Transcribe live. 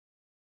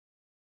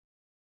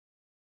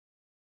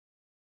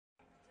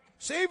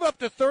Save up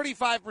to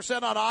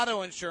 35% on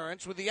auto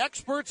insurance with the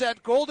experts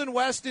at Golden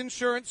West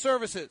Insurance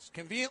Services,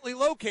 conveniently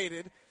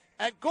located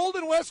at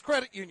Golden West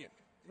Credit Union.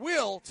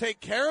 We'll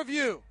take care of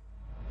you.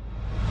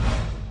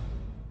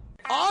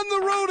 On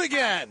the road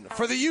again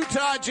for the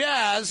Utah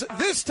Jazz,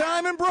 this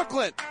time in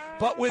Brooklyn,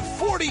 but with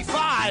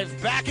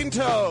 45 back in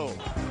tow.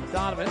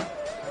 Donovan,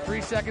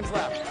 3 seconds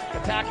left.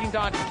 Attacking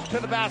Doncic to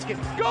the basket.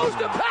 Goes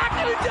to pack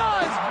and it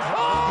does!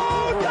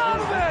 Oh,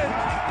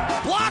 Donovan!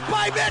 Blocked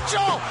by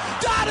Mitchell!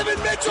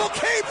 Donovan Mitchell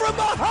came from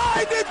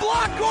behind and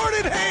blocked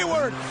Gordon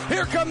Hayward.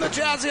 Here come the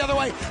Jazz the other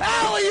way.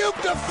 Alley-oop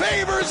to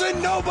Favors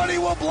and nobody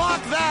will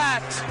block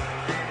that.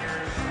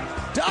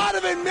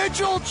 Donovan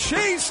Mitchell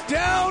chased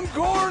down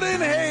Gordon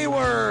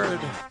Hayward.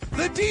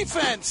 The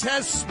defense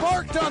has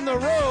sparked on the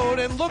road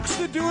and looks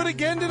to do it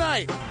again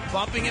tonight.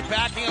 Bumping and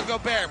backing of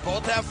Gobert.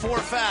 Both have 4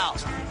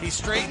 fouls. He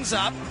straightens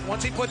up.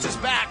 Once he puts his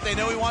back, they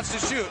know he wants to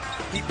shoot.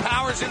 He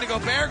powers into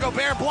Gobert.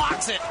 Gobert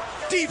blocks it.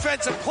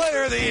 Defensive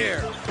player of the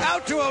year.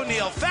 Out to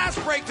O'Neal.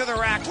 Fast break to the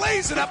rack.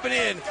 Lays it up and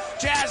in.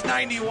 Jazz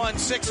 91,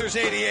 Sixers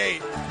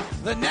 88.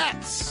 The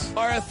Nets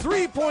are a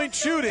three-point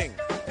shooting,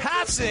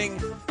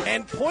 passing,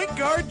 and point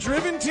guard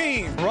driven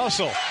team.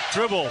 Russell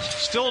dribbles,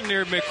 still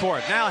near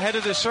midcourt. Now head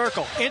of the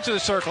circle, into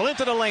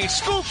the lane,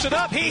 scoops it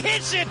up, he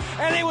hits it,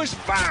 and it was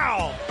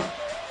fouled.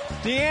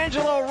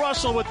 D'Angelo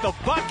Russell with the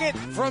bucket.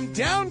 From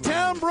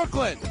downtown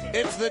Brooklyn,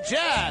 it's the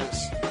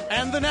Jazz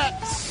and the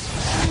Nets.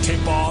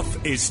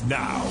 Tip-off is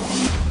now.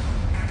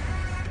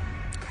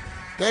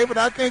 David,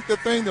 I think the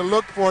thing to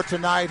look for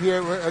tonight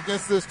here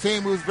against this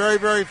team who's very,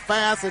 very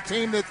fast, a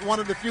team that's one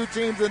of the few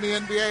teams in the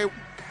NBA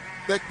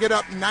that get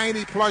up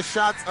 90-plus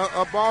shots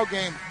a ball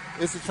game,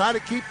 is to try to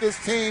keep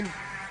this team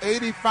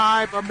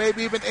 85 or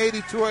maybe even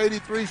 82 or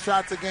 83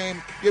 shots a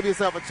game. Give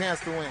yourself a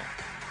chance to win.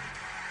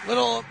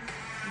 Little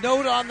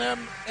note on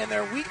them and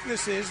their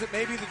weaknesses that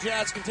maybe the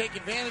Jazz can take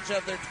advantage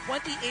of. They're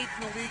 28th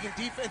in the league in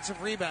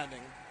defensive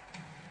rebounding.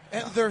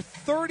 And they're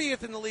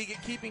 30th in the league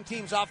at keeping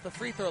teams off the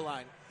free throw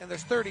line. And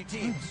there's 30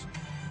 teams.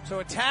 So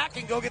attack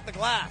and go get the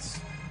glass.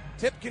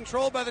 Tip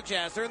controlled by the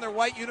Jazz. They're in their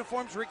white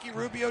uniforms. Ricky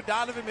Rubio,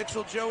 Donovan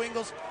Mitchell, Joe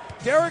Ingles,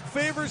 Derek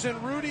Favors,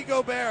 and Rudy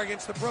Gobert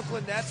against the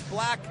Brooklyn Nets.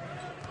 Black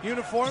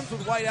uniforms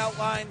with white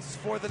outlines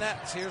for the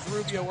Nets. Here's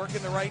Rubio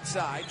working the right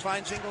side.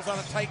 Finds Ingles on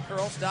a tight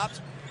curl.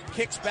 Stops.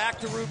 Kicks back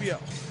to Rubio.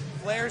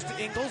 Flares to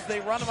Ingles. They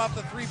run him off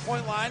the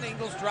three-point line.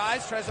 Ingles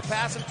drives, tries to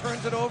pass and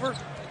turns it over.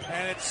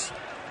 And it's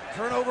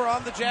turnover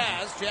on the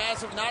Jazz.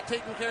 Jazz have not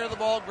taken care of the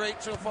ball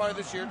great so far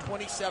this year.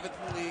 27th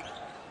in the league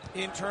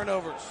in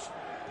turnovers.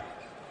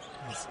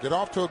 Let's get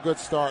off to a good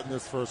start in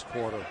this first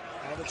quarter.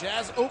 Well, the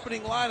Jazz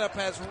opening lineup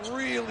has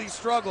really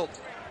struggled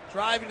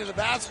driving to the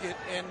basket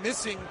and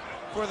missing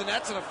for the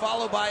Nets, and a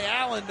follow by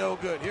Allen, no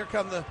good. Here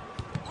come the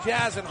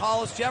Jazz, and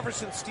Hollis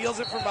Jefferson steals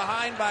it from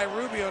behind by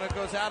Rubio, and it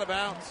goes out of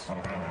bounds.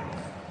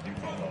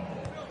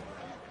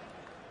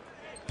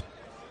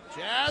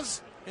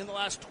 Jazz, in the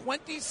last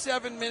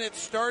 27 minutes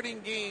starting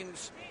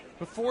games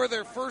before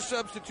their first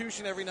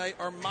substitution every night,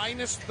 are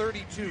minus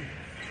 32.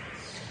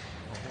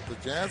 The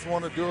Jazz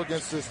want to do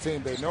against this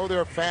team. They know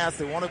they're fast,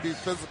 they want to be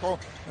physical,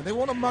 and they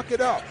want to muck it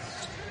up.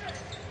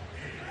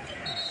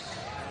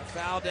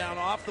 Foul down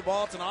off the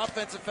ball. It's an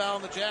offensive foul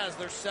on the Jazz,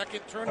 their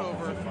second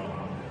turnover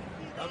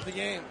of the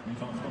game.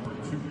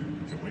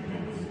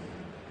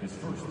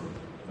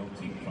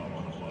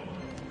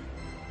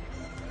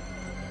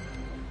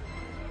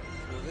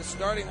 So this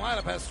starting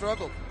lineup has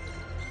struggled.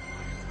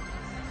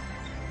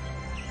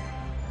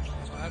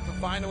 So I have to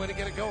find a way to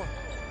get it going.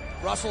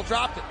 Russell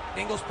dropped it.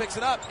 Ingles picks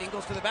it up.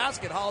 Ingles to the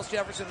basket. Hollis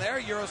Jefferson there.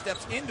 Euro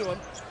steps into him.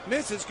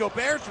 Misses.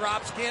 Gobert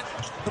drops. Can't.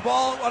 The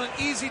ball on an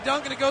easy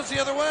dunk, and it goes the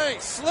other way.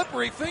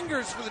 Slippery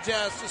fingers for the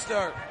Jazz to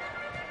start.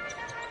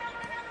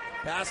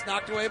 Pass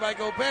knocked away by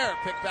Gobert.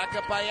 Picked back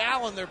up by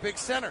Allen, their big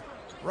center.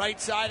 Right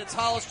side, it's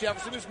Hollis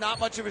Jefferson, who's not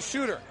much of a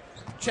shooter.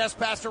 Chest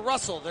pass to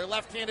Russell, their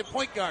left-handed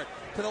point guard.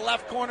 To the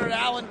left corner to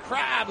Allen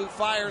Crabbe, who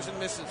fires and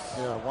misses.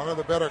 Yeah, one of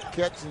the better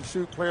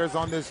catch-and-shoot players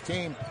on this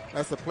team.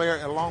 That's the player,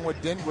 along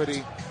with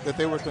Dinwiddie, that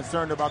they were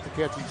concerned about the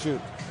catch-and-shoot.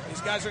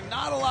 These guys are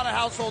not a lot of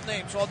household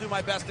names, so I'll do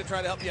my best to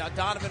try to help you out.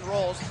 Donovan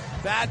rolls.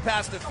 Bad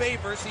pass to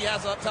Favors. He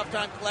has a tough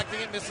time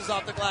collecting it, misses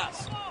off the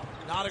glass.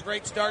 Not a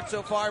great start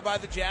so far by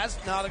the Jazz.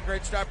 Not a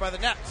great start by the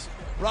Nets.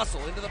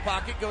 Russell into the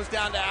pocket, goes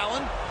down to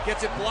Allen.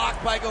 Gets it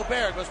blocked by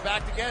Gobert. Goes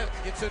back to get it.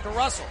 Gets it to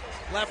Russell.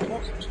 Left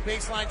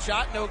baseline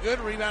shot, no good.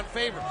 Rebound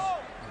Favors.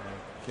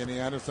 Kenny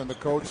Anderson, the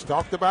coach,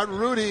 talked about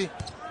Rudy.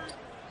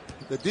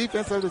 The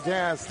defense of the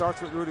Jazz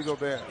starts with Rudy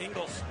Gobert.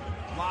 Ingles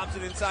lobs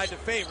it inside to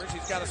Favors.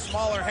 He's got a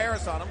smaller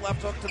Harris on him.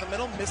 Left hook to the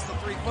middle, missed the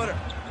three-footer.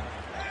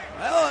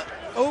 Well,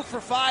 0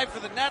 for 5 for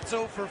the Nets,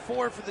 0 for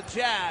 4 for the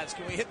Jazz.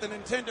 Can we hit the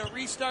Nintendo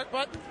restart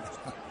button?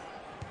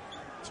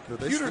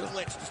 Computer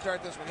glitch to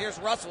start this one. Here's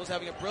Russell, who's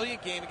having a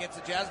brilliant game against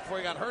the Jazz before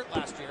he got hurt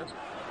last year.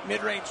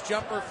 Mid-range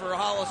jumper for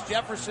Hollis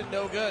Jefferson,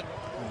 no good.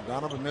 And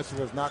Donovan Mitchell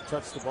has not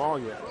touched the ball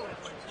yet.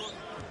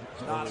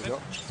 Donovan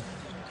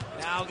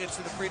now gets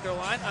to the free throw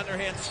line.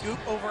 Underhand scoop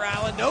over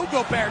Allen. No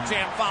Gobert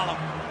jam follow.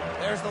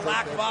 There's the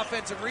lack of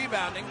offensive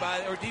rebounding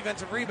or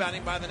defensive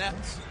rebounding by the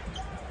Nets.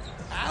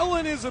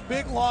 Allen is a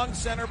big, long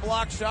center,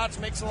 blocks shots,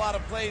 makes a lot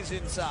of plays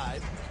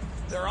inside.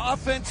 Their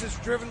offense is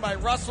driven by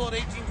Russell at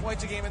 18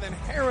 points a game, and then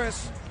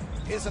Harris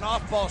is an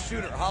off-ball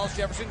shooter. Hollis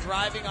Jefferson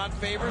driving on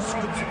Favors,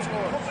 scoops and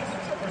scores.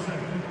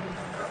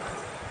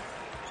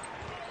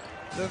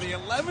 They're the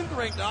 11th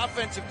ranked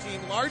offensive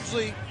team.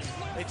 Largely,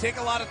 they take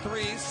a lot of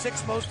threes,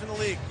 6th most in the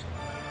league.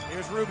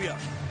 Here's Rubio,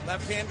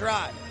 left-hand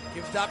drive,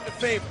 gives top to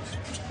Favors.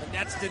 The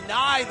Nets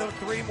deny the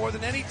three more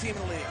than any team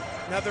in the league.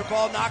 Another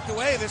ball knocked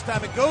away. This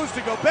time it goes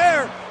to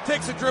Gobert.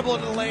 Takes a dribble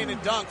into the lane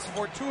and dunks.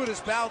 Fortuitous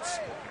bounce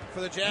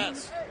for the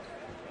Jazz.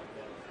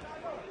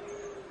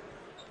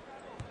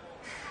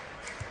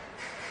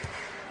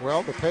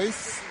 Well, the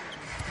pace,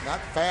 not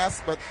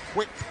fast, but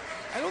quick.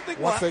 I don't think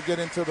once they get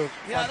into the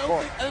I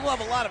court. think we'll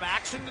have a lot of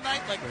action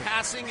tonight, like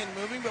passing and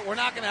moving, but we're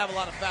not going to have a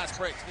lot of fast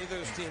breaks. Neither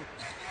of this team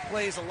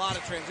plays a lot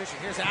of transition.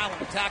 Here's Allen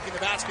attacking the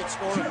basket,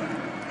 scoring.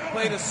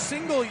 Played a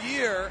single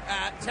year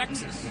at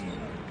Texas.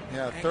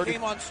 Yeah, and 30.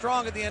 Came on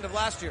strong at the end of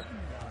last year.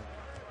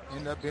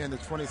 Ended up being the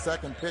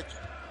 22nd pick.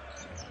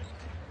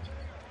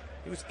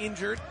 He was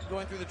injured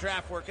going through the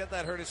draft workout.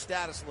 That hurt his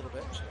status a little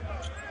bit.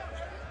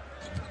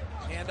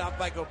 Handoff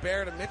by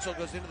Gobert to Mitchell,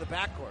 goes into the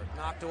backcourt.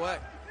 Knocked away.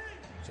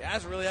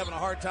 Jazz really having a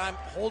hard time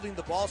holding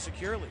the ball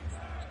securely.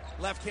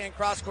 Left-hand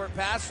cross-court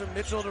pass from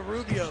Mitchell to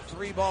Rubio.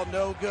 3-ball,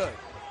 no good.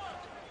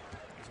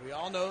 As we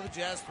all know, the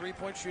Jazz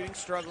three-point shooting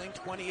struggling.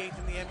 28th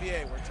in the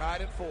NBA. We're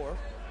tied at 4.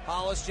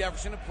 Hollis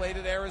Jefferson have played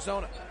at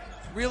Arizona.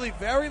 Really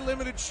very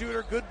limited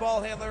shooter, good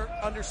ball handler,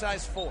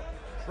 undersized 4.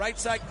 Right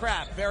side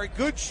Crab, very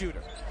good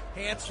shooter.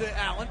 Hands to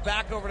Allen,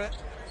 back over to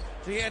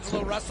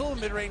D'Angelo Russell.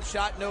 Mid-range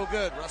shot, no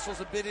good. Russell's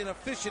a bit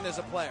inefficient as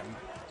a player.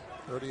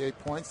 38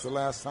 points the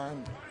last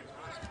time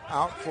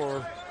out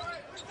for.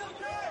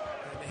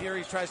 And here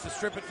he tries to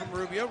strip it from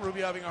Rubio.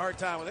 Rubio having a hard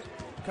time with it.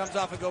 Comes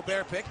off a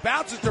Gobert pick.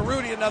 Bounces to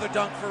Rudy, another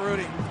dunk for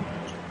Rudy.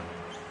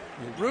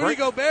 Rudy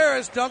Gobert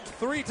has dunked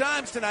 3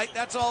 times tonight.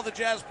 That's all the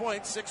Jazz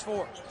points,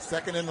 6-4.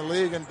 Second in the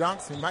league in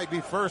dunks. He might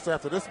be first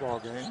after this ball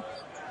game.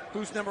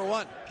 Who's number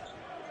 1?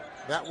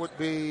 That would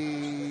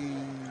be.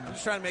 I'm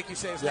just trying to make you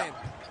say his name.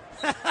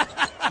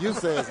 You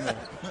say his name.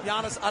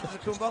 Giannis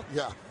Antetokounmpo?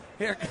 Yeah.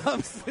 Here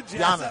comes the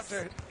Jazz Giannis.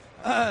 after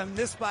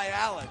missed by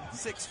Allen.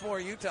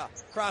 6-4 Utah.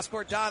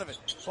 Cross-court Donovan.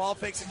 Ball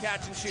fakes a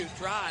catch and shoot.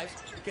 Drives.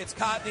 Gets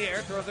caught in the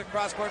air. Throws it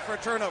cross-court for a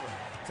turnover.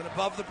 It's an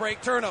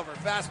above-the-break turnover.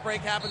 Fast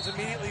break happens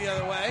immediately the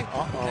other way.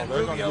 And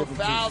Rubio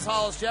fouls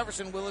Hollis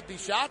Jefferson. Will it be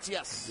shots?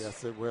 Yes.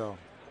 Yes, it will.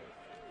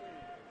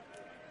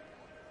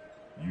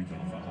 Utah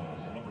foul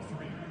number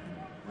 3,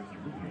 Ricky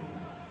Rubio.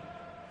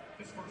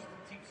 His first,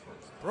 team's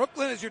first.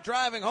 Brooklyn, as you're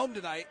driving home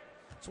tonight,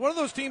 it's one of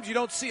those teams you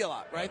don't see a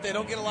lot, right? They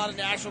don't get a lot of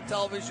national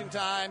television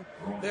time.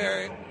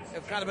 They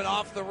have kind of been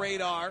off the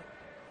radar.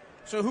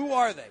 So who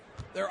are they?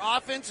 Their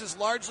offense is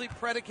largely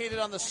predicated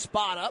on the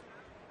spot up.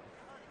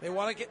 They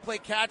want to play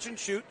catch and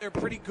shoot. They're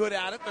pretty good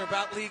at it. They're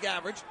about league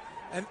average.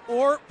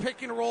 Or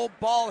pick and roll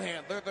ball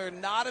handler. They're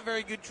not a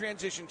very good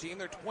transition team.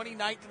 They're 29th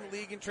in the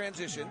league in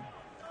transition.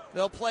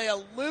 They'll play a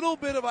little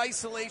bit of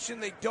isolation.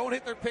 They don't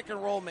hit their pick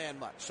and roll man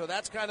much. So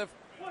that's kind of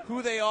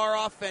who they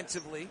are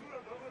offensively.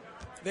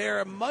 They're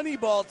a money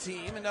ball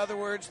team. In other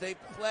words, they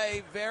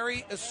play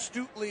very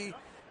astutely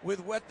with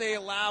what they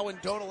allow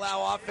and don't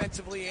allow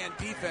offensively and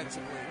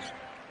defensively.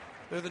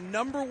 They're the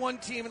number 1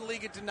 team in the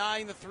league at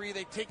denying the 3.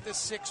 They take the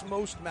 6th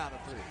most amount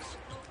of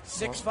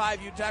threes.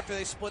 6-5 Utah after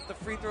they split the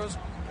free throws.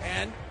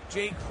 And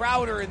Jay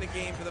Crowder in the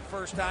game for the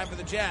first time for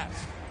the Jazz.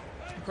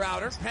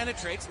 Crowder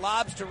penetrates,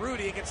 lobs to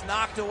Rudy. It gets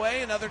knocked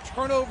away. Another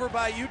turnover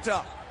by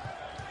Utah.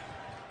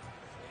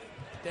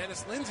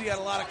 Dennis Lindsay had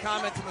a lot of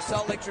comments in the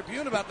Salt Lake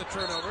Tribune about the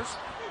turnovers.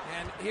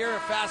 And here a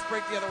fast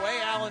break the other way.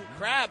 Allen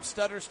Crabbe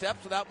stutter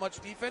steps without much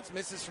defense.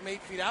 Misses from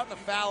 8 feet out and a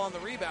foul on the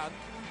rebound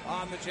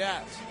on the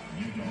Jazz.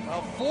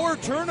 Well, 4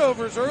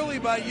 turnovers early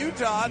by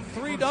Utah and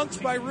 3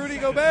 dunks by Rudy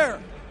Gobert.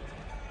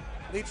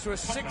 Leads to a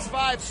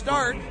 6-5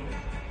 start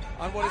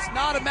on what is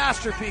not a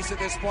masterpiece at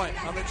this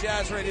point on the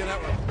Jazz Radio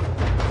Network.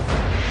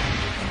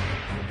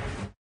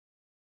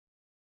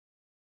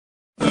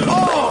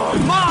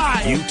 Oh,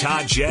 my!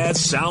 Utah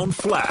Jazz Sound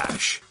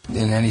Flash.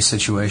 In any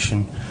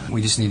situation,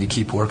 we just need to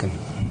keep working.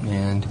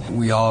 And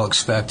we all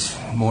expect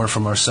more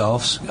from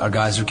ourselves. Our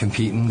guys are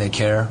competing, they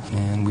care,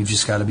 and we've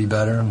just got to be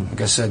better. And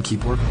like I said,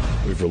 keep working.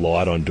 We've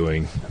relied on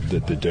doing the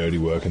dirty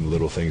work and the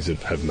little things that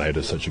have made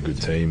us such a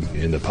good team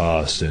in the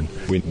past, and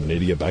we need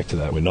to get back to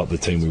that. We're not the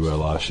team we were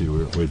last year.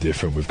 We're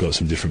different. We've got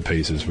some different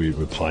pieces. We're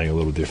playing a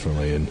little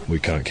differently, and we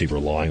can't keep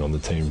relying on the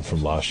team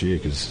from last year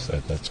because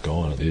that's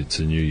gone. It's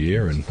a new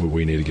year, and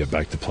we need to get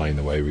back to playing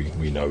the way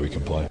we know we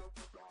can play.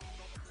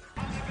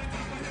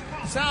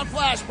 Sound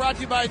Flash brought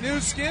to you by New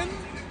Skin.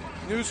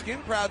 New Skin,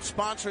 proud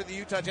sponsor of the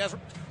Utah Jazz.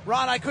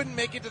 Ron, I couldn't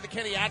make it to the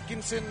Kenny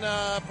Atkinson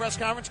press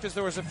conference because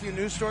there was a few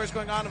news stories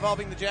going on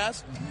involving the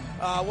Jazz.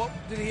 What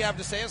did he have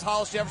to say as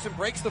Hollis Jefferson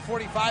breaks the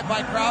 45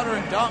 by Crowder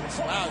and dunks?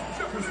 Wow.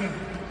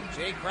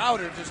 Jay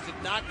Crowder just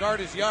did not guard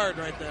his yard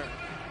right there.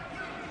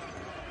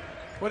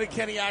 What did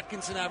Kenny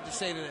Atkinson have to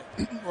say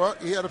today? Well,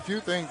 he had a few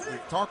things to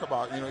talk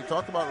about. He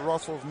talked about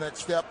Russell's next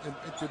step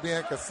into being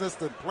a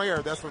consistent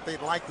player. That's what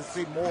they'd like to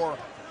see more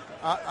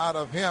out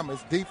of him.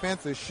 His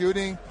defense, his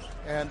shooting,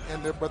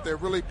 but they're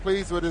really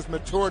pleased with his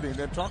maturity.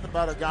 They're talking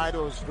about a guy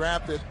that was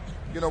drafted,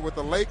 with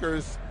the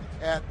Lakers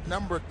at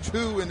number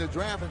 2 in the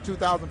draft in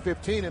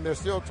 2015, and they're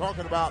still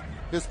talking about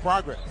his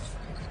progress.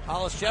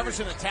 Hollis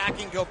Jefferson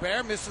attacking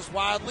Gobert, misses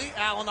wildly.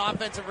 Allen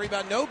offensive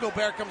rebound. No,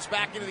 Gobert comes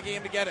back into the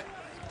game to get it.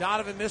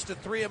 Donovan missed a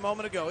 3 a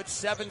moment ago. It's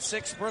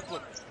 7-6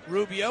 Brooklyn.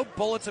 Rubio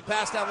bullets a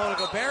pass down low to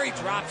Gobert. He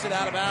drops it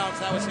out of bounds.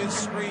 That was his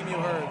scream you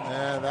heard.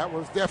 And that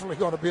was definitely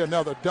going to be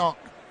another dunk.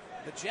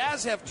 The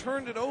Jazz have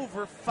turned it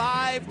over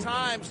 5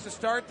 times to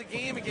start the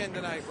game again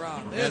tonight,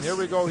 Rob. And here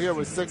we go here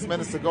with 6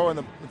 minutes to go in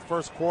the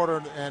first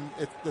quarter, and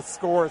the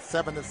score is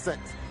 7-6.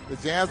 The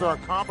Jazz are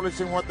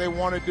accomplishing what they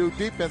want to do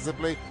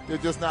defensively. They're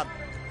just not.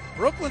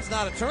 Brooklyn's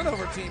not a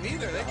turnover team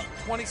either. They're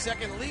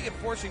 22nd in the league at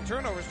forcing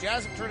turnovers.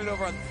 Jazz have turned it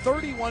over on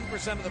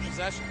 31% of the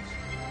possessions.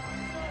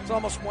 It's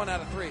almost 1 out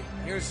of 3.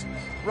 Here's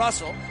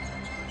Russell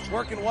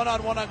working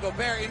one-on-one on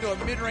Gobert into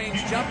a mid-range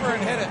jumper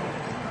and hit it.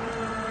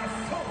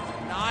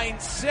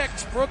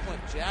 9-6 Brooklyn.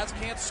 Jazz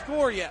can't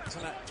score yet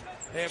tonight.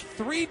 They have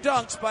 3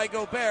 dunks by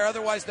Gobert.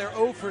 Otherwise, they're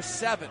 0 for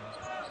 7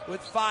 with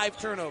 5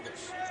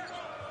 turnovers.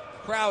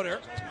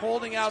 Crowder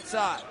holding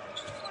outside.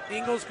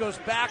 Ingles goes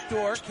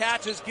backdoor,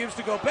 catches, gives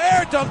to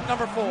Gobert, dunk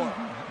number 4.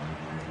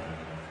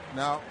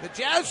 Now, the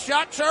Jazz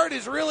shot chart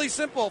is really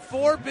simple.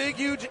 4 big,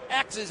 huge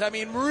X's. I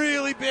mean,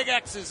 really big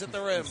X's at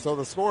the rim. So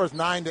the score is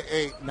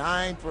 9-8.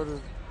 9 for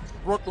the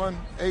Brooklyn,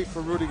 8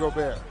 for Rudy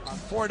Gobert. On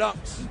 4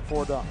 dunks.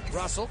 4 dunks.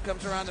 Russell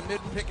comes around the mid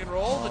pick and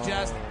roll. The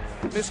Jazz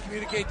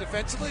miscommunicate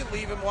defensively,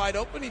 leave him wide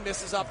open. He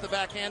misses off the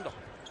back handle.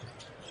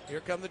 Here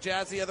come the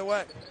Jazz the other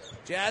way.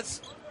 Jazz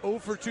 0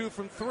 for 2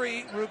 from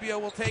 3. Rubio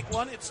will take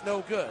one. It's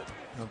no good.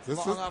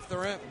 Long off the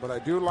rim. But I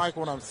do like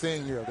what I'm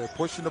seeing here. They're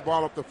pushing the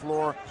ball up the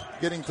floor,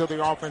 getting to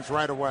the offense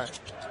right away.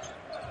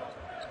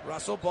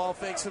 Russell ball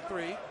fakes a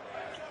 3.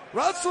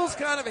 Russell's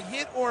kind of a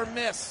hit or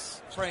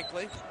miss,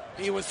 frankly.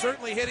 He was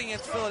certainly hitting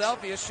against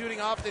Philadelphia,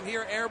 shooting often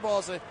here. Air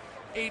ball's a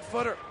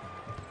 8-footer.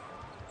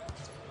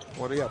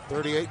 What do you have,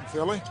 38 in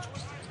Philly?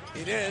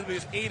 He did. He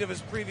was 8 of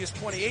his previous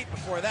 28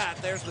 before that.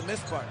 There's the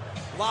miss part.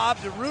 Lob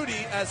to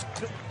Rudy as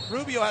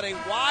Rubio had a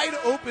wide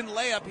open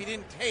layup he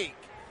didn't take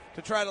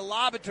to try to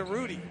lob it to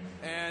Rudy.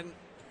 And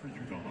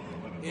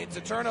it's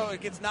a turnover.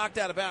 It gets knocked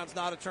out of bounds,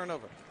 not a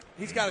turnover.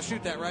 He's got to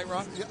shoot that, right,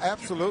 Ron? Yeah,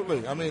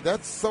 absolutely. I mean,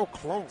 that's so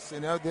close,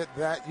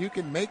 that you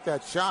can make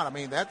that shot. I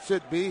mean, that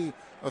should be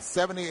a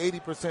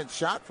 70-80%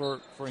 shot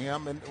for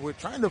him. And we're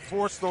trying to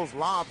force those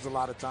lobs a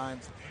lot of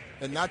times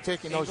and not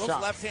taking those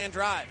shots. Left-hand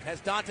drive. Has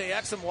Dante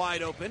Exum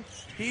wide open.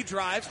 He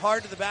drives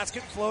hard to the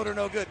basket. Floater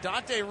no good.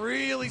 Dante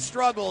really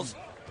struggles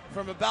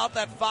from about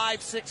that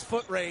 5-6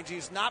 foot range.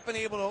 He's not been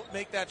able to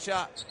make that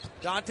shot.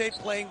 Dante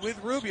playing with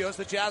Rubio. It's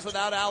the Jazz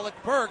without Alec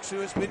Burks,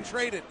 who has been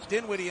traded.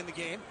 Dinwiddie in the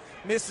game.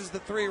 Misses the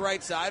 3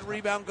 right side.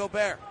 Rebound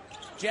Gobert.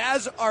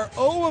 Jazz are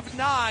 0 of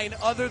 9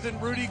 other than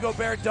Rudy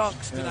Gobert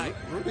dunks tonight.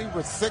 Yeah, Rudy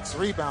with 6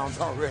 rebounds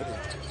already.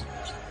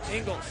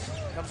 Ingles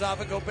comes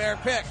off a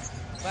Gobert pick.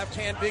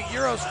 Left-hand big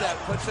Euro step.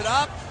 Puts it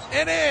up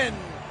and in.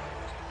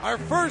 Our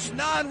first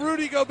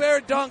non-Rudy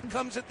Gobert dunk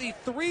comes at the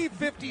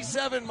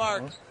 3:57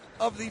 mark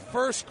of the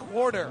first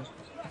quarter.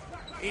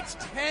 It's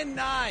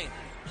 10-9.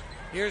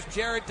 Here's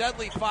Jared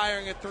Dudley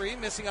firing a 3,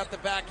 missing up the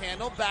back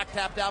handle. Back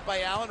tapped out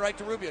by Allen, right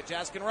to Rubio.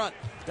 Jazz can run.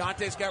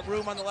 Dante's got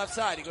room on the left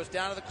side. He goes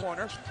down to the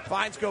corner,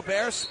 finds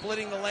Gobert,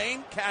 splitting the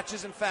lane,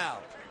 catches and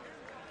fouled.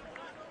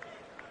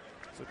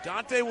 So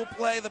Dante will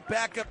play the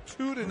backup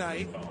 2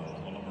 tonight,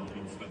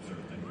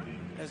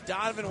 as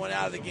Donovan went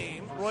out of the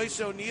game. Royce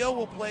O'Neal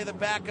will play the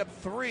backup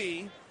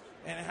 3,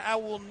 and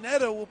Howell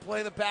Neto will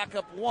play the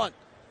backup 1.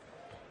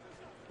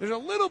 There's a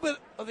little bit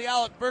of the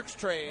Alec Burks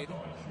trade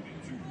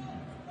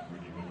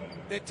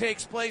that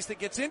takes place that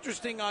gets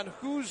interesting on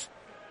whose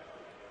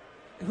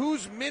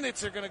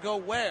minutes are going to go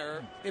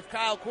where. If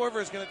Kyle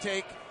Korver is going to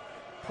take,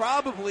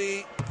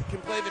 probably can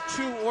play the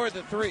 2 or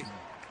the 3.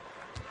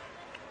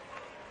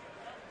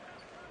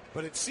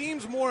 But it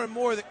seems more and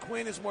more that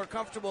Quinn is more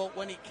comfortable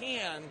when he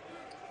can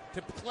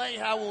to play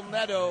Howell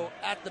Neto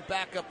at the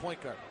backup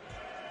point guard.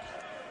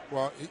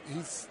 Well,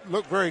 he's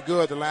looked very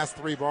good the last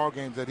 3 ball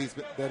games that he's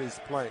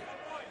played,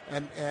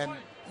 and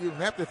you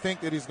have to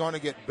think that he's going to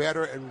get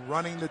better at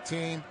running the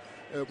team.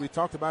 We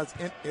talked about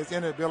his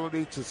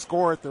inability to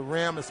score at the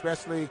rim,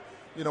 especially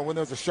when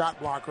there's a shot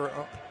blocker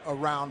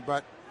around.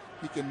 But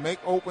he can make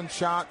open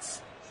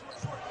shots,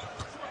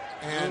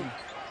 and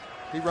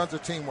he runs the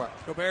team well.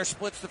 Gobert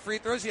splits the free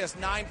throws. He has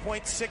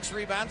 9.6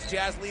 rebounds.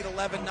 Jazz lead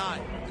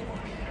 11-9.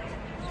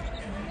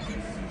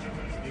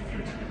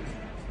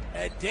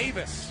 Ed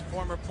Davis,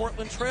 former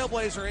Portland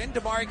Trailblazer in.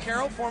 Damari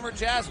Carroll, former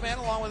Jazz man,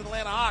 along with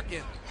Atlanta Hawk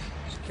in.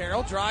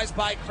 Carroll drives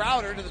by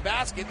Crowder to the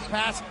basket.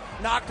 Pass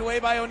knocked away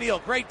by O'Neal.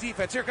 Great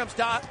defense. Here comes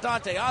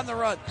Dante on the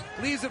run.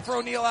 Leaves it for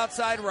O'Neal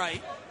outside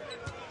right.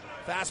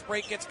 Fast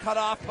break gets cut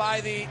off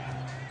by the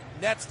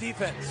Nets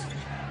defense.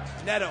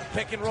 Neto,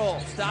 pick and roll,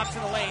 stops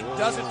in the lane,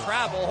 doesn't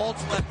travel,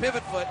 holds the left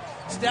pivot foot,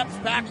 steps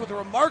back with a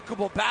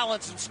remarkable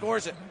balance and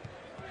scores it.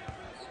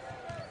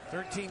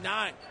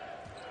 13-9.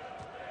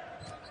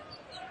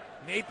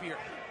 Napier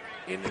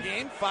in the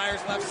game,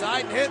 fires left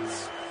side and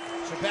hits.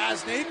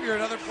 Shabazz Napier,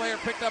 another player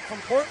picked up from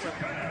Portland.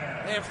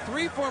 They have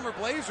 3 former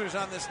Blazers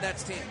on this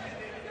Nets team.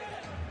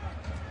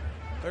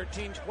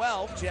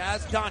 13-12,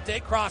 Jazz, Dante,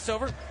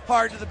 crossover,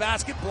 hard to the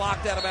basket,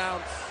 blocked out of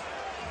bounds.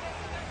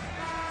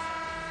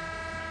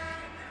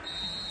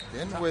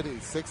 Dinwiddie,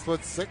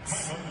 6'6".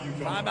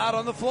 Timeout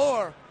on the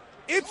floor.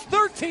 It's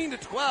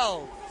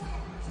 13-12.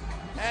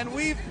 And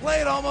we've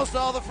played almost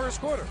all the first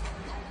quarter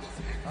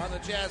on the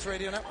Jazz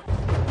Radio Network.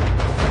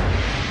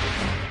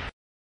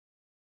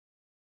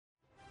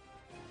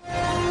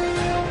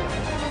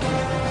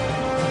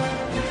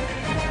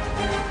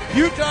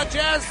 Utah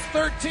Jazz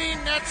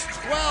 13, Nets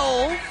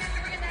 12.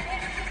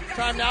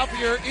 Time now for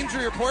your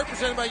injury report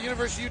presented by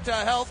University of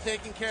Utah Health,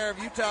 taking care of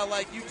Utah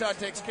like Utah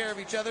takes care of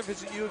each other.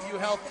 Visit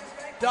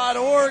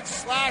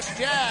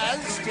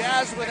uofuhealth.org/Jazz.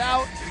 Jazz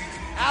without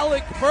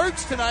Alec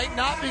Burks tonight,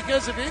 not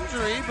because of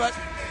injury, but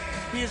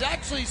he is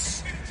actually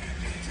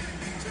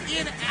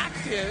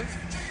inactive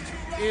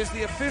is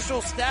the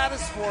official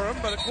status for him,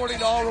 but according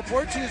to all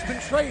reports, he has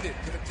been traded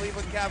to the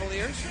Cleveland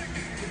Cavaliers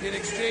in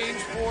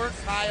exchange for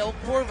Kyle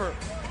Korver.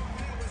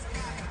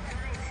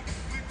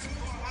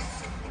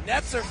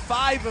 Nets are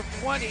 5 of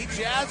 20.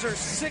 Jazz are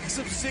 6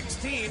 of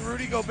 16.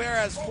 Rudy Gobert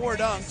has 4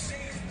 dunks.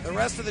 The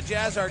rest of the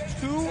Jazz are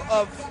 2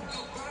 of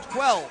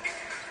 12.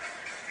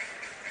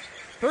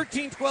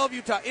 13-12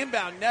 Utah.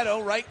 Inbound. Neto,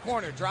 right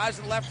corner. Drives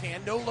to the left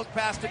hand. No look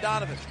pass to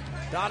Donovan.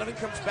 Donovan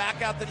comes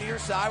back out the near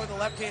side with a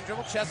left-hand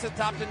dribble. Chest to the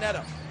top to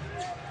Neto.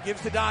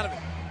 Gives to Donovan.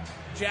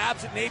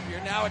 Jabs at Napier.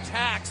 Now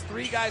attacks.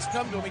 3 guys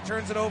come to him. He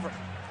turns it over.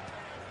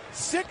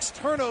 6th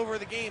turnover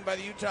of the game by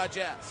the Utah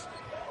Jazz.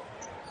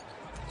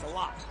 It's a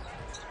lot.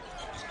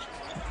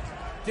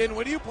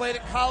 Dinwiddie, who played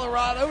at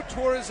Colorado,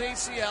 tore his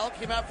ACL,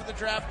 came out for the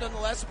draft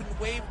nonetheless, been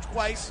waived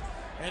twice,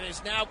 and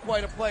is now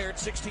quite a player at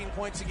 16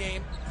 points a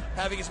game,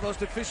 having his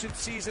most efficient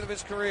season of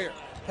his career.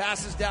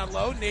 Passes down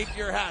low,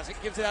 Napier has it,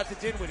 gives it out to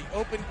Dinwiddie.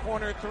 Open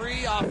corner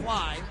 3,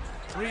 offline.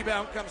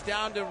 Rebound comes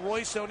down to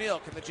Royce O'Neal.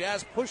 Can the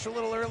Jazz push a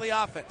little early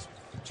offense?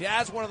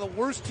 Jazz, one of the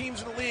worst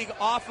teams in the league,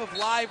 off of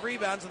live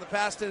rebounds in the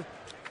pass to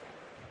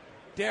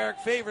Derek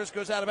Favors,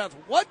 goes out of bounds.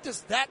 What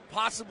does that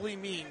possibly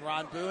mean,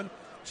 Ron Boone?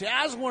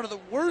 Jazz, one of the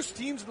worst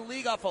teams in the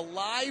league off a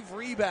live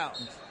rebound.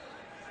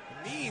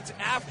 It means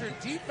after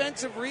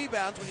defensive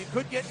rebounds, when you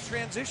could get in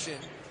transition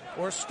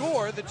or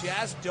score, the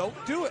Jazz don't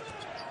do it.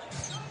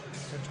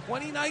 They're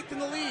 29th in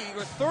the league,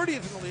 or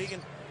 30th in the league,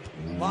 in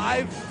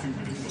live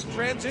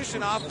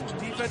transition off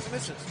defensive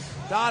misses.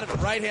 Donovan,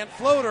 right-hand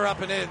floater up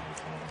and in.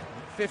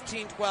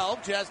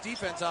 15-12. Jazz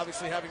defense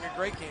obviously having a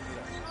great game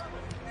today.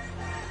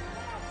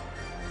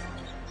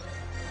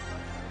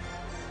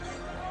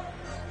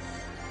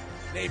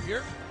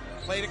 Napier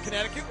played at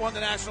Connecticut, won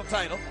the national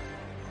title.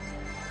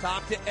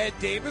 Top to Ed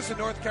Davis, a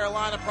North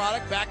Carolina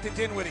product. Back to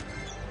Dinwiddie.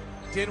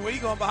 Dinwiddie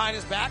going behind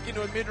his back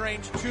into a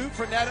mid-range 2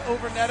 for Neto.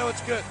 Over Neto, it's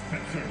good.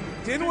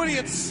 Dinwiddie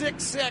at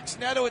 6'6",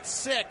 Neto at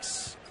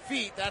 6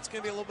 feet. That's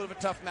going to be a little bit of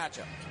a tough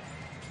matchup.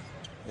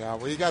 Yeah,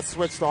 well, he got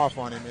switched off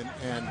on him.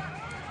 And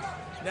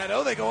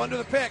Neto, they go under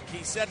the pick.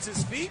 He sets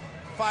his feet,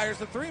 fires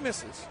the 3,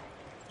 misses.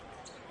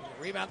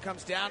 The rebound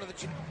comes down to the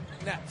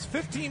Nets.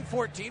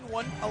 15-14,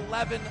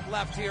 1:11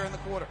 left here in the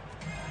quarter.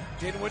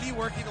 Dinwiddie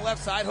working the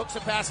left side, hooks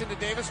a pass into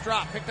Davis,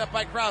 drop, picked up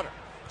by Crowder.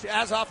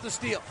 Jazz off the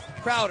steal.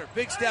 Crowder,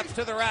 big steps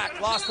to the rack,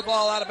 lost the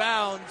ball out of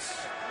bounds.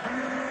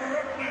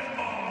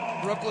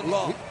 Brooklyn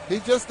ball. He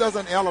just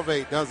doesn't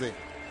elevate, does he?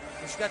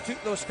 He's got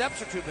those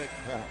steps are too big.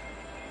 Yeah.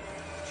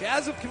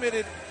 Jazz have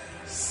committed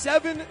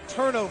 7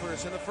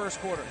 turnovers in the first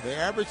quarter. They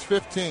average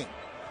 15,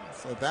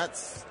 so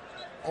that's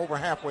over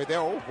halfway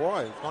there. Oh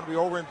boy, it's going to be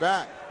over and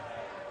back.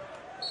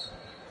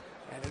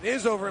 And it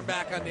is over and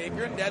back on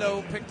Napier.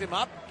 Neto picked him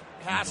up,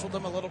 hassled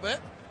him a little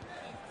bit,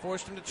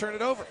 forced him to turn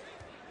it over.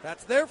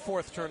 That's their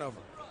 4th turnover.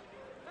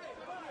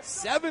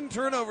 7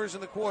 turnovers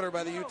in the quarter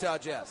by the Utah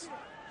Jazz.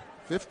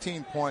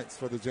 15 points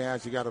for the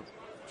Jazz. You got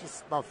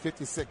just about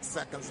 56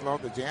 seconds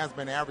left. The Jazz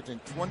been averaging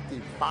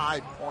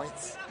 25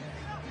 points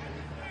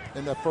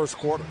in the first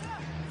quarter.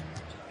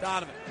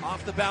 Donovan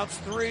off the bounce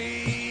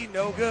 3,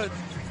 no good.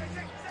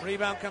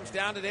 Rebound comes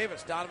down to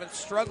Davis. Donovan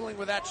struggling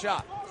with that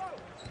shot.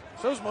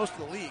 So is most of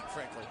the league,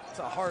 frankly. It's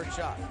a hard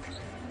shot.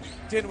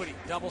 Dinwiddie,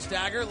 double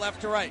stagger, left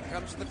to right.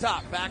 Comes to the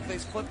top. Back, they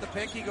split the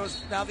pick. He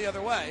goes now the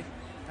other way.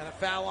 And a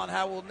foul on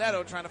Howell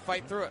Neto trying to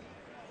fight through it.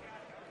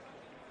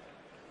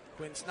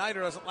 Quinn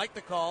Snyder doesn't like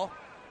the call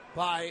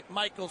by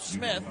Michael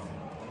Smith.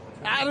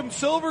 Adam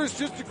Silver is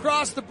just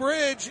across the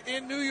bridge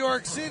in New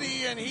York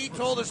City, and he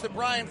told us that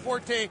Brian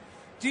Forte,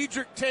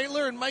 Dedrick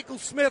Taylor, and Michael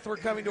Smith were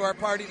coming to our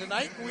party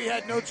tonight, and we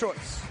had no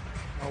choice.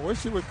 I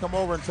wish you would come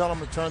over and tell them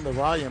to turn the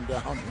volume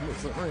down in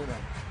this arena.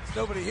 There's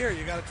nobody here.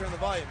 You got to turn the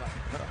volume up.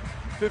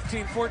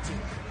 15-14.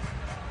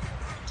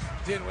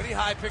 Dinwiddie,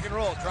 high pick and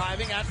roll.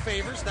 Driving at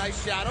Favors.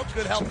 Nice shadow.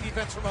 Good help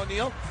defense from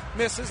O'Neal.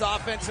 Misses.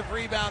 Offensive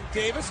rebound.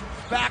 Davis.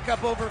 Back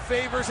up over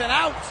Favors and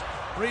out.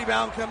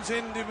 Rebound comes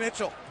in to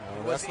Mitchell.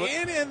 Was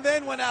in and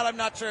then went out. I'm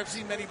not sure I've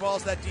seen many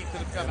balls that deep that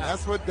have come out.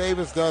 That's what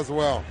Davis does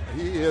well.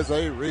 He is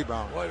a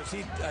rebounder. Boy, was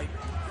he a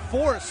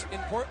force in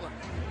Portland.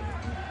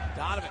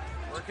 Donovan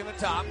working the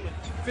top with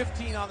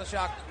 15 on the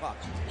shot clock.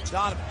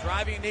 Donovan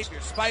driving at Napier.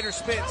 Spider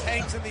spins.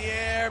 Hangs in the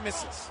air.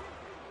 Misses.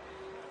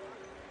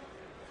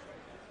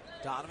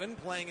 Donovan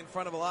playing in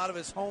front of a lot of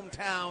his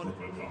hometown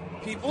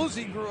people as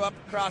he grew up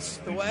across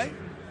the way.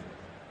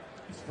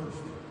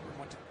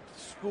 Went to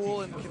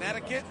school in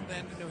Connecticut,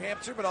 then to New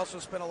Hampshire, but also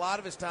spent a lot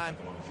of his time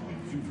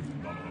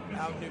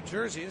out in New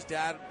Jersey. His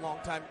dad,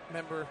 longtime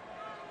member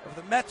of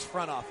the Mets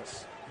front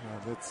office.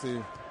 Let's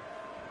see.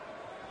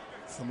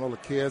 Some little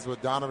kids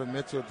with Donovan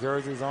Mitchell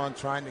jerseys on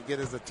trying to get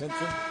his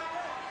attention.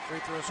 Free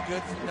throw's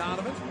good from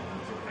Donovan.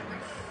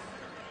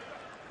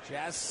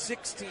 Jazz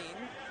 16.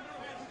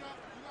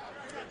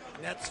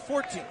 Nets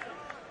 14.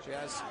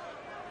 Jazz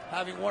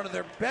having one of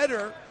their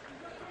better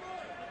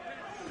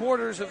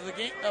quarters of the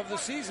game of the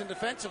season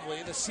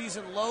defensively. The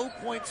season low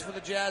points for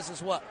the Jazz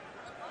is what?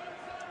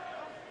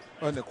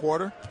 In the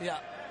quarter? Yeah.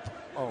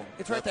 Oh,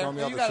 it's right there.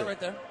 You got it right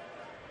there.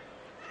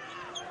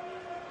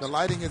 The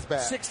lighting is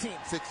bad. 16.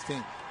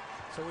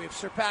 So we've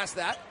surpassed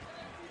that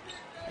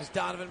as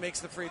Donovan makes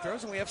the free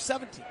throws, and we have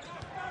 17.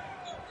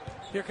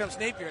 Here comes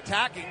Napier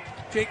attacking.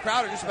 Jay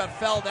Crowder just about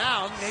fell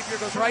down. Napier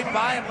goes right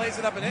by him, lays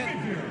it up and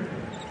in.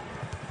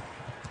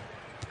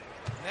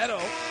 Neto,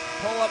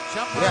 pull-up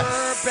jumper,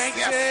 banks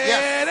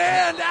it,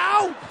 and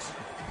out!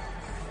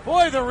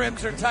 Boy, the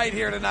rims are tight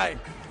here tonight.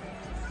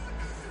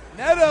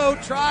 Neto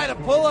tried a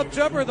pull-up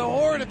jumper. The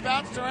horn, it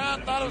bounced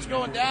around, thought it was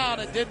going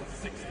down. It didn't.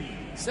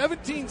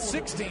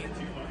 17-16.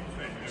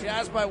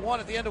 Jazz by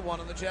one at the end of one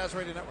on the Jazz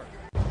Radio Network.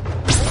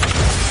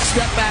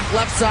 Step back,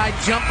 left side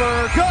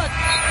jumper, good!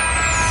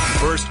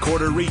 First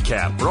quarter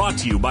recap brought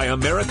to you by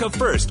America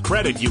First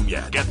Credit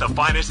Union. Get the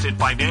finest in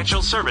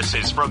financial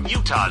services from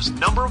Utah's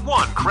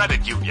 #1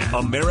 credit union.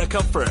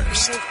 America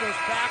First. Goes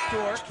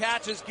backdoor,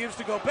 catches, gives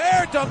to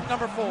Gobert, dunk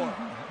number 4.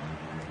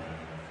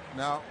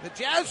 Now, the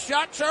Jazz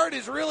shot chart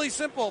is really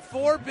simple.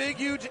 4 big,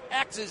 huge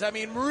X's. I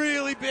mean,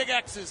 really big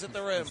X's at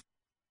the rim.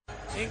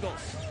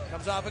 Ingles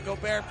comes off a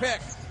Gobert pick.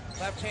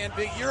 Left hand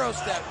big Euro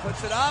step,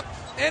 puts it up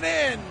and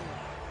in.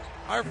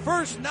 Our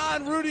first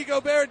non-Rudy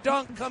Gobert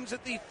dunk comes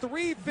at the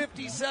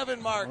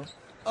 3:57 mark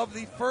of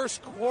the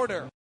first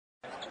quarter.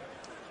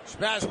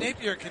 Shabazz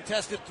Napier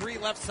contested 3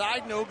 left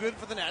side, no good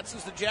for the Nets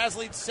as the Jazz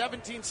lead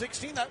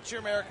 17-16. That's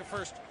your America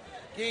First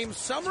game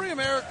summary.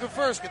 America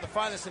First, get the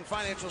finest in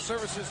financial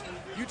services.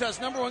 Utah's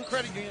 #1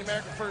 credit union,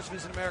 America First.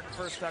 Visit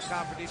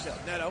AmericaFirst.com for details.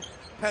 Neto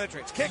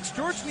penetrates, kicks.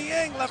 George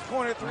Niang left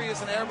corner 3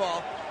 is an air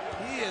ball.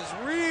 He is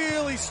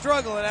really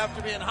struggling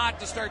after being hot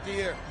to start the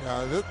year.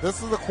 Yeah,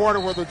 this is a quarter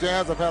where the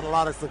Jazz have had a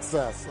lot of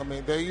success. I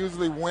mean, they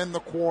usually win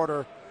the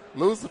quarter,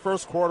 lose the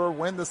first quarter,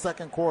 win the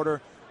second quarter,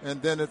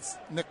 and then it's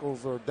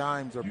nickels or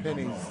dimes or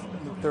pennies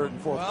in the third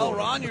and fourth quarter. Well,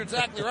 Ron, you're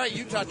exactly right.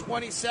 Utah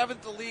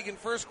 27th in the league in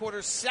first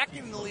quarters, second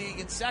in the league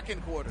in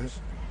second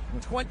quarters,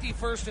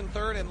 21st in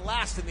third, and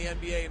last in the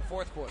NBA in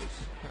fourth quarters.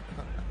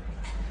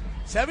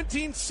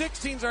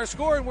 17-16 is our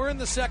score, and we're in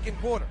the second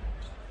quarter.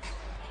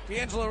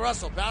 D'Angelo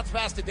Russell bounce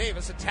pass to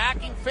Davis,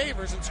 attacking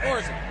Favors and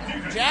scores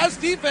it. Jazz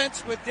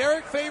defense with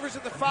Derek Favors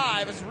at the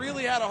 5 has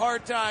really had a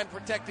hard time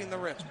protecting the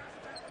rim.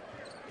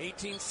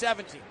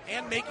 18-17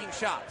 and making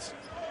shots.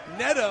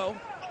 Neto,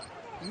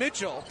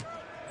 Mitchell,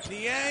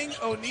 Niang,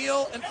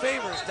 O'Neal, and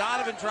Favors.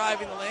 Donovan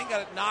driving the lane,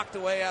 got it knocked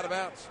away out of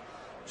bounds.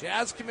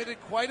 Jazz committed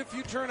quite a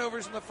few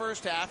turnovers in the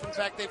first half. In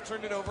fact, they've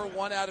turned it over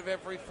 1 out of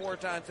every 4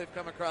 times they've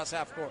come across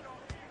half court.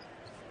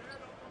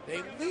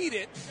 They lead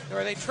it,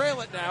 or they trail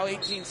it now,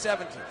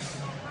 18-17.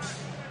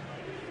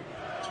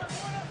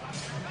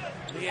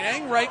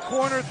 Niang, right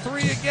corner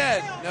 3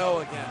 again. No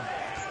again.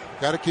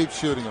 Got to keep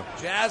shooting them.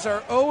 Jazz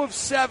are 0 of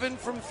 7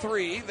 from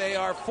 3. They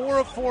are 4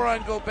 of 4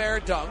 on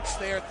Gobert dunks.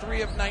 They are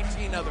 3 of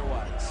 19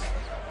 otherwise.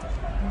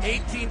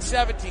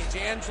 18-17.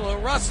 D'Angelo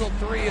Russell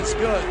 3 is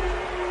good.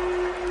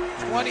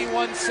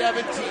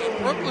 21-17.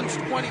 Brooklyn's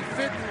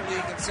 25th in the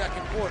league in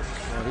second quarter.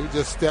 Well, he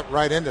just stepped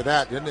right into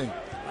that, didn't he?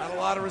 Not a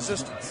lot of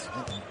resistance.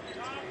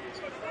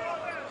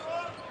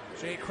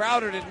 Jay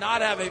Crowder did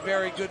not have a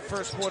very good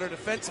first quarter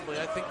defensively.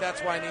 I think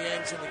that's why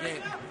Niang's in the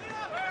game.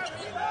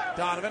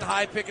 Donovan,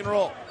 high pick and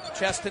roll.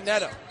 Chest to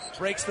Neto.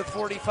 Breaks the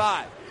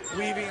 45.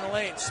 Weaving the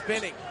lane.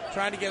 Spinning.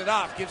 Trying to get it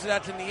off. Gives it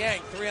out to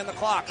Niang. 3 on the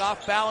clock.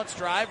 Off balance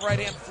drive. Right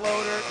hand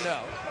floater.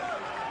 No.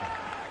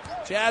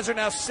 Jazz are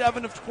now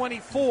 7 of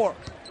 24.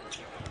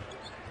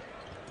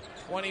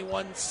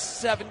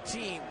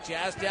 21-17.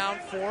 Jazz down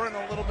 4 and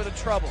a little bit of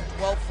trouble.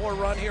 12-4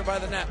 run here by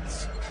the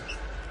Nets.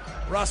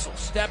 Russell,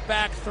 step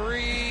back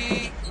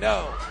 3.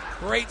 No.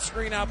 Great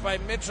screen out by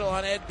Mitchell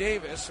on Ed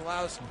Davis.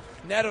 Allows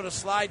Neto to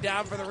slide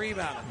down for the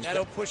rebound.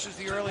 Neto pushes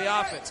the early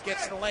offense.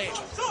 Gets in the lane.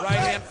 Right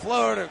hand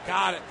floater.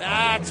 Got it.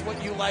 That's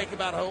what you like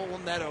about Hole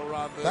Neto,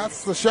 Ron Boone.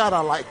 That's the shot I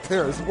like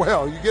there as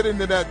well. You get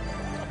into that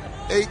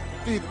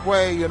feet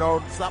away,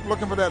 stop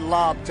looking for that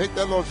lob. Take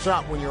that little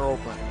shot when you're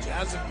open.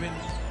 Jazz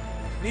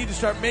need to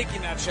start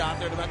making that shot.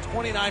 They're at about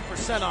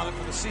 29% on it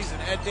for the season.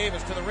 Ed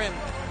Davis to the rim.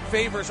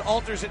 Favors,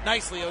 alters it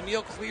nicely.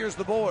 O'Neal clears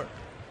the board.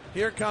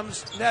 Here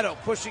comes Neto,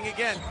 pushing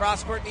again.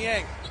 Cross-court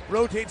Niang.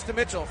 Rotates to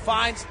Mitchell.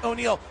 Finds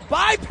O'Neal.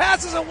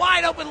 Bypasses a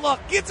wide open look.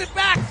 Gets it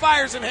back.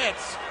 Fires and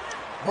hits.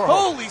 Whoa.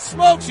 Holy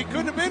smokes, he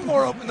couldn't have been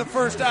more open the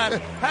first time.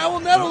 Howell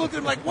Neto looked at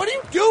him like, what are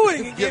you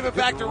doing? And gave it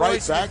back to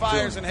Royce, and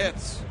fires and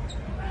hits.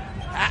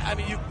 I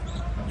mean,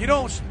 you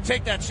don't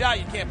take that shot,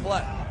 you can't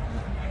play.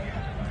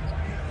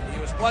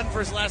 He was 1 for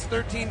his last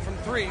 13 from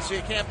 3, so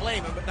you can't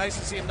blame him, but nice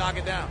to see him knock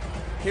it down.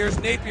 Here's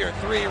Napier,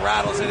 3,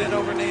 rattles it in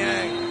over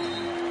Niang.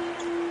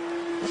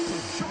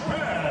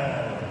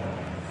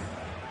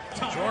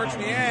 George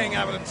Niang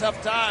having a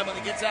tough time when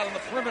he gets out on the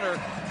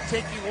perimeter,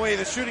 taking away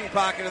the shooting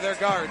pocket of their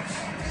guards.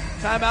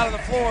 Time out of the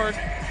floor.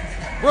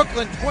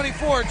 Brooklyn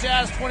 24,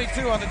 Jazz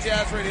 22 on the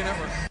Jazz Radio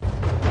Network.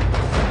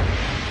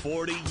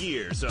 40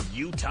 years of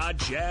Utah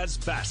Jazz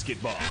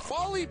basketball.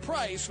 Wally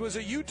Price was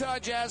a Utah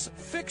Jazz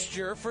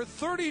fixture for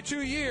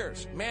 32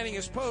 years, manning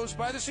his post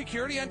by the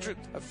security entrant.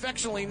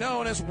 Affectionately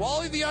known as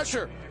Wally the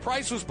Usher,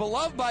 Price was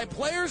beloved by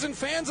players and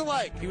fans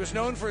alike. He was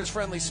known for his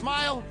friendly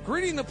smile,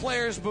 greeting the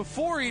players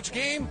before each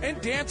game,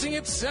 and dancing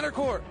at center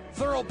court.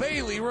 Thurl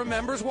Bailey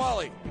remembers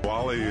Wally.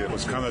 Wally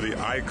was kind of the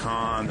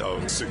icon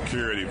of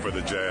security for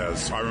the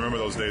Jazz. I remember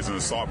those days in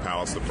the Salt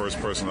Palace. The first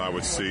person I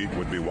would see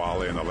would be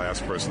Wally, and the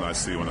last person I'd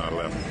see when I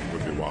left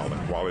would be Wally.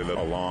 Wally lived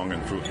a long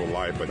and fruitful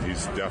life, but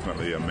he's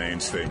definitely a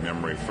mainstay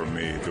memory for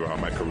me throughout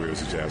my career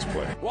as a Jazz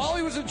player.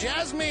 Wally was a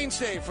Jazz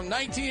mainstay from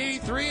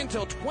 1983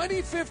 until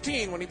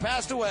 2015 when he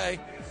passed away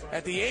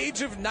at the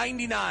age of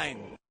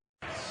 99.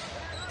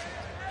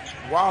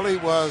 Wally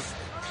was...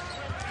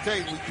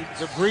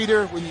 the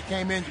greeter, when you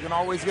came in, you can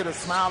always get a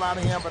smile out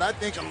of him, but I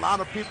think a lot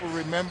of people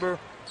remember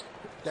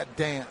that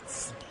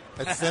dance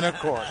at center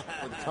court.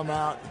 Would come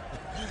out,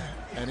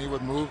 and he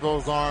would move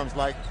those arms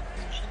like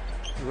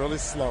really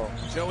slow.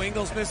 Joe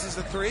Ingles misses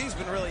the 3. He's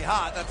been really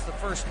hot. That's the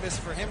first miss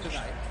for him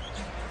tonight.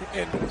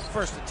 In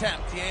first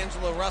attempt,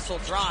 D'Angelo Russell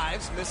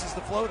drives, misses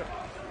the floater.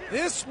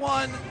 This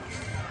one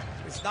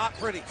is not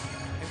pretty.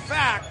 In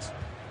fact,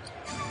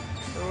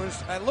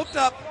 I looked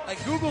up, I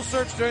Google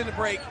searched during the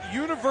break,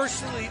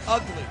 universally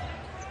ugly.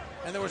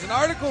 And there was an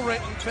article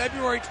written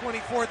February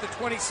 24th of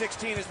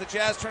 2016 as the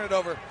Jazz turn it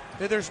over,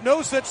 that there's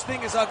no such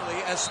thing as ugly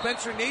as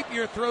Spencer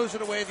Napier throws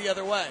it away the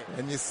other way.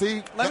 And you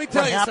see, let me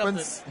tell you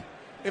something.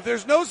 If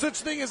there's no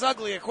such thing as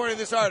ugly, according to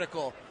this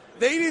article,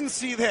 they didn't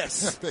see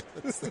this.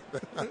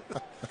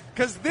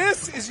 Because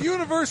this is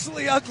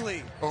universally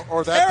ugly.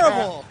 Or that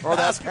terrible pass, or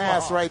that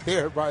pass right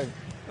there by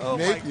Oh,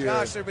 Napier. My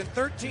gosh, there have been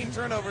 13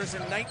 turnovers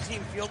and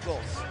 19 field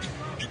goals.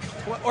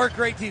 Or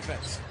great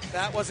defense.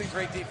 That wasn't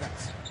great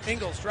defense.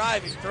 Ingles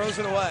driving, throws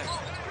it away.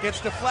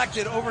 Gets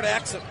deflected over to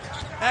Exum.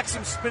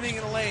 Exum spinning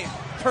in the lane,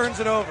 turns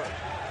it over.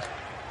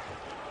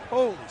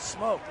 Holy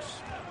smokes.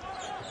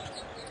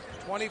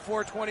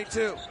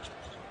 24-22.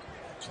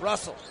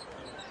 Russell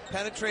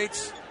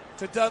penetrates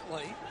to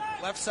Dudley.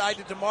 Left side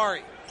to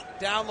Damari.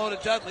 Down low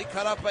to Dudley,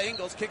 cut up by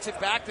Ingles, kicks it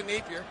back to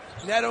Napier.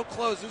 Neto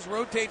closes,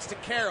 rotates to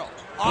Carroll.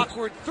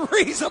 Awkward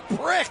three's a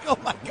brick. Oh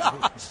my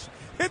gosh.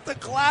 Hit the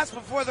glass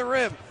before the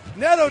rim.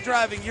 Neto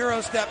driving,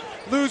 Euro step,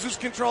 loses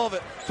control of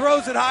it.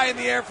 Throws it high in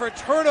the air for a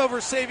turnover,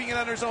 saving it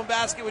under his own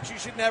basket, which you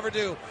should never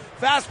do.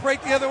 Fast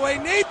break the other way.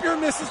 Napier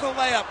misses the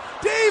layup.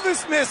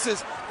 Davis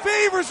misses.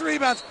 Favors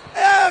rebounds.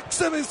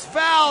 Exum is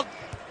fouled.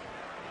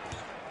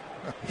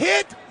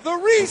 Hit the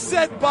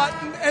reset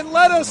button and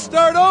let us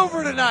start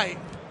over tonight.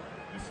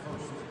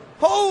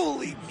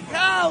 Holy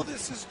cow,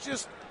 this is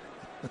just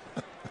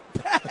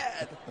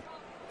bad.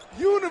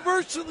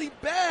 Universally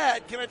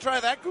bad. Can I try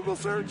that Google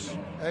search?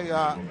 Hey,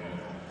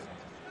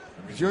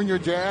 Junior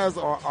Jazz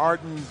or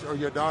Arden's or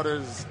your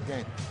daughter's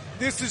game?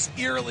 This is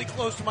eerily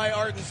close to my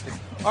Arden's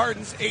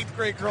 8th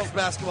grade girls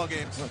basketball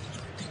games.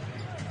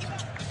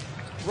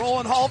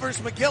 Roland Halvers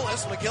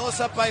McGillis.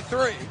 McGillis up by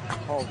 3.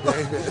 Oh,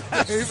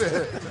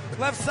 David.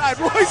 Left side.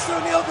 Royce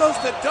O'Neal goes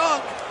to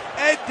dunk.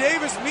 Ed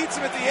Davis meets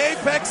him at the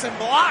apex and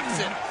blocks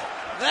it.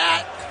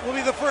 That will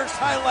be the first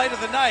highlight of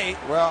the night.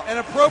 Well, and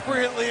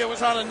appropriately, it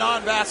was on a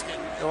non-basket.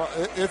 Well,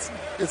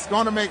 it's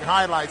going to make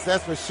highlights,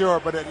 that's for sure.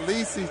 But at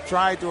least he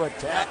tried to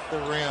attack the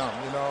rim,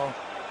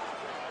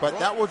 But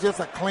that was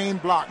just a clean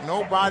block.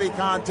 No body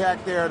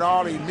contact there at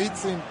all. He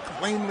meets him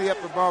cleanly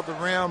up above the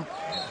rim,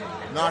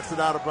 knocks it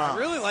out of bounds. I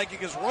really like it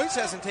because Royce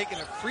hasn't taken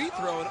a free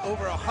throw in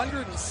over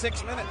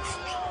 106 minutes.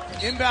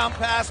 Inbound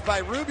pass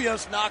by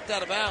Rubios, knocked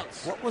out of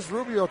bounds. What was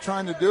Rubio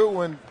trying to do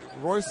when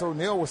Royce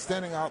O'Neal was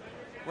standing out?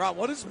 Rob,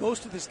 what has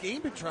most of this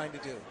game been trying to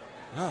do?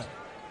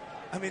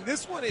 I mean,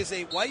 this one is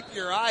a wipe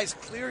your eyes,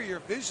 clear your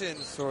vision.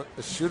 So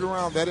a shoot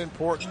around that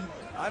important?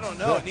 I don't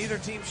know. Yeah. Neither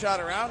team shot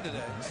around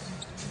today.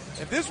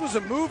 If this was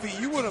a movie,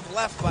 you would have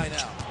left by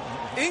now.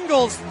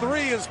 Ingles'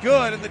 3 is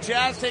good, and the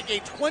Jazz take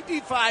a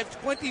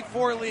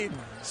 25-24 lead.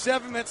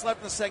 7 minutes left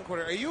in the second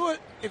quarter.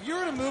 If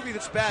you're in a movie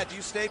that's bad, do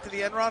you stay to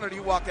the end run or do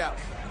you walk out?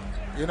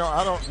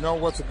 I don't know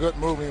what's a good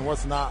movie and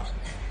what's not.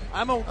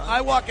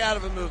 I walk out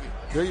of a movie.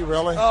 Do you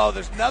really? Oh,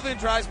 there's nothing that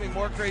drives me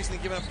more crazy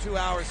than giving up 2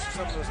 hours for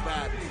something that was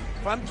bad.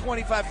 If I'm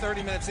 25,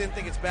 30 minutes in,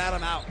 think it's bad,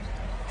 I'm out.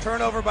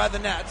 Turnover by the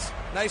Nets.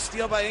 Nice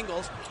steal by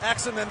Ingles.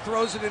 Exum then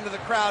throws it into the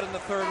crowd in the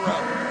third row.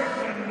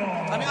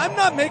 I mean, I'm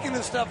not making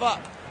this stuff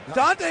up.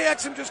 Dante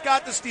Exum just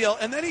got the steal,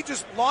 and then he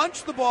just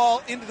launched the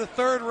ball into the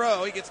third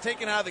row. He gets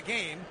taken out of the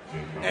game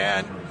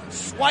and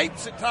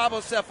swipes at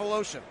Thabo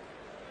Sefolosha.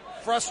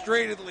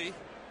 Frustratedly.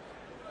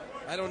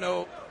 I don't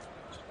know.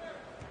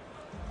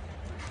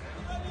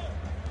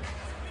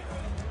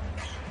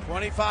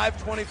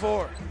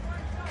 25-24.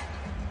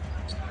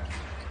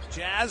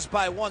 Jazz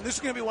by 1. This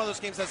is going to be one of those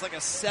games that's like a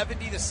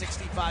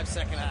 70-65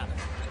 second half.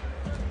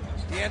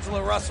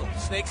 D'Angelo Russell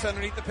snakes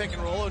underneath the pick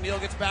and roll. O'Neal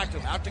gets back to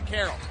him. Out to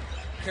Carroll.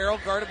 Carroll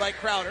guarded by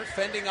Crowder.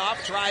 Fending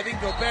off, driving.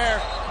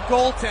 Gobert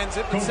goaltends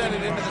it and sent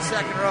it into the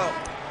second row.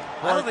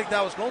 I don't think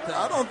that was goaltending.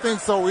 I don't think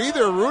so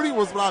either. Rudy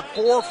was about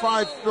 4 or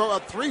 5,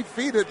 3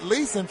 feet at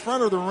least in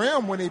front of the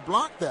rim when he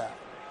blocked that.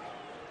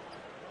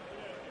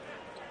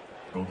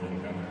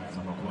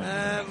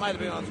 It might have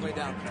been on its way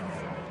down.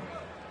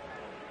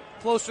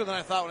 Closer than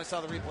I thought when I saw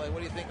the replay. What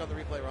do you think on the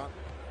replay, Ron?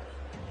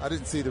 I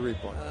didn't see the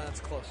replay. That's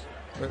close.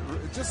 It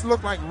just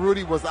looked like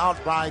Rudy was out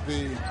by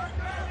the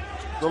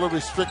little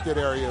restricted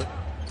area.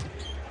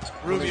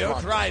 Rubio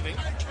driving.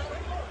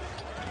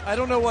 I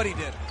don't know what he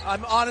did.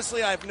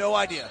 Honestly, I have no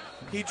idea.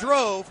 He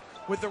drove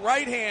with the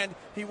right hand.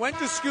 He went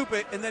to scoop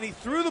it, and then he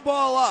threw the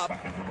ball up,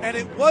 and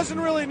it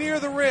wasn't really near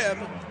the rim,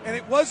 and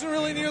it wasn't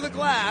really near the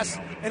glass,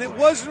 and it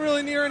wasn't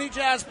really near any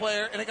Jazz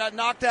player, and it got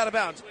knocked out of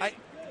bounds. I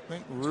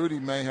think Rudy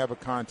may have a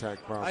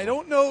contact problem. I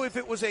don't know if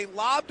it was a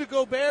lob to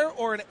Gobert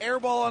or an air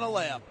ball on a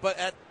layup, but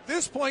at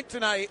this point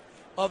tonight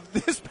of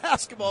this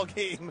basketball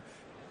game,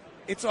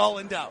 it's all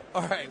in doubt.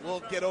 All right,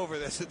 we'll get over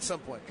this at some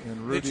point.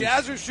 The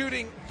Jazz are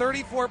shooting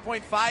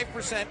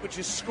 34.5%, which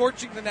is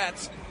scorching the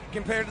Nets,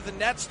 compared to the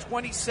Nets'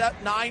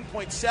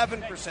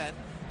 29.7%.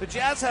 The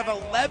Jazz have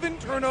 11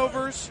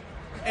 turnovers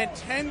and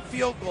 10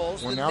 field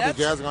goals. Well, the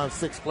Jazz are going to have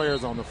 6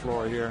 players on the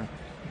floor here.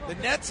 The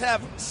Nets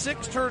have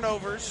 6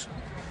 turnovers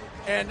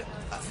and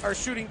are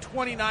shooting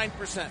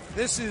 29%.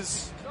 This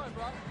is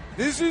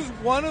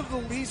one of the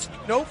least,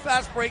 no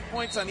fast break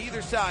points on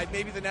either side.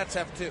 Maybe the Nets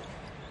have 2.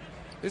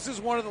 This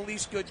is one of the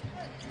least good,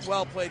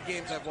 well-played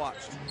games I've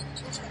watched.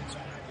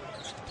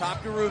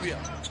 Top to Rubio.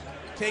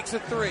 Takes a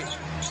 3.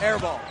 Air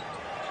ball.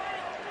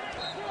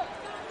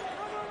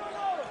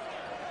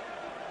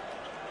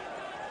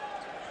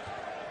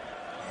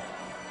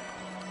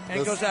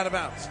 And goes out of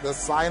bounds. Does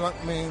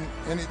silent mean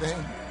anything?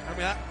 I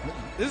mean,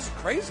 this is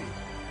crazy.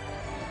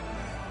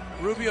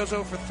 Rubio's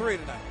 0 for 3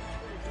 tonight.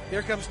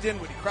 Here comes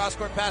Dinwiddie.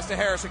 Cross-court pass to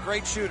Harris, a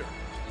great shooter.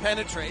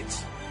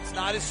 Penetrates. It's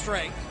not his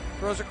strength.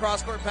 Throws a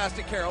cross-court pass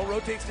to Carroll.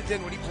 Rotates to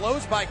Dinwiddie.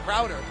 Blows by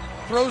Crowder.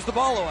 Throws the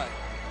ball away.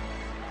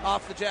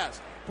 Off the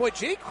Jazz. Boy,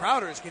 Jay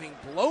Crowder is getting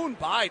blown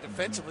by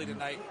defensively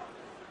tonight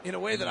in a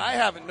way that I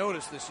haven't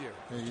noticed this year.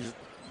 He's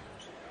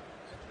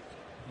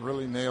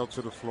really nailed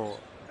to the floor.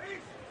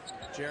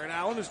 Jarrett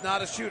Allen, who's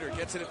not a shooter,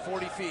 gets it at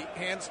 40 feet.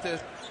 Hands to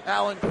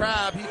Allen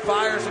Crabbe. He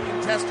fires a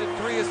contested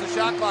 3 as the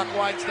shot clock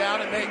winds down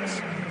and makes.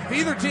 If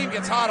either team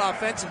gets hot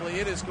offensively,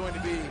 it's going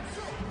to be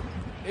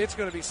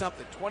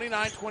something.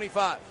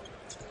 29-25.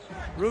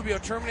 Rubio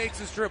terminates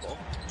his dribble.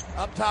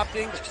 Up top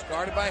to Ingles,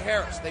 guarded by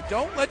Harris. They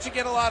don't let you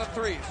get a lot of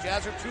threes.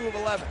 Jazz are 2 of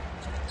 11.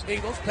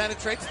 Ingles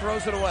penetrates,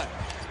 throws it away.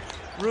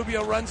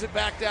 Rubio runs it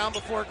back down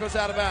before it goes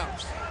out of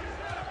bounds.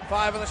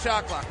 5 on the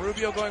shot clock.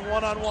 Rubio going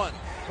one-on-one.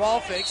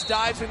 Ball fakes,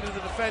 dives into the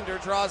defender,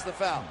 draws the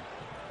foul.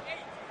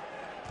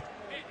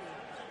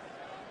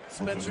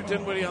 Spencer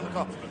Dinwiddie on the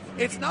call.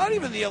 It's not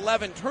even the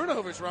 11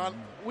 turnovers, Ron.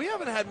 We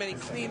haven't had many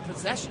clean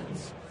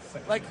possessions.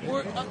 Like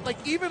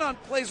even on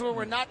plays where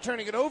we're not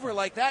turning it over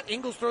like that,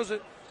 Ingles throws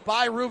it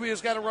by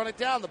Rubio's got to run it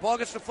down. The ball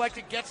gets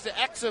deflected, gets to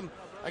Exum.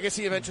 I guess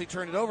he eventually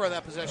turned it over on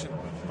that possession.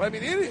 But I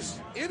mean,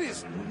 it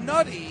is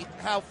nutty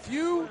how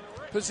few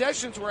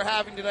possessions we're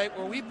having tonight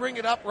where we bring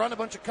it up, run a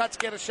bunch of cuts,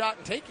 get a shot,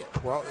 and take it.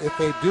 Well, if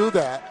they do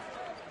that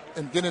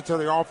and get into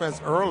the offense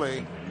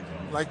early,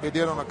 like they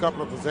did on a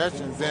couple of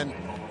possessions, then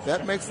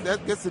that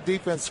gets the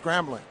defense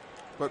scrambling.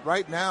 But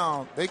right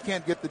now, they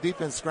can't get the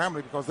defense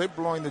scrambling because they're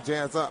blowing the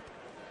Jazz up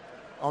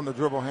on the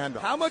dribble handoff.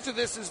 How much of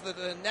this is that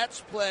the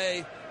Nets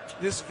play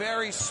this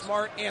very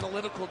smart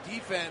analytical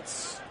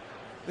defense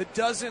that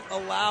doesn't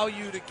allow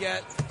you to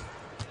get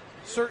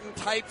certain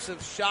types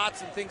of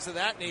shots and things of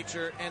that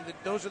nature, and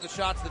those are the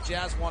shots the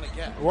Jazz want to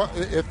get? Well,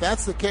 if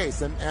that's the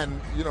case,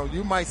 and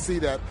you might see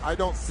that. I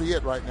don't see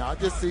it right now. I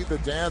just see the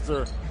Jazz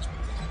are.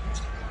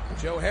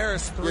 Joe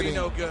Harris, 3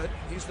 no good.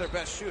 He's their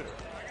best shooter.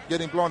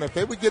 Getting blown. If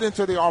they would get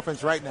into the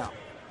offense right now,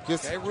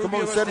 just come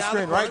on, set a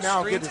screen right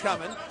now. Screen's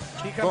coming.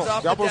 He comes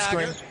off the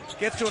dagger,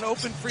 gets to an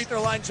open free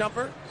throw line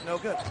jumper. No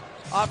good.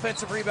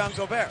 Offensive rebound,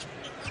 Gobert.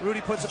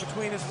 Rudy puts it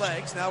between his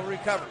legs. Now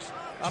recovers.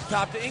 Up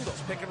top to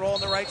Ingles. Pick and roll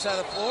on the right side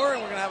of the floor,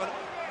 and we're going to have an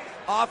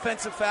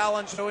offensive foul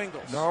on Joe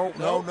Ingles.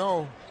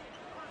 No.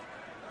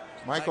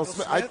 Michael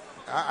Smith.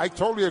 I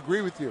totally agree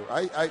with you.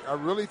 I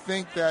really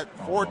think that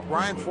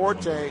Brian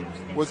Forte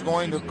was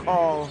going to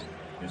call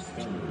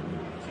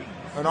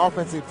an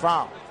offensive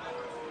foul.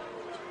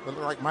 It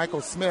looked like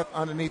Michael Smith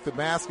underneath the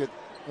basket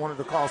wanted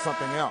to call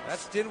something else.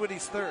 That's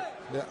Dinwiddie's third.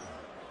 Yeah.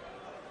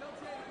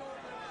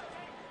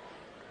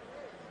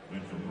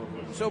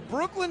 So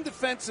Brooklyn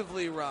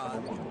defensively,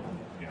 Ron,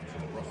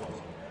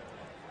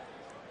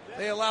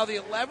 they allow the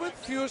 11th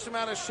fewest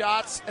amount of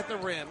shots at the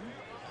rim,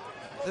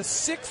 the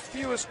 14th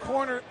fewest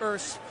corner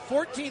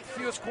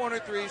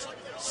threes,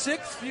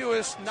 6th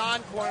fewest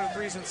non-corner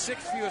threes, and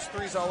 6th fewest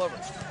threes all over.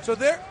 So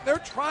they're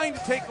trying to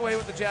take away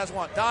what the Jazz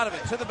want. Donovan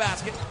to the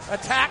basket,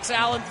 attacks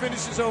Allen,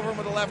 finishes over him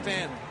with a left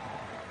hand.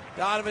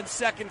 Donovan's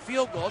second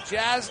field goal.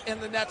 Jazz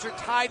and the Nets are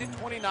tied at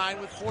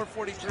 29 with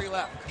 4:43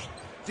 left.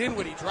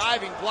 Dinwiddie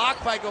driving,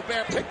 blocked by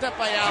Gobert, picked up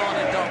by Allen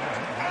and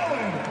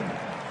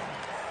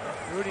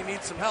dunked. Rudy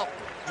needs some help.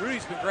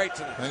 Rudy's been great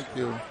tonight. Thank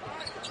you.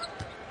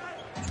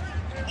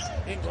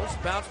 Ingles,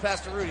 bounce pass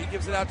to Rudy,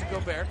 gives it out to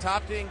Gobert,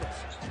 top to Ingles.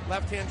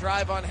 Left-hand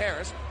drive on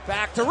Harris,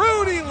 back to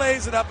Rudy,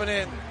 lays it up and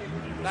in.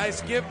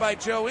 Nice give by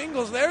Joe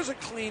Ingles. There's a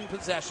clean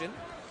possession,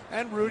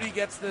 and Rudy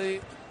gets the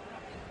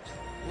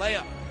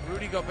layup.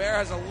 Rudy Gobert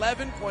has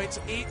 11 points,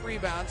 8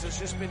 rebounds, has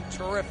just been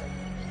terrific.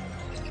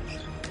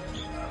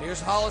 Here's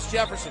Hollis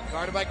Jefferson,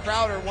 guarded by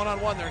Crowder,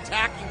 one-on-one. They're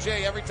attacking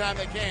Jay every time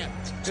they can.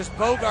 Just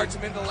bogarts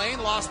him into the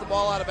lane, lost the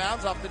ball out of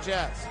bounds off the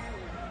Jazz.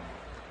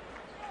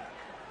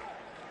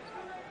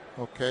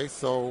 Okay,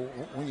 so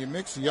when you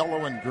mix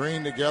yellow and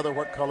green together,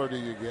 what color do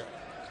you get?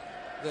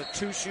 The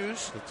two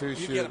shoes? The two you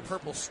shoes. You get a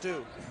purple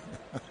stew.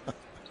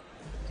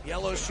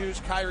 Yellow shoes,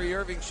 Kyrie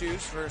Irving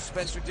shoes for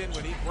Spencer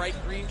Dinwiddie. Bright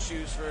green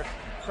shoes for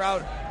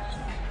Crowder.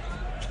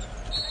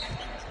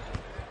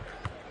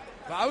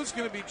 If I was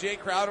going to be Jay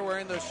Crowder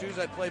wearing those shoes,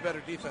 I'd play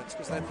better defense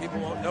because then people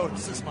won't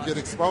notice as much. Get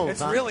exposed.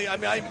 It's really,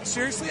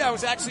 seriously, I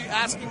was actually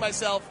asking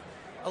myself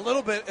a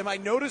little bit, am I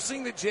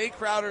noticing that Jay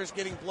Crowder is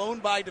getting blown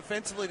by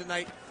defensively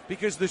tonight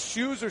because the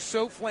shoes are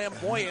so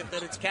flamboyant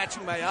that it's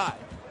catching my eye?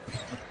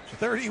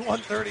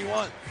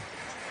 31-31.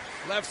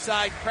 Left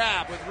side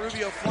Crab with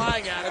Rubio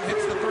flying at him,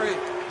 hits the three.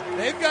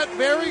 They've got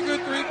very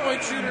good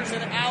three-point shooters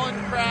in Allen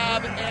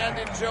Crab and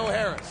in Joe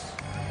Harris.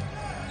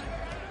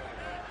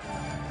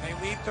 They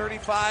lead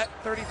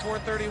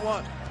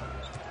 34-31.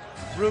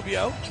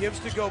 Rubio gives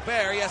to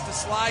Gobert. He has to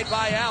slide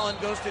by Allen,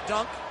 goes to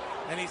dunk,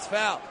 and he's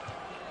fouled.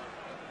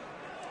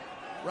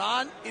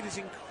 Ron, it is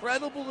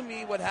incredible to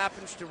me what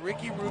happens to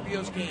Ricky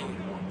Rubio's game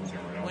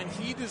when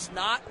he does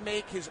not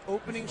make his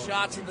opening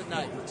shots of the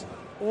night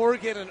or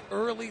get an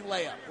early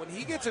layup. When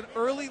he gets an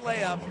early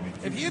layup,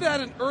 if he had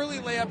had an early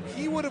layup,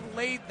 he would have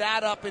laid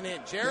that up and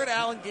in. Jared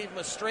Allen gave him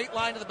a straight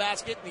line to the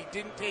basket, and he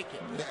didn't take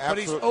it. Yeah, but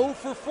he's 0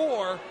 for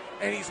 4,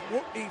 and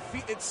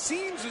it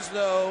seems as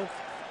though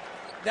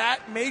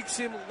that makes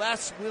him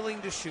less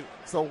willing to shoot.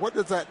 So what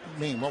does that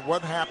mean?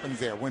 What happens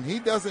there? When he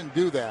doesn't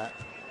do that,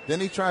 then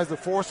he tries to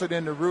force it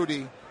into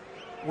Rudy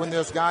when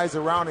there's guys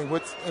around him,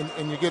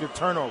 and you get a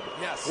turnover.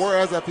 Yes.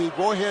 Whereas if he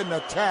go ahead and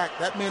attack,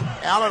 that means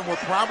Allen will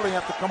probably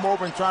have to come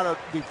over and try to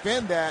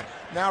defend that.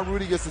 Now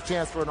Rudy gets a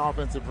chance for an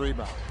offensive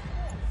rebound.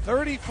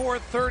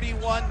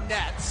 34-31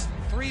 Nets.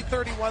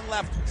 3:31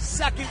 left,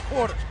 second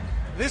quarter.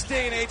 This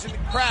day and age in the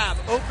Crab,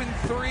 open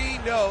three,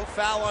 no,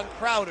 foul on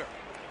Crowder.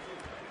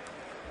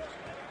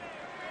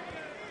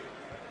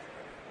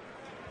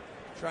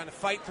 Trying to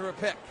fight through a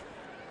pick.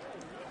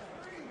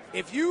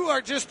 If you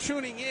are just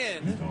tuning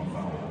in,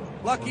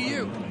 lucky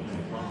you.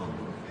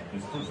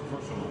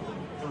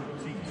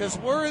 Because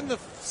we're in the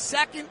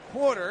second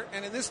quarter,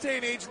 and in this day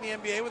and age in the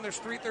NBA, when there's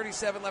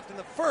 3:37 left in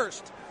the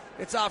first,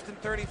 it's often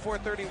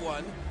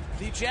 34-31.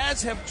 The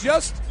Jazz have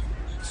just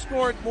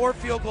scored more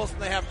field goals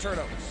than they have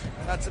turnovers.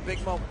 That's a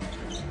big moment.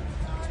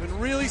 It's been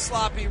really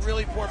sloppy,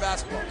 really poor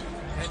basketball.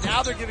 And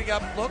now they're giving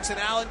up looks, and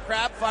Allen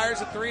Crabbe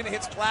fires a three and it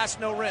hits glass,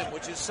 no rim,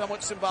 which is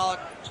somewhat symbolic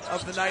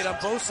of the night on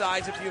both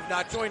sides if you have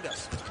not joined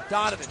us.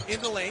 Donovan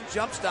in the lane,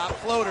 jump stop,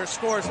 floater,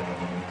 scores it.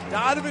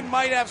 Donovan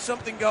might have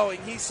something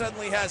going. He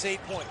suddenly has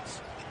 8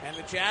 points. And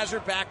the Jazz are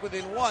back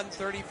within one,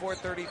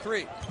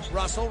 34-33.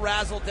 Russell,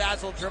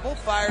 razzle-dazzle dribble,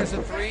 fires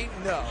a three,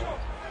 no.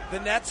 The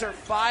Nets are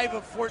 5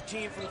 of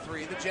 14 from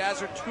 3. The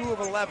Jazz are 2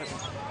 of 11.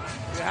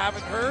 If you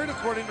haven't heard,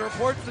 according to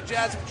reports, the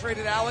Jazz have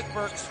traded Alec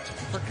Burks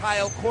for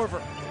Kyle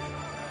Korver.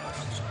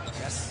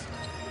 Yes.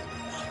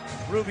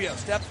 Rubio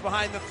steps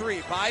behind the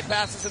three,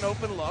 bypasses an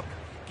open look,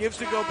 gives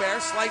to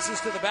Gobert, slices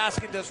to the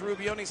basket, does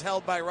Rubio, and he's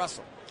held by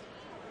Russell.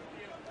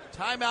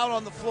 Timeout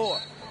on the floor.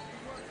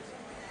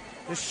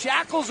 The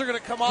shackles are going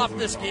to come off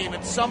this game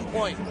at some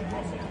point.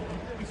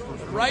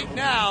 Right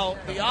now,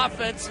 the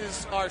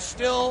offenses are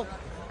still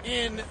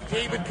in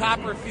David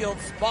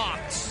Copperfield's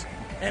box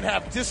and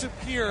have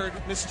disappeared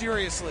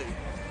mysteriously.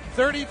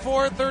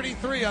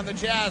 34-33 on the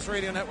Jazz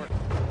Radio Network.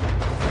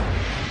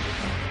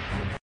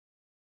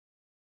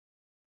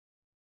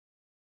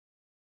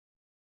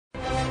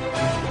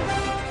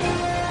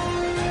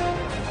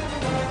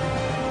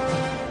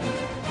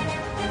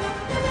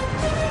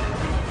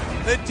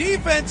 The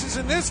defenses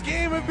in this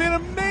game have been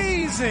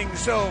amazing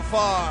so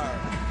far,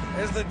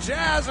 as the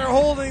Jazz are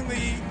holding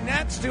the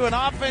Nets to an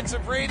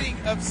offensive rating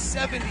of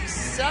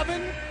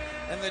 77,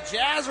 And the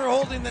Jazz are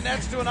holding the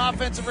Nets to an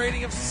offensive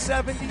rating of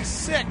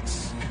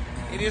 76.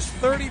 It is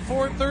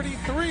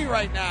 34-33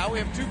 right now. We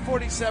have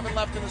 2:47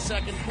 left in the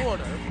second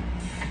quarter.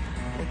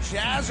 The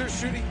Jazz are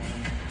shooting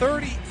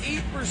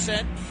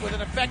 38% with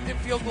an effective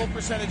field goal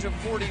percentage of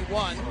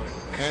 41.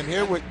 And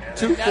here with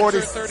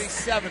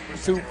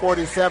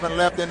 2:47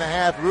 left in the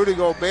half, Rudy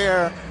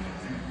Gobert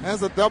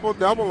has a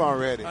double-double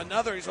already.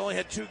 Another. He's only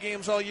had 2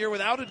 games all year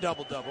without a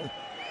double-double.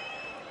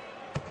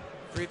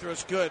 Free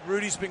throw's good.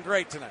 Rudy's been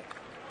great tonight.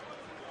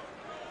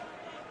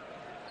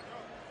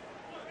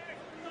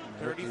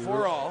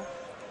 34 all.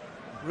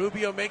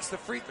 Rubio makes the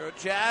free throw.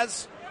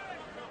 Jazz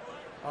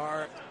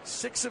are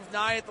 6 of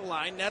 9 at the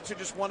line. Nets are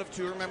just 1 of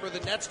 2. Remember, the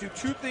Nets do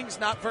 2 things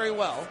not very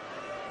well.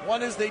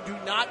 One is they do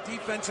not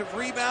defensive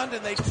rebound,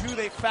 and they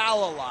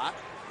foul a lot.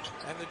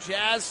 And the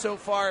Jazz so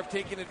far have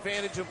taken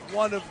advantage of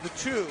one of the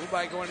 2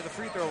 by going to the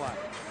free throw line.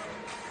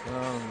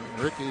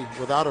 Ricky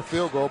without a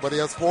field goal, but he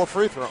has 4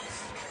 free throws.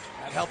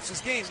 That helps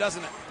his game,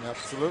 doesn't it?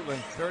 Absolutely.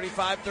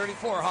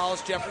 35-34.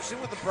 Hollis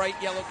Jefferson with the bright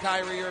yellow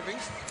Kyrie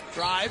Irvings.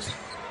 Drives,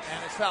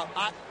 and it's fouled.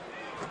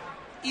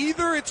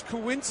 Either it's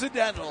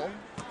coincidental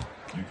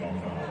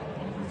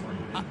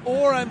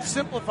or I'm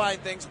simplifying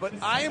things, but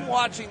I am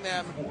watching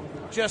them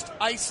just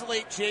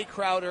isolate Jay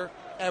Crowder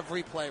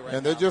every play right now.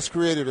 And they just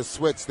created a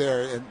switch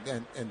there,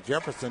 and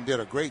Jefferson did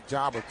a great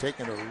job of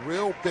taking a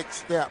real big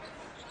step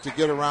to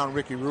get around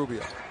Ricky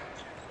Rubio.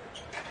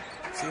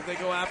 See if they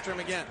go after him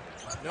again.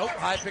 Nope,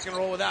 high pick and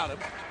roll without him.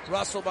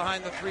 Russell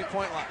behind the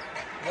three-point line.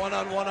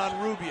 One-on-one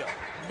on Rubio.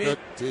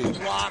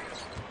 Mid-block,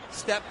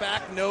 step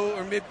back,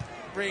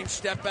 mid-range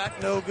step back,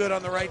 no good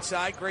on the right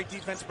side. Great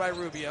defense by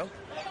Rubio.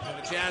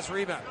 And the Jazz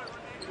rebound.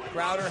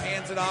 Crowder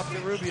hands it off to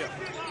Rubio.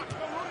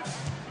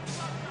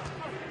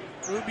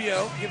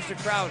 Rubio gives to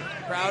Crowder.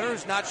 Crowder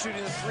is not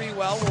shooting the 3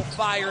 well, will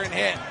fire and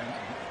hit.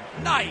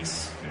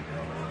 Nice.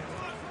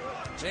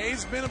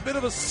 Jay's been a bit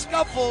of a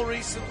scuffle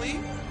recently.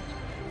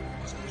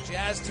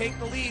 Jazz take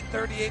the lead,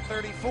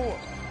 38-34.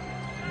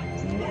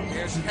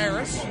 Here's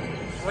Harris,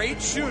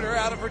 great shooter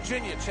out of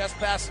Virginia. Chest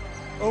pass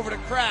over to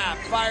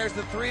Kraft, fires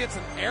the 3. It's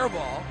an air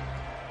ball.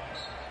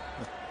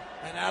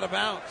 And out of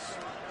bounds.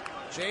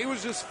 Jay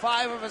was just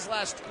 5 of his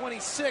last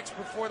 26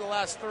 before the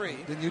last 3.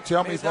 Didn't you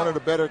tell me he's one of the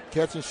better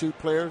catch-and-shoot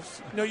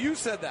players? No, you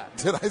said that.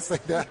 Did I say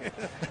that?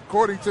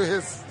 According to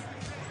his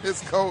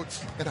coach,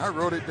 and I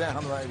wrote it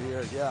down right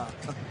here, yeah.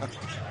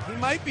 He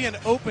might be an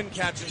open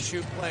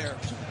catch-and-shoot player.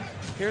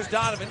 Here's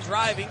Donovan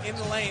driving in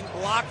the lane,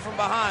 blocked from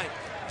behind.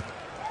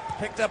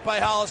 Picked up by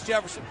Hollis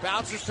Jefferson.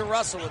 Bounces to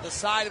Russell with the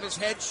side of his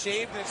head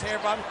shaved and his hair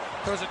bottom.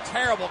 Throws a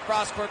terrible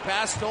cross-court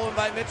pass stolen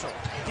by Mitchell.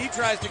 He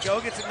tries to go,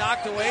 gets it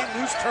knocked away.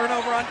 Loose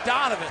turnover on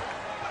Donovan.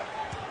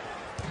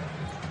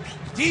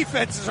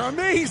 Defenses are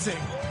amazing.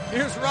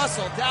 Here's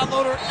Russell.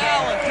 Downloader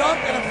Allen.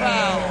 Dunk and a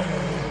foul.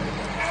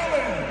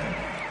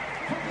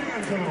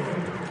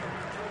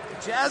 The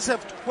Jazz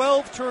have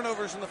 12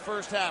 turnovers in the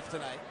first half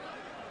tonight.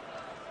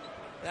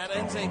 That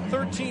ends a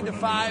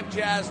 13-5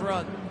 Jazz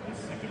run.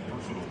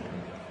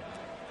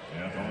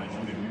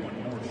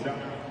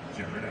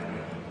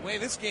 The way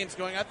this game's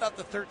going, I thought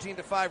the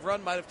 13-5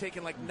 run might have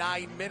taken like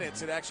 9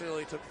 minutes. It actually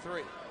only took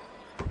 3.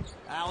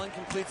 Allen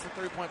completes the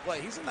 3-point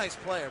play. He's a nice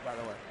player, by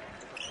the way.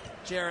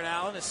 Jared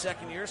Allen, his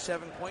second year,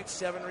 7 points,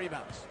 7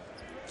 rebounds.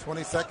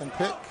 22nd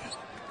pick.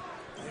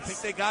 I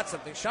think they got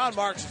something. Sean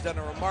Marks has done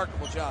a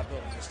remarkable job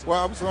building this team.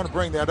 Well, I was going to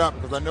bring that up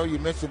because I know you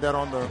mentioned that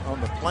on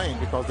the plane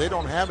because they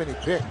don't have any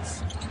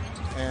picks.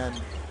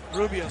 And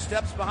Rubio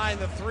steps behind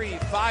the 3,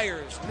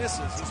 fires,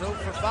 misses. He's 0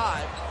 for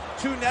 5.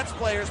 2 Nets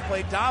players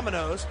play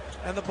dominoes,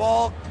 and the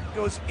ball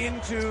goes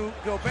into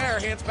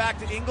Gobert, hands back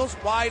to Ingles,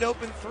 wide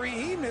open 3,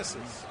 he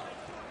misses.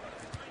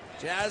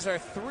 Jazz are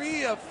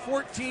 3 of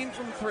 14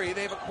 from 3.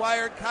 They've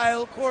acquired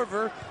Kyle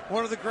Korver,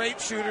 one of the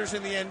great shooters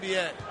in the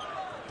NBA.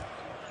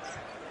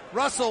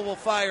 Russell will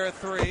fire a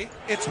 3.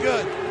 It's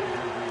good.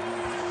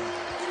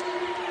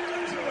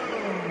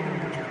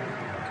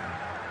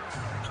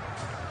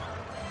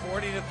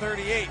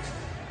 (40-38).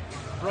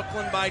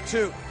 Brooklyn by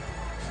 2.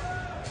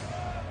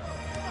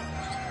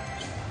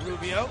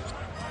 Rubio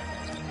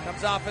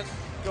comes off a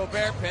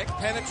Gobert pick,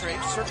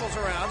 penetrates, circles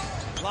around,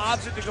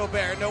 lobs it to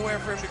Gobert. Nowhere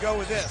for him to go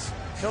with this.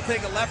 He'll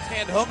take a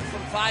left-hand hook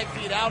from 5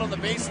 feet out on the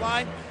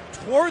baseline,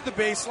 toward the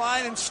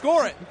baseline, and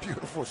score it.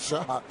 Beautiful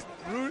shot.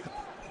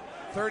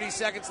 30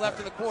 seconds left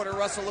in the quarter.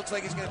 Russell looks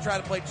like he's going to try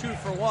to play 2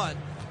 for 1.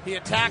 He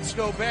attacks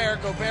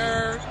Gobert.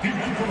 Gobert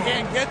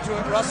can't get to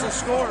it. Russell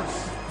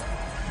scores.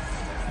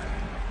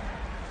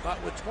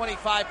 But with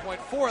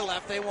 25.4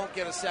 left, they won't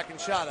get a second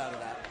shot out of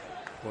that.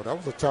 Well, that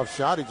was a tough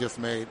shot he just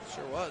made.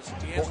 Sure was.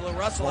 D'Angelo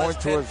Russell going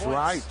has 10 to his points.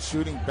 right,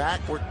 shooting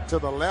backward to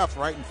the left,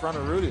 right in front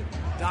of Rudy.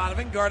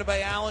 Donovan guarded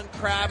by Allen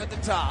Crabbe at the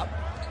top.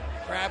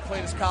 Crabbe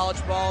played his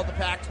college ball at the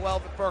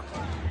Pac-12 at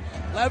Berkeley.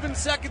 11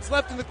 seconds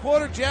left in the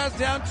quarter. Jazz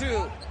down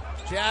 2.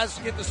 Jazz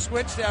get the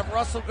switch to have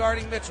Russell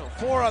guarding Mitchell.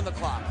 4 on the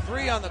clock.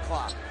 3 on the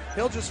clock.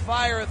 He'll just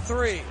fire a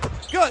 3.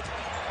 Good.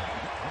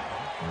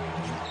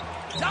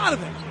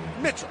 Donovan.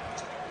 Mitchell.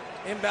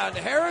 Inbound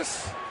to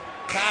Harris.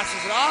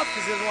 Passes it off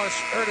because he doesn't want to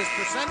hurt his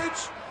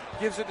percentage.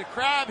 Gives it to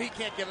Crabbe. He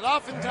can't get it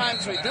off in time,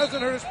 so he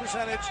doesn't hurt his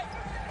percentage.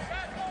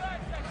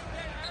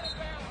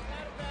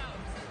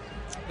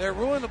 They're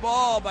ruining the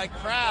ball by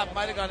Crabbe.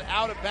 Might have gone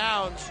out of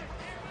bounds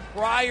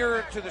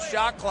prior to the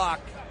shot clock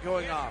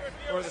going off.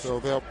 So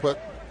they'll put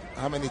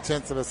how many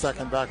tenths of a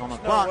second back on the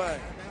clock? No way.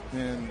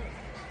 And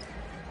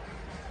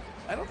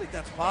I don't think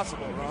that's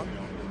possible, Ron.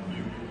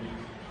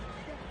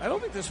 I don't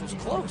think this was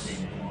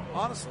close,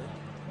 honestly.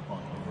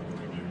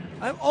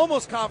 I'm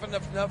almost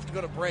confident enough to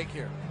go to break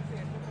here.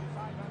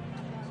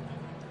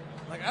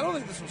 Like, I don't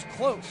think this was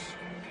close.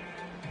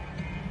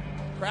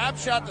 Crabbe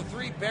shot the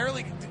three,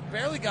 barely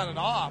got it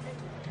off.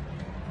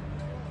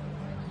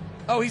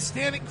 Oh, he's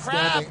standing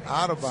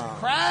out of bounds.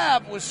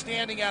 Crabbe was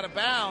standing out of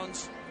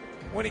bounds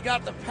when he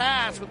got the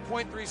pass with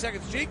 0.3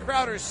 seconds. Jay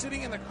Crowder is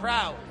sitting in the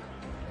crowd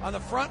on the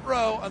front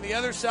row on the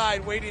other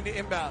side waiting to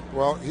inbound.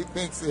 Well, he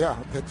thinks,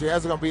 the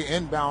Jazz are going to be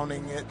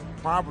inbounding it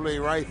probably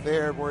right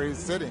there where he's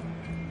sitting.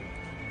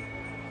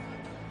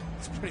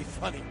 It's pretty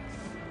funny.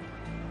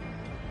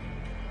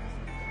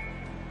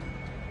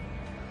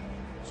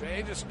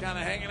 Jay just kind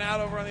of hanging out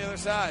over on the other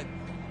side.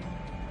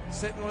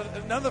 Sitting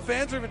with, none of the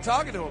fans are even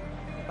talking to him.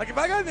 Like, if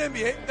I got an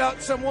NBA, now,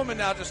 some woman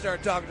now just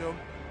started talking to him.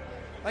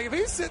 Like, if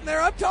he's sitting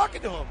there, I'm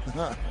talking to him. What's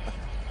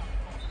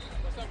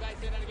up, guys?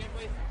 Say that again,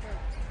 please.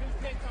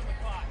 2 tenths on the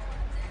clock.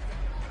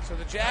 So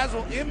the Jazz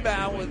will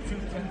inbound with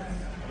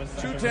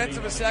 2/10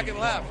 of a second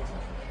left.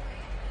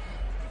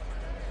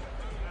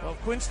 Well,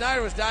 Quinn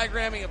Snyder was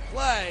diagramming a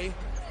play.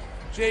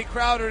 Jay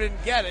Crowder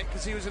didn't get it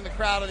because he was in the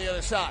crowd on the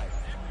other side.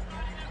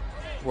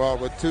 Well,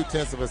 with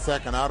 2/10 of a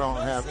second, I don't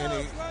have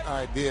any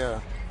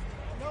idea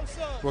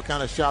what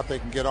kind of shot they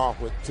can get off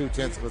with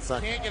 2/10 of a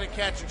second. Can't get a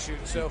catch and shoot,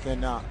 so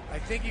cannot. I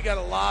think you got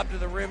a lob to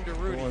the rim to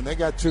Rudy. Well, and they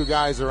got 2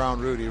 guys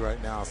around Rudy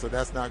right now, so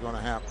that's not going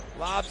to happen.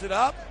 Lobs it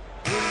up.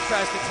 Rudy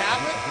tries to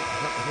tap it.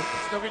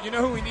 Stoker, you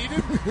know who we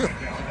needed?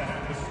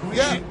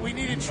 We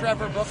needed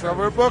Trevor Booker.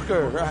 Trevor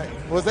Booker, right.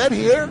 Was that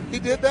here? He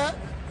did that?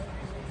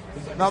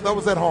 No, that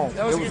was at home.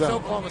 That was against at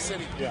Oklahoma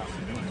City. Yeah.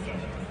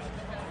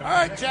 All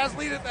right, Jazz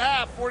lead at the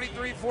half,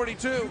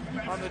 43-42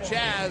 on the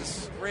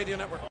Jazz Radio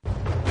Network.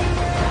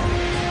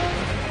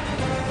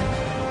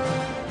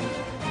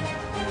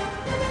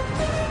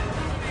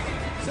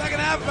 Second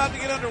half about to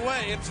get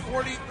underway. It's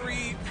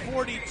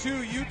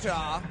 43-42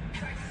 Utah.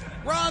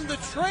 Ron, the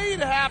trade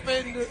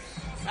happened.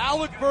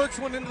 Alec Burks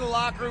went into the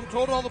locker room,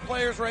 told all the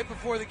players right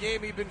before the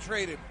game he'd been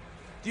traded.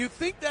 Do you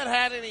think that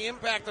had any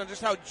impact on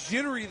just how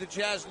jittery the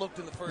Jazz looked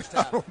in the first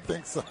half? I don't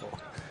think so.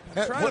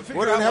 What did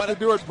it have to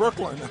do with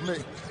Brooklyn? I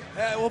mean,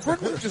 well,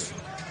 Brooklyn just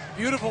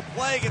beautiful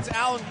play against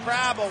Alan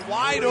Crabbe, a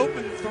wide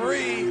open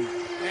three,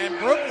 and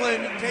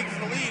Brooklyn takes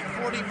the lead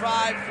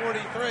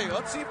 45-43.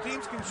 Let's see if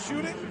teams can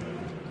shoot it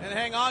and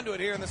hang on to it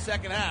here in the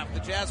second half. The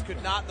Jazz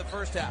could not in the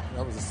first half.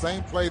 That was the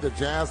same play the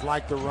Jazz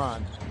like to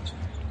run.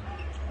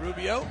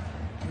 Rubio,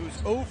 who's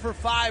 0 for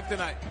 5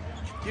 tonight,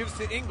 gives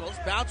to Ingles,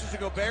 bounces to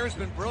Gobert, has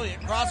been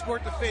brilliant. Cross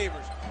court to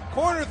Favors.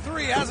 Corner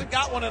three, hasn't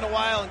got one in a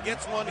while and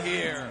gets one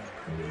here.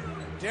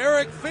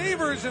 Derek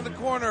Favors in the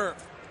corner.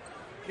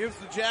 Gives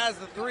the Jazz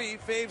the three.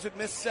 Faves had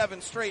missed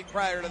 7 straight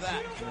prior to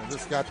that. Yeah,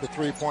 just got the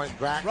 3-point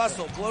back.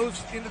 Russell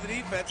blows into the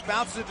defense,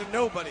 bounces it to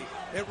nobody.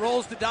 It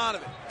rolls to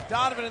Donovan.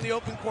 Donovan in the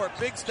open court.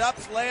 Big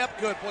steps, layup,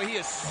 good. Boy, he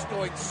is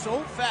going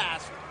so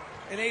fast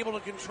and able to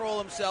control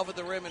himself at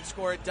the rim and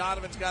score it.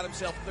 Donovan's got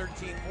himself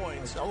 13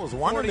 points. I was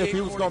wondering if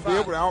he was going to be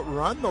able to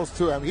outrun those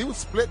two. I mean, he was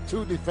split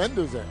 2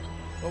 defenders there.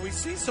 Well, we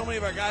see so many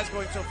of our guys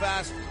going so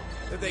fast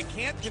that they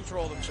can't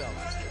control themselves.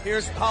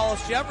 Here's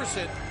Hollis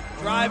Jefferson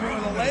driving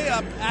with a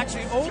layup,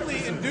 actually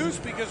only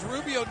induced because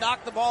Rubio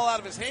knocked the ball out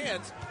of his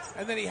hands,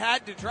 and then he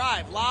had to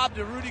drive. Lob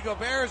to Rudy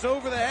Gobert is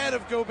over the head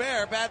of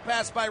Gobert. Bad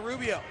pass by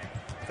Rubio.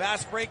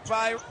 Fast break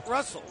by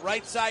Russell.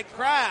 Right side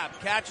Crabbe.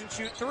 Catch and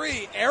shoot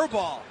three. Air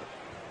ball.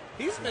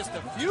 He's missed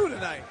a few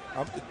tonight.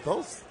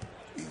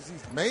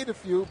 He's made a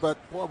few, but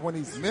boy, when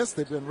he's missed,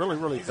 they've been really,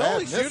 really he's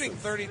bad. He's only shooting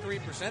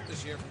 33%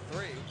 this year from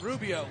three.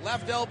 Rubio,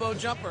 left elbow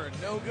jumper,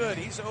 no good.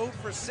 He's 0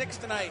 for 6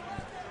 tonight,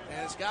 and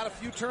has got a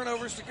few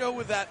turnovers to go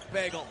with that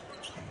bagel.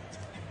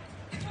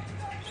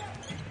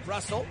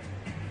 Russell,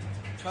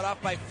 cut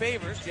off by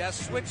Favors. Jazz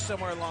switched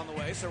somewhere along the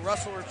way, so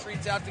Russell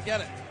retreats out to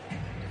get it.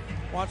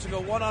 Wants to go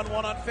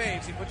one-on-one on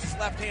Faves. He puts his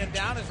left hand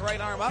down, his right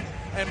arm up,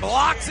 and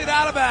blocks it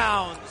out of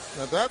bounds.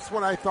 Now that's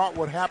what I thought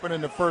would happen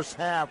in the first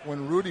half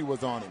when Rudy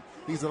was on him.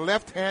 He's a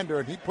left-hander,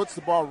 and he puts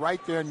the ball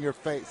right there in your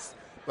face.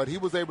 But he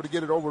was able to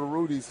get it over to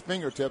Rudy's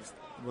fingertips.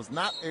 Was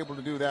not able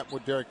to do that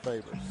with Derek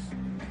Favors.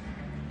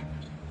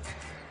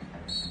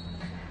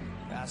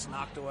 Pass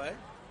knocked away.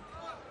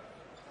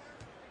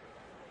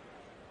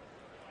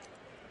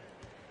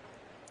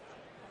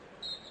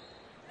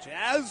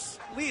 Jazz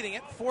leading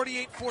it,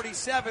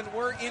 48-47.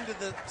 We're into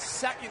the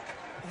second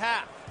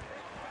half.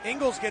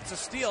 Ingles gets a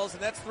steal, and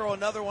let's throw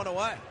another one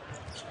away.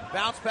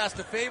 Bounce pass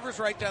to Favors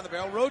right down the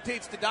barrel.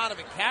 Rotates to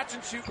Donovan. Catch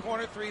and shoot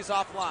corner three is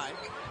offline.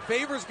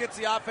 Favors gets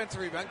the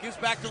offensive rebound. Gives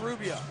back to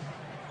Rubio.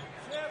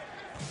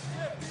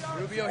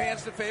 Rubio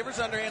hands to Favors.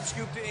 Underhand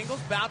scoop to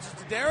Ingles. Bounces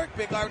to Derek.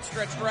 Big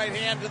outstretched right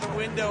hand to the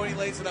window, and he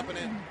lays it up and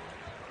in.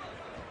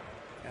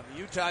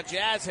 Utah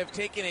Jazz have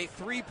taken a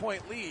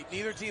 3-point lead.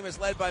 Neither team has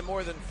led by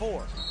more than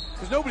 4.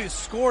 Because nobody's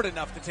scored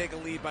enough to take a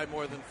lead by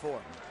more than 4.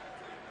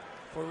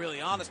 If we're really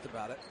honest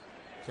about it.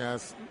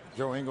 Jazz,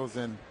 Joe Ingles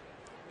and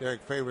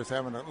Derek Favors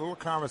having a little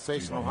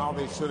conversation on how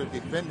they should have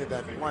defended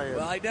that play.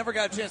 Well, I never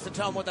got a chance to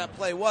tell them what that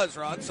play was,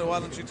 Ron, so why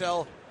don't you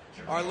tell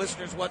our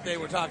listeners what they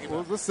were talking about?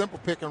 Well, it was a simple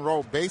pick and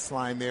roll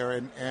baseline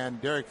there,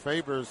 and Derek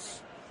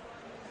Favors,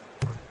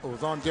 it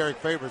was on Derek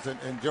Favors,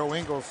 and Joe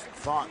Ingles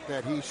thought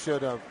that he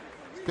should have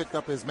picked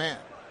up his man.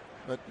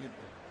 But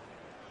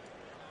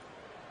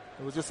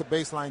it was just a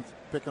baseline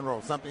pick and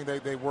roll, something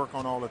they work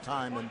on all the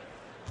time, and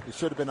it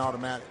should have been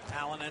automatic.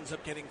 Allen ends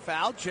up getting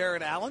fouled.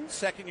 Jared Allen,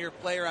 second-year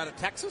player out of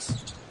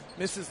Texas,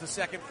 misses the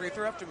second free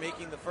throw after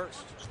making the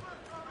first.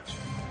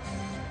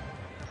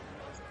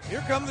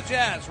 Here come the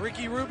Jazz.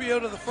 Ricky Rubio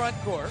to the front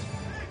court.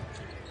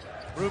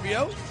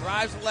 Rubio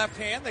drives the left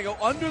hand. They go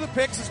under the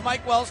picks as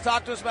Mike Wells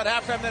talked to us about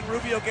halftime. Then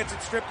Rubio gets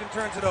it stripped and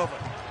turns it over.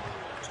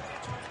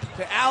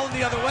 To Allen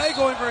the other way,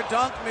 going for a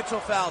dunk. Mitchell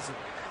fouls him.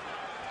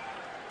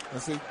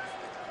 And see,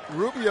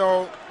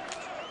 Rubio,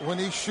 when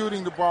he's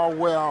shooting the ball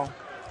well,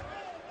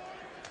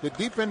 the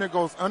defender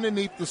goes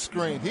underneath the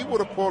screen. He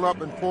would have pulled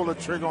up and pulled the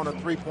trigger on a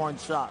three-point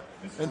shot.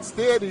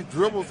 Instead, he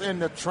dribbles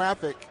into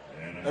traffic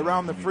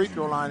around the free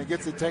throw line and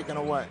gets it taken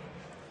away.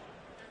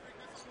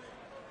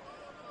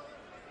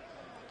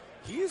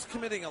 He is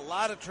committing a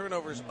lot of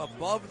turnovers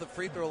above the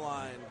free throw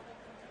line,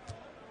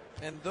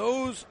 and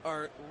those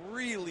are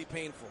really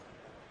painful.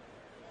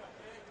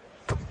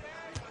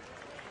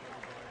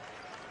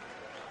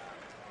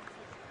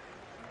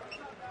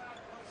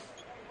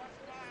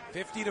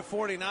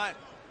 (50-49).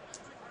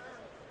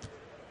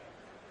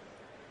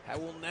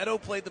 Raul Neto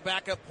played the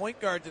backup point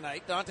guard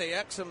tonight. Dante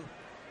Exum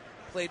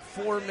played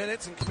 4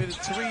 minutes and committed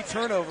 3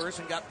 turnovers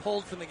and got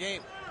pulled from the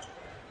game.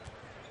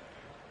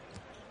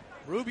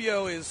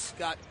 Rubio has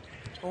got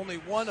only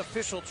 1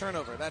 official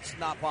turnover. That's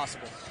not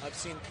possible. I've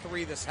seen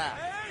 3 this half.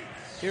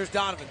 Here's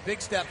Donovan.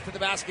 Big step to the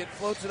basket.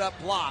 Floats it up.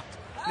 Blocked.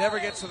 Never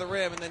gets to the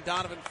rim. And then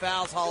Donovan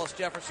fouls Hollis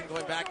Jefferson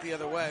going back the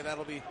other way.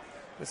 That'll be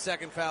the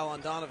second foul on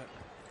Donovan.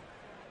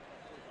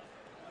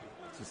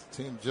 This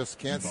team just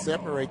can't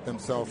separate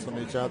themselves from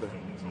each other.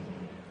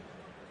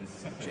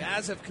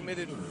 Jazz have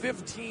committed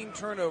 15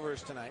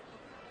 turnovers tonight.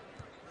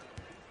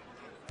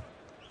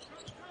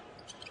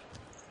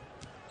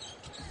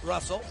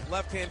 Russell,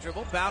 left-hand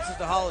dribble, bounces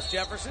to Hollis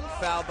Jefferson,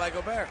 fouled by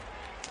Gobert.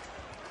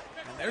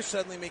 And they're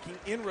suddenly making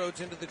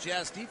inroads into the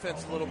Jazz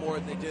defense a little more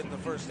than they did in the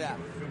first half.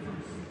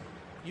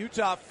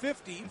 Utah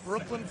 50,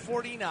 Brooklyn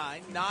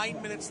 49,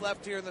 9 minutes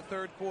left here in the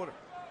third quarter.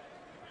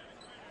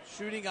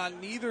 Shooting on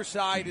neither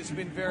side has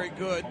been very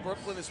good.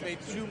 Brooklyn has made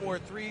 2 more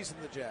threes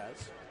than the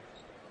Jazz.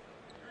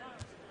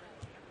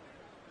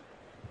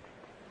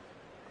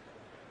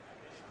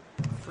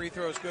 Free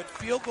throw is good.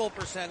 Field goal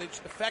percentage,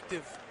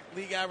 effective,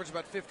 league average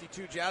about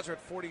 52. Jazz are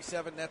at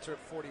 47, Nets are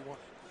at 41.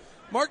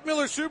 Mark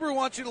Miller Subaru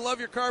wants you to love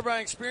your car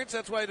buying experience.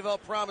 That's why he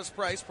developed Promise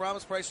Price.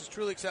 Promise Price is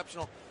truly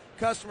exceptional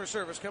customer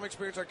service. Come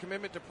experience our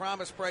commitment to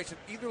Promise Price at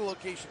either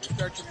location. You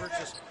start your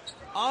purchase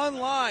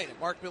online at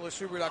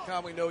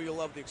markmillersubaru.com. We know you'll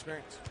love the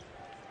experience.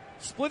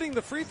 Splitting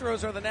the free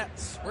throws are the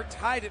Nets. We're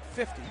tied at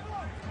 50.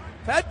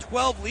 We've had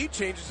 12 lead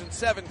changes and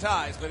 7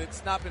 ties, but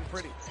it's not been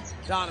pretty.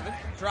 Donovan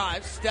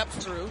drives, steps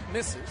through,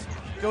 misses,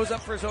 goes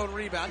up for his own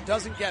rebound,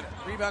 doesn't get it.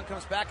 Rebound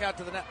comes back out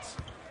to the Nets.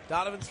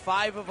 Donovan's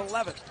 5 of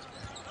 11.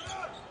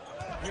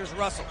 Here's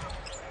Russell.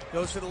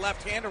 Goes to the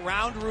left hand,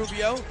 around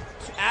Rubio,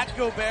 at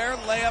Gobert,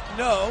 layup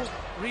no.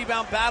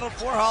 Rebound battled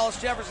for, Hollis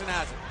Jefferson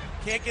has it.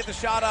 Can't get the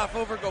shot off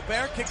over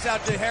Gobert, kicks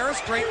out to Harris,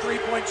 great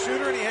three-point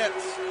shooter, and he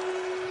hits.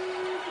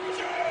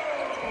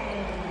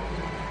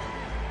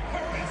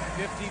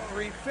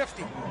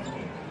 53-50.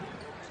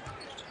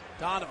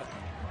 Donovan.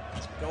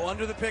 Go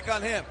under the pick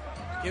on him.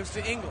 Gives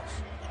to Ingles.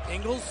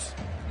 Ingles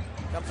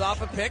comes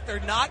off a pick. They're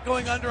not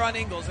going under on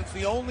Ingles. It's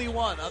the only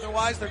one.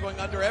 Otherwise, they're going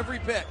under every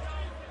pick.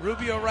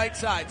 Rubio right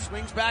side.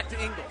 Swings back to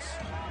Ingles.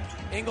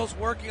 Ingles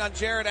working on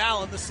Jared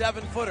Allen, the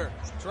 7-footer.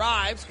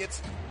 Drives,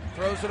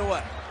 throws it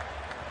away.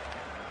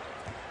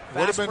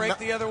 Fast break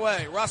the other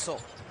way.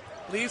 Russell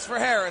leaves for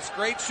Harris.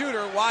 Great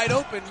shooter. Wide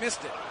open.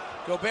 Missed it.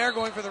 Gobert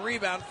going for the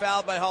rebound.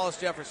 Fouled by Hollis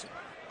Jefferson.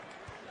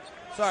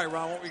 Sorry,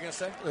 Ron. What were you going to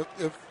say?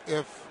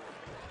 If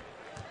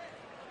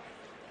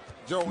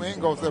Joe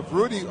Ingles,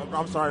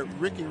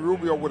 Ricky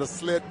Rubio would have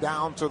slid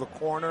down to the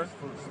corner,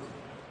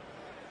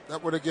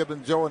 that would have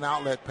given Joe an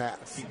outlet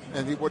pass,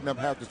 and he wouldn't have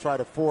had to try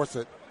to force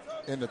it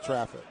into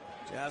traffic.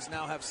 Jazz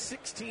now have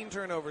 16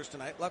 turnovers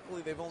tonight.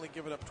 Luckily, they've only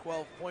given up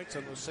 12 points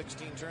on those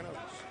 16 turnovers.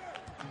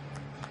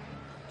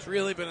 It's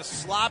really been a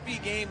sloppy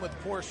game with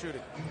poor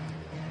shooting.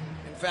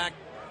 In fact,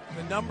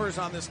 the numbers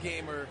on this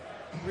game are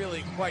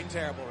really quite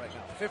terrible right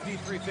now.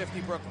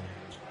 53-50 Brooklyn.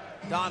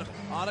 Donovan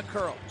on a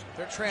curl.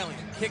 They're trailing.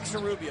 Kicks to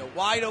Rubio.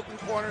 Wide open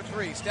corner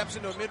 3. Steps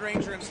into a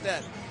mid-ranger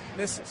instead.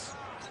 Misses.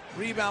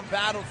 Rebound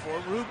battled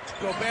for.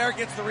 Gobert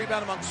gets the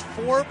rebound amongst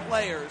 4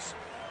 players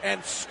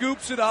and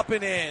scoops it up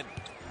and in.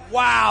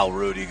 Wow,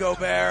 Rudy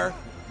Gobert.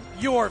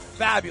 You're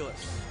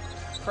fabulous.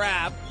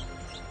 Crabbe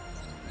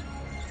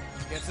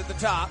gets at the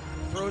top.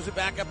 throws it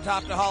back up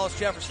top to Hollis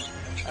Jefferson.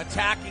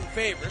 Attacking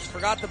Favors,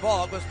 forgot the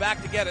ball, goes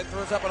back to get it,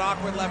 throws up an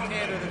awkward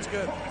left-hander that's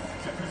good.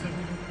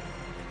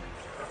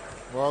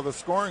 Well, the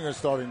scoring is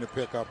starting to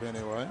pick up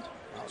anyway.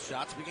 Well,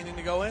 shots beginning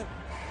to go in.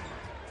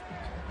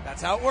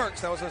 That's how it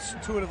works. That was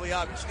intuitively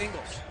obvious.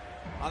 Ingles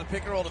on the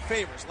pick and roll to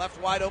Favors. Left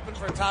wide open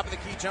for a top of the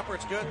key jumper.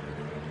 It's good.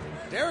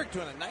 Derek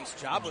doing a nice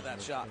job with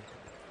that shot.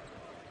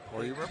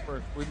 Well, you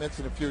remember we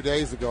mentioned a few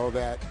days ago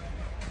that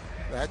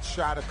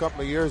shot a couple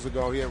of years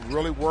ago, he had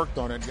really worked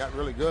on it and got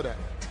really good at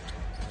it.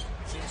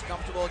 Seems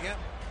comfortable again.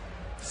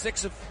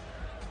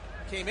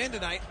 Came in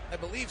tonight, I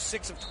believe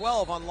 6 of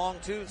 12 on long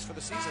twos for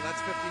the season. That's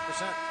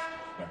 50%.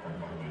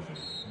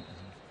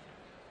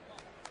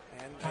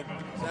 And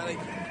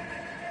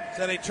is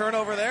that a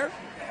turnover there?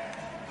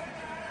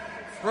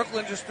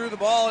 Brooklyn just threw the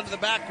ball into the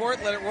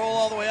backcourt, let it roll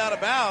all the way out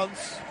of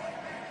bounds.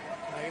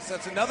 I guess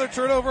that's another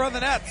turnover on the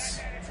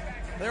Nets.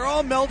 They're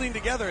all melding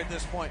together at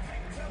this point.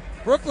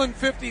 Brooklyn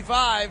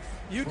 55,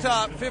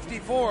 Utah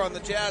 54 on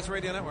the Jazz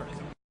Radio Network.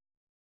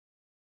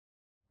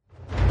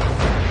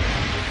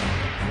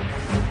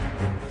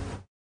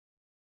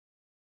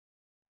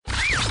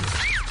 Back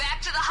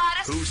to the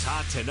hottest. Who's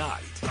hot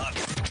tonight?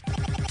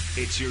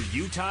 It's your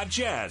Utah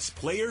Jazz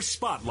Player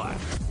Spotlight.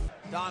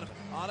 Donovan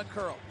on a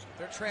curl.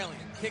 They're trailing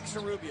it. Kicks to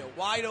Rubio.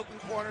 Wide open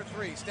corner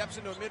three. Steps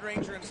into a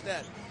mid-ranger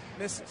instead.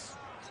 Misses.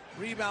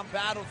 Rebound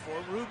battled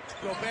for.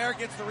 Gobert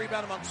gets the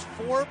rebound amongst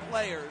 4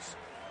 players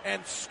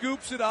and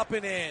scoops it up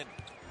and in.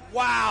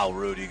 Wow,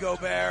 Rudy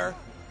Gobert.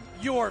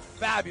 You're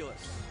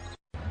fabulous.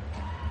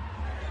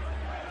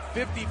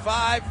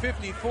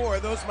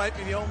 55-54. Those might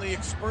be the only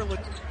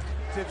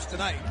superlatives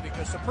tonight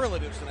because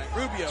superlatives tonight.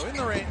 Rubio in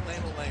the lane.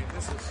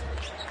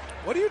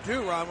 What do you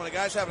do, Ron, when a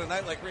guy's having a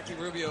night like Ricky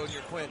Rubio and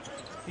you're Quinn?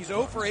 He's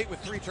 0 for 8 with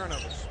 3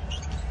 turnovers.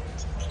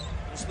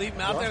 Just leave him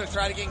out there to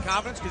try to gain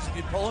confidence because if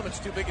you pull him, it's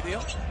too big a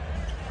deal.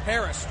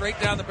 Harris, straight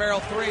down the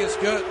barrel, 3 is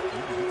good.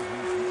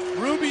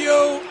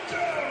 Rubio,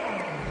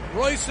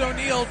 Royce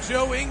O'Neal,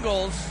 Joe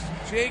Ingles,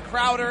 Jay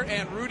Crowder,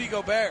 and Rudy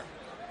Gobert.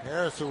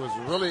 Harris, who was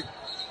really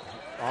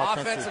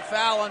offensive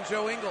foul on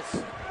Joe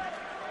Ingles.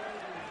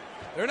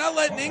 They're not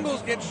letting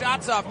Ingles get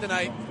shots off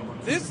tonight.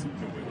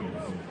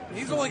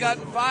 He's only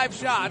gotten 5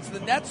 shots. The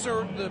Nets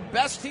are the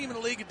best team in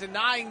the league at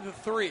denying the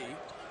 3.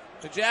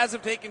 The Jazz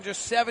have taken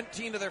just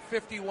 17 of their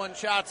 51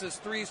 shots as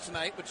threes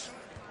tonight, which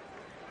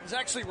is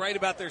actually right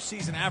about their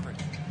season average.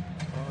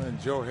 Oh, and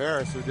Joe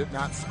Harris, who did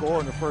not score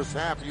in the first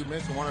half. You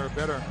mentioned one of the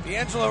better.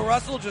 D'Angelo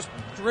Russell just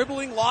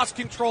dribbling, lost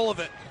control of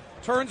it.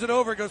 Turns it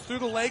over, goes through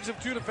the legs of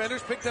 2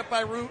 defenders, picked up by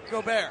Rudy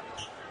Gobert.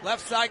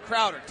 Left side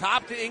Crowder.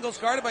 Top to Ingles,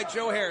 guarded by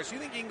Joe Harris. You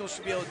think Ingles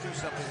should be able to do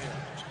something here.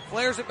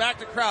 Flares it back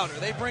to Crowder.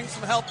 They bring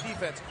some help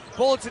defense.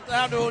 Bullets it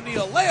down to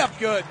O'Neal. Layup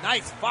good.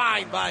 Nice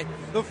find by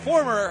the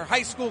former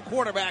high school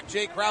quarterback,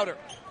 Jay Crowder.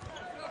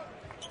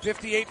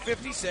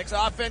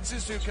 58-56.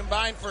 Offenses who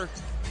combined for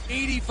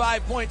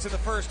 85 points in the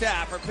first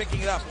half are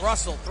picking it up.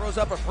 Russell throws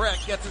up a brick,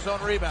 gets his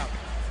own rebound.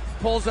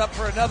 Pulls up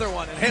for another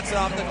one and hits it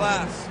off the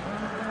glass.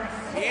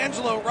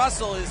 D'Angelo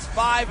Russell is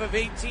 5 of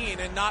 18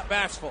 and not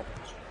bashful.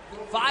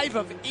 5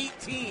 of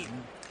 18.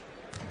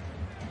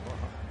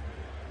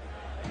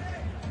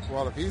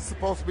 Well, if he's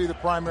supposed to be the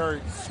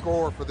primary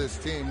scorer for this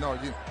team, no,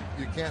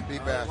 you can't be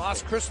bad.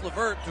 Lost Chris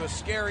LeVert to a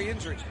scary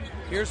injury.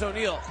 Here's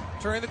O'Neal,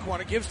 turning the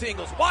corner, gives to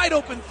Ingles. Wide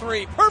open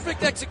 3,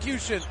 perfect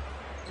execution.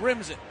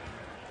 Rims it.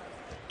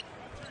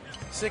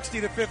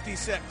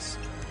 60-56.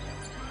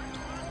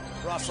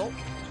 Russell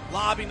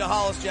lobbing to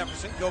Hollis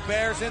Jefferson.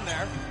 Gobert's in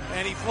there,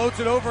 and he floats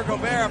it over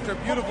Gobert after a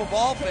beautiful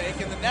ball fake,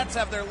 and the Nets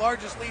have their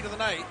largest lead of the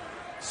night,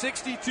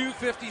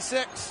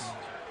 62-56.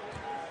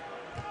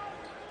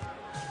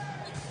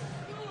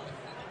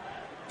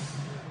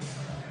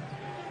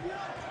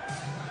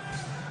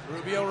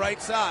 Rubio right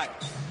side.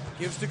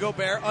 Gives to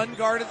Gobert,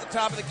 unguarded at the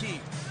top of the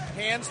key.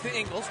 Hands to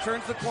Ingles,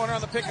 turns the corner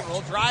on the pick and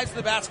roll, drives to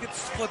the basket,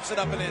 flips it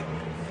up and in.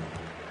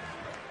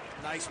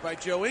 Nice by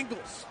Joe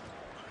Ingles.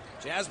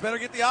 Jazz better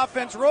get the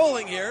offense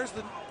rolling here.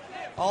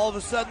 All of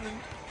a sudden,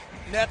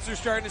 the Nets are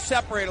starting to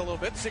separate a little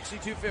bit.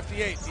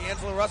 62-58.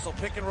 D'Angelo Russell,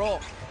 pick and roll.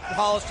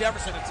 Hollis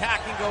Jefferson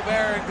attacking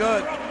Gobert and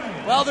good.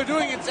 Well, they're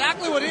doing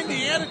exactly what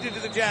Indiana did to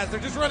the Jazz.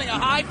 They're just running a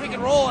high pick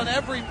and roll on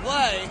every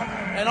play,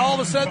 and all of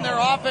a sudden their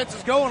offense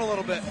is going a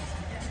little bit.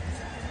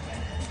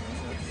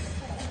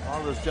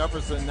 Hollis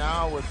Jefferson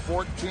now with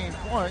 14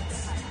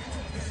 points.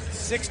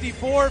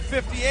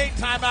 64-58.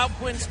 Timeout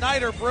Quinn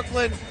Snyder.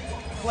 Brooklyn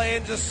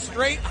playing just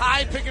straight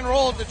high pick and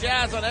roll of the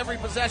Jazz on every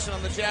possession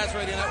on the Jazz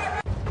Radio Network.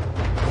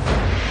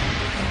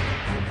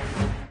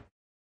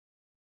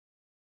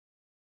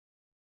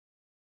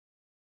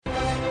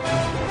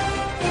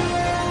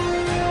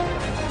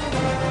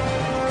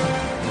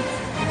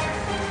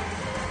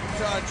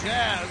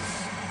 Jazz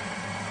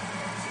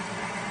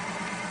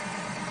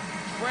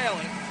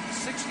trailing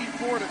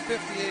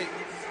 64-58.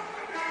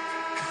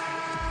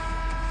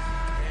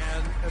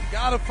 And have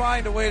got to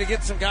find a way to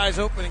get some guys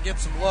open and get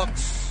some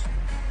looks.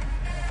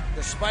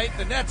 Despite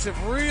the Nets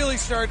have really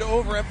started to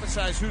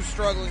overemphasize who's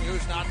struggling,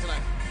 who's not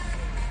tonight.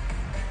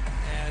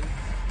 And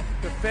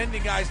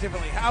defending guys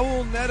differently.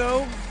 Raul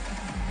Neto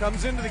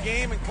comes into the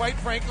game, and quite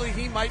frankly,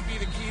 he might be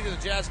the key to the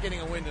Jazz getting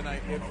a win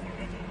tonight. If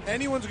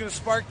anyone's going to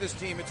spark this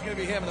team, it's going to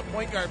be him. The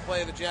point guard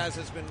play of the Jazz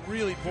has been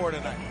really poor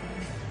tonight.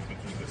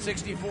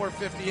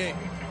 64-58.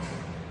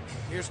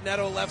 Here's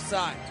Neto left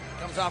side.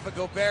 Comes off a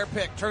Gobert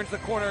pick. Turns the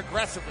corner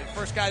aggressively.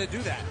 First guy to do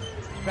that.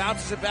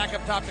 Bounces it back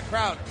up top to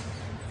Crowder.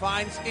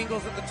 Finds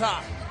Ingles at the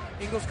top.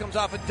 Ingles comes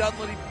off a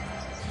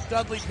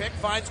Dudley pick.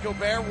 Finds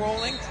Gobert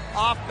rolling.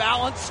 Off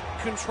balance.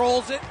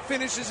 Controls it.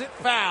 Finishes it.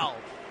 Foul.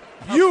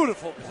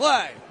 Beautiful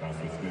play.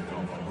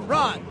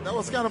 Run. That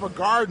was kind of a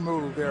guard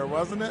move there,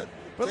 wasn't it?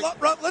 But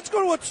let's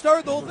go to what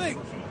started the whole thing.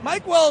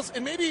 Mike Wells,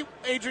 and maybe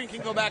Adrian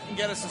can go back and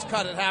get us his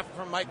cut at half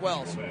from Mike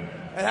Wells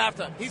at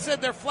halftime. He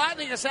said they're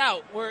flattening us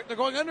out. They're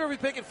going under every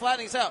pick and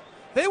flattening us out.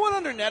 They went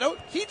under Neto.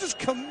 He just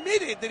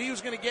committed that he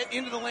was going to get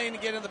into the lane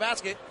and get in the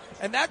basket,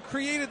 and that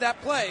created that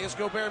play as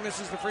Gobert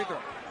misses the free throw.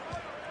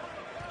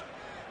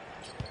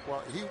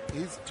 Well,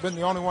 he's been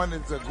the only one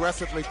that's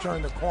aggressively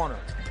turned the corner.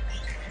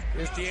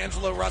 Here's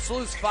D'Angelo Russell,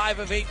 who's 5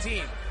 of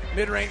 18.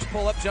 Mid-range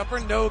pull-up jumper,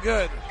 no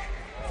good.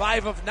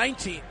 5 of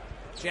 19.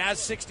 Jazz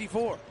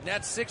 64.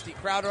 Nets 60.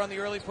 Crowder on the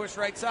early push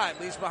right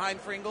side. Leaves behind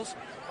for Ingles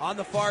on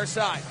the far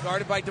side.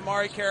 Guarded by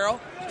DeMarre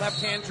Carroll.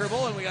 Left-hand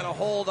dribble, and we got a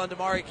hold on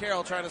DeMarre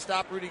Carroll trying to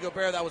stop Rudy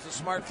Gobert. That was a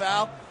smart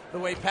foul. The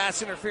way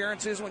pass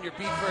interference is when you're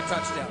beat for a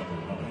touchdown.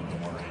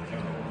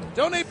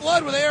 Donate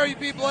blood with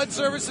ARUP Blood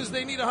Services.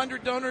 They need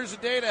 100 donors a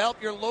day to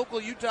help your local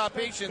Utah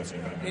patients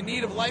in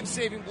need of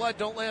life-saving blood.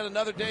 Don't let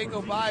another day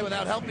go by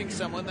without helping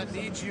someone that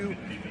needs you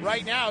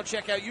right now.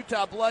 Check out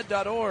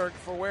utahblood.org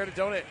for where to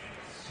donate.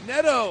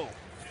 Neto,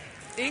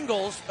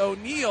 Ingles,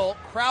 O'Neal,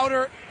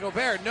 Crowder,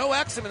 Gobert. No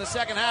Exum in the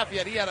second half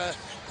yet. He had a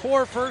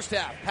poor first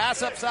half.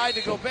 Pass upside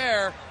to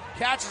Gobert.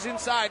 Catches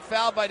inside.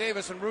 Fouled by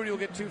Davis, and Rudy will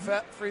get 2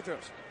 free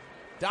throws.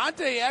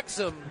 Dante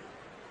Exum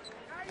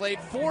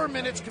played 4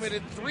 minutes,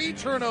 committed 3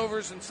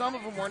 turnovers, and some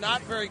of them were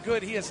not very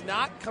good. He has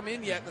not come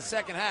in yet in the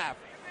second half.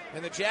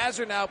 And the Jazz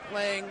are now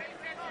playing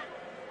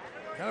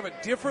kind of a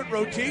different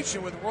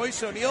rotation with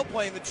Royce O'Neal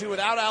playing the 2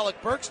 without Alec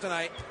Burks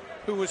tonight,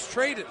 who was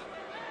traded.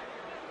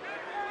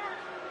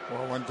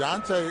 Well, when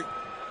Dante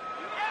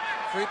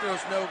free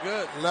throw's no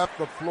good. Left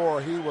the floor,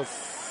 he was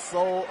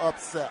so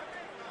upset.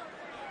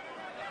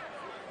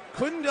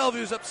 Couldn't tell if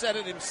he was upset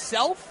at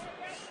himself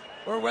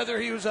or whether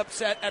he was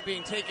upset at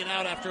being taken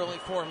out after only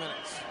 4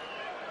 minutes.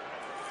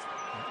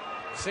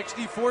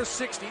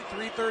 64-60,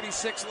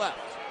 3:36 left.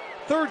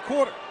 Third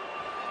quarter.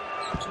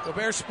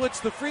 Gobert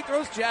splits the free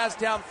throws. Jazz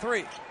down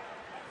 3.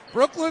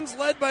 Brooklyn's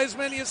led by as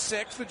many as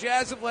 6. The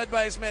Jazz have led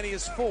by as many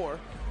as 4.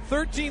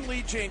 13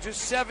 lead changes,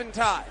 7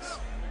 ties.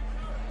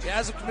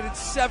 Jazz have committed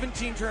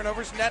 17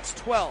 turnovers, Nets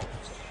 12.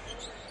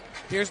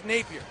 Here's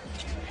Napier.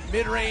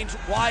 Mid-range,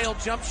 wild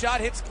jump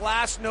shot, hits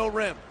glass, no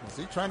rim. Is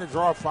he trying to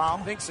draw a foul?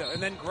 I think so.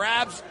 And then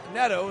grabs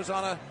Neto, who's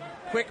on a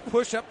quick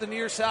push up the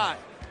near side.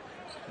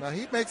 Now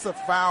he makes a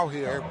foul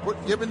here,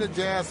 giving the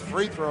Jazz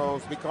free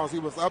throws because he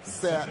was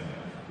upset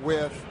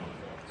with,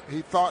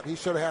 he thought he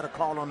should have had a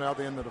call on the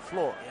other end of the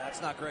floor. Yeah,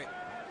 that's not great.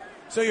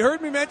 So you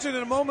heard me mention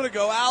it a moment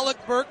ago, Alec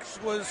Burks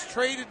was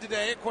traded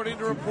today, according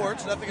to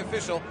reports, nothing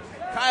official.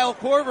 Kyle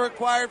Korver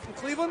acquired from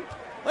Cleveland.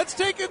 Let's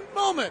take a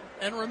moment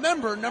and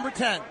remember number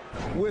 10.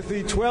 With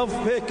the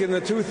 12th pick in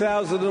the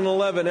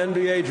 2011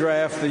 NBA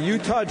Draft, the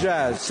Utah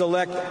Jazz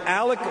select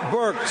Alec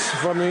Burks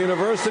from the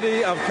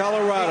University of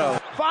Colorado.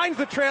 Finds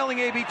the trailing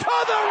AB to the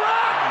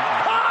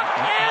rack, cocked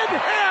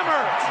and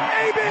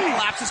hammered. AB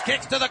collapses,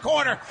 kicks to the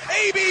corner.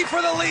 AB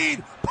for the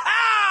lead.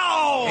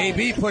 Pow!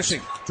 AB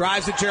pushing,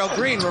 drives to Gerald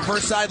Green,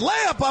 reverse side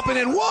layup up and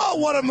in. Whoa,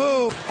 what a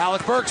move!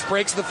 Alec Burks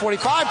breaks the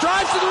 45,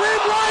 drives to the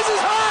rim, rises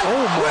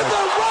high with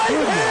the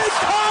right hand,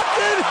 cocked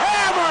and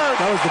hammered.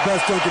 That was the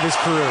best dunk of his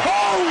career.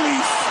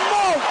 Holy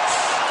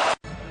smokes!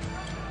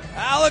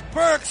 Alec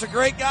Burks, a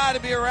great guy to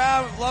be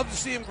around. Love to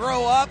see him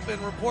grow up,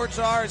 and reports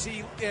are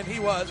he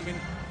was. I mean,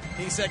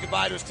 he said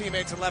goodbye to his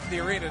teammates and left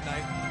the arena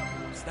tonight.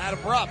 It's that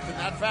abrupt and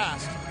that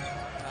fast.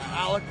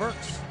 Alec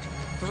Burks.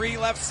 3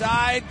 left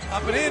side,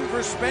 up and in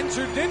for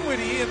Spencer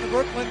Dinwiddie, and the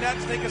Brooklyn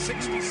Nets take a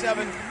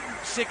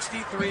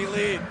 67-63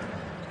 lead.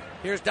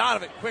 Here's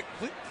Donovan, quick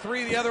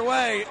 3 the other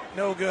way,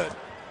 no good.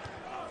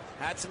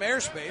 Had some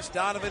airspace.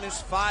 Donovan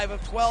is 5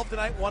 of 12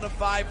 tonight, 1 of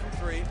 5 from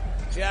 3.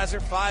 Jazz are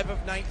 5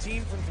 of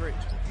 19 from 3.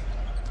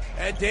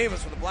 Ed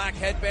Davis with a black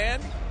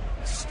headband,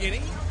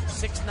 skinny,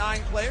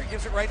 6'9" player,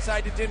 gives it right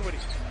side to Dinwiddie.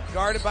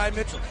 Guarded by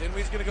Mitchell.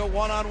 Dinwiddie's going to go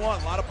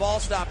one-on-one. A lot of ball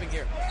stopping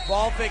here.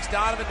 Ball fakes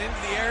Donovan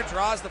into the air,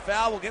 draws the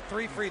foul. Will get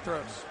 3 free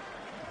throws.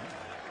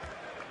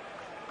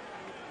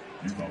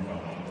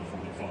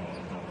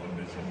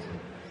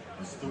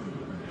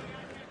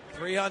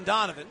 Three on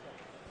Donovan,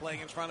 playing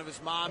in front of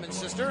his mom and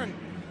sister and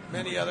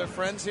many other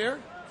friends here.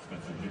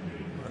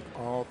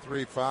 All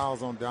 3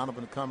 fouls on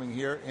Donovan coming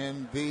here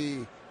in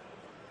the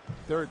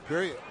third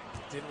period.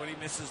 Dinwiddie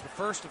misses the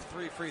first of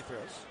 3 free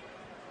throws.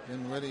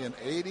 Dinwiddie, an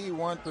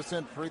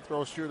 81% free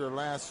throw shooter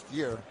last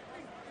year.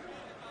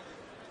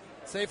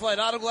 Safelite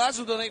Auto Glass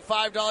will donate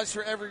 $5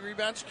 for every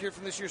rebound secured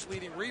from this year's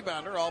leading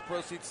rebounder. All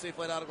proceeds to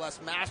Safelite Auto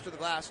Glass Master the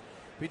Glass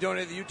Be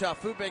donated to the Utah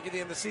Food Bank at the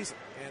end of the season.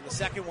 And the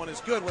second one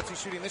is good. What's he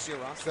shooting this year,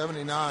 Ross?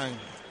 79.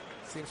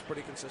 Seems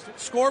pretty consistent.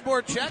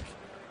 Scoreboard check.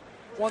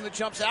 One that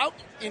jumps out.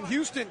 In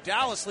Houston,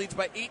 Dallas leads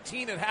by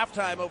 18 at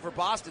halftime over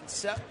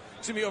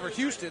over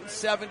Houston,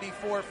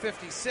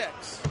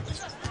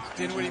 74-56.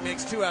 Dinwiddie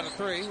makes 2 out of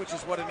 3, which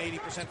is what an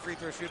 80% free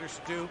throw shooter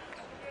should do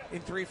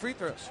in 3 free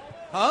throws.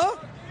 Huh?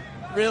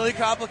 Really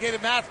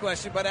complicated math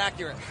question, but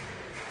accurate.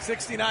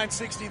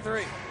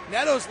 69-63.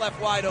 Neto's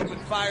left wide open,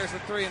 fires the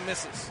 3 and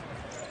misses.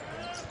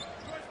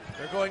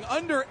 They're going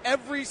under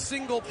every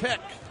single pick.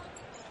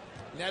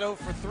 Neto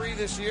for 3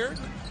 this year.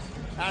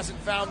 Hasn't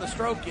found the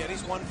stroke yet.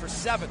 He's 1 for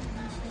 7.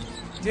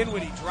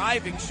 Dinwiddie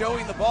driving,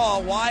 showing the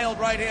ball. Wild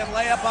right-hand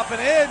layup up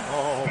and in.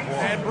 Oh, boy.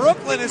 And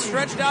Brooklyn is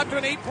stretched out to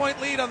an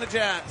 8-point lead on the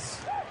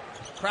Jazz.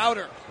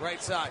 Crowder,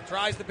 right side,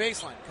 tries the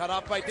baseline. Cut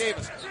off by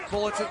Davis.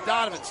 Bullet to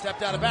Donovan.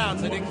 Stepped out of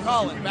bounds. They didn't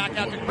call it. Back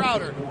out to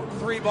Crowder.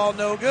 3 ball,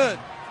 no good.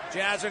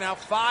 Jazz are now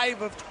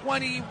 5 of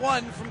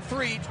 21 from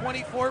 3,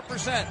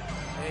 24%.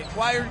 They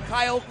acquired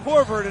Kyle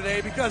Korver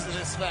today because of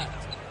this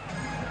fact.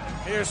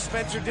 Here's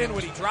Spencer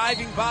Dinwiddie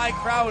driving by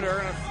Crowder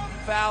and a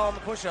foul on the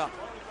push-up.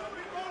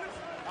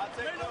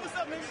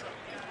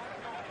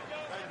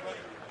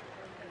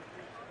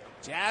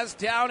 Jazz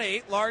down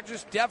 8,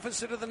 largest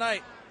deficit of the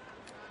night.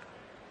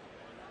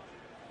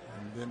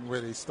 And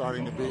Dinwiddie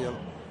starting to be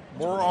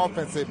more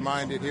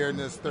offensive-minded here in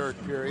this third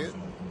period.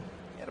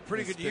 He had a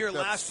pretty good year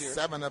last year.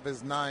 7 of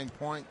his 9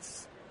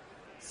 points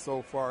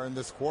so far in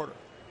this quarter.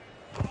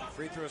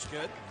 Free throw's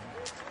good.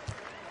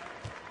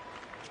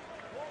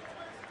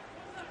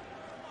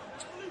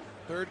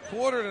 Third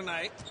quarter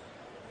tonight.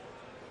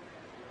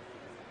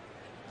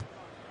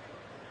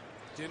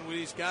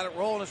 Dinwiddie's got it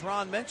rolling, as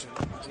Ron mentioned.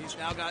 He's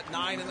now got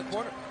 9 in the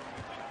quarter.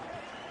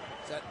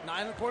 Is that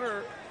 9 in the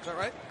quarter? Is that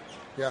right?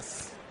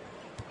 Yes.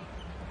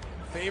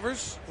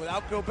 Favors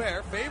without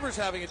Gobert. Favors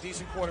having a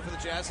decent quarter for the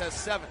Jazz, has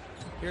 7.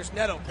 Here's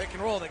Neto, pick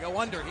and roll. They go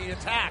under. He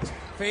attacks,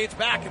 fades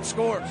back, and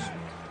scores.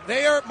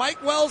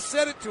 Mike Wells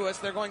said it to us.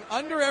 They're going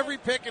under every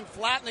pick and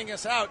flattening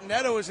us out.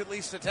 Neto is at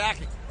least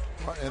attacking.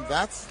 And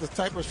that's the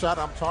type of shot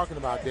I'm talking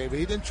about, David.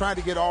 He didn't try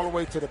to get all the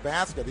way to the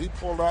basket. He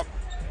pulled up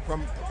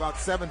from about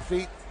 7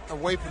 feet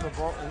away from the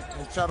ball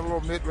and shot a little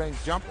mid-range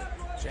jumper.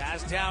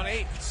 Jazz down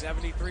 8,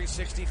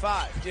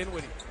 73-65.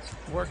 Dinwiddie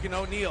working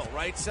O'Neal,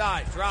 right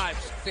side, drives.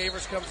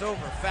 Favors comes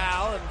over,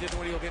 foul, and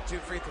Dinwiddie will get 2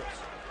 free throws.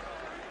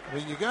 I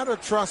mean, you got to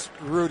trust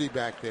Rudy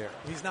back there.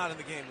 He's not in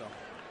the game, though.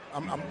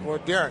 Or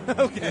Derek.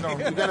 Okay. You know,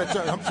 you got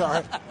to. I'm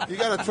sorry. You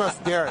got to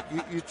trust Derek.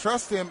 You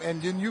trust him,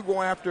 and then you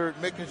go after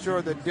making sure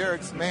that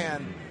Derek's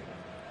man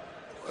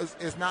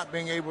is not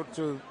being able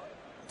to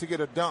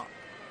get a dunk.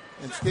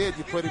 Instead,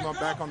 you put him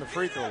back on the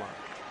free throw line.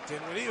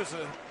 Dinwiddie was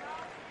a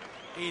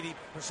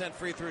 80%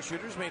 free throw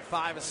shooter. He's made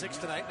 5 of 6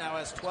 tonight. Now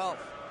has 12.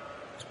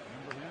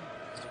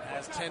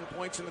 Has 10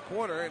 points in the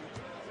quarter, and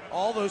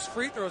all those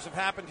free throws have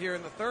happened here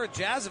in the third.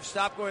 Jazz have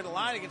stopped going to the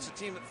line against a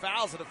team that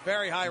fouls at a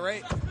very high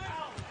rate.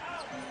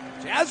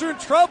 Jazz are in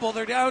trouble.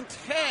 They're down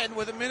 10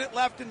 with a minute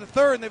left in the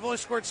third, and they've only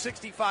scored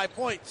 65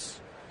 points.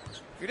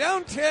 If you're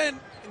down 10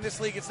 in this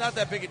league, it's not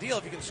that big a deal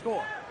if you can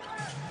score.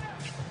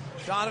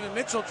 Donovan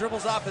Mitchell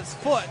dribbles off his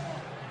foot.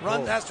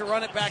 Has to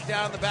run it back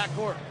down in the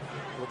backcourt.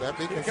 Would that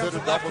be Here considered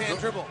comes a left-hand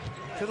dribble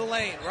to the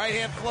lane.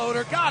 Right-hand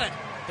floater. Got it.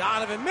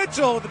 Donovan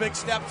Mitchell with the big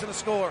step to the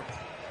score.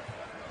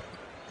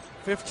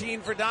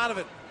 15 for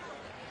Donovan.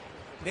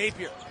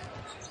 Napier.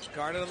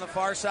 Guarded on the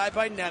far side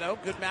by Neto.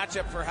 Good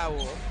matchup for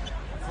Howell.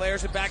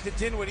 Flares it back to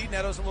Dinwiddie.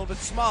 Neto's a little bit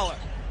smaller.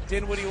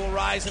 Dinwiddie will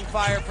rise and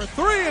fire for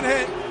 3 and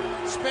hit.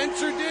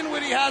 Spencer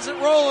Dinwiddie has it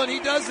rolling. He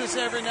does this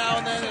every now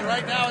and then, and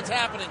right now it's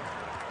happening.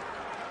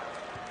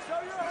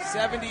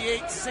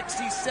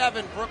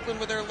 78-67. Brooklyn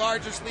with their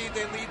largest lead.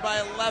 They lead by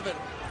 11.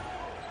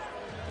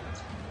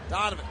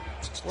 Donovan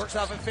works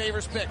off a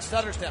Favors pick.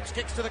 Stutter steps.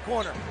 Kicks to the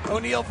corner.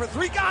 O'Neal for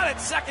 3. Got it.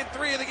 Second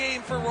 3 of the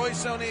game for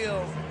Royce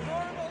O'Neal.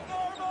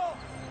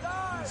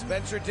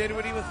 Spencer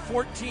Dinwiddie with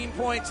 14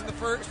 points in the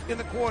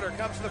quarter.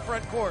 Comes to the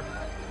front court.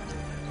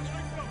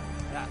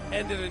 That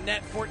ended a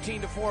net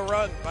 14-4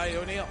 run by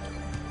O'Neal.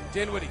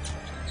 Dinwiddie.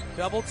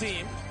 Double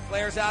team.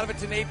 Flares out of it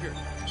to Napier.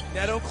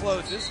 Neto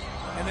closes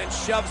and then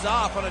shoves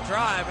off on a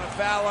drive and a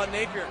foul on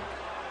Napier.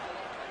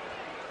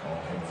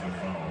 Offensive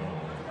foul.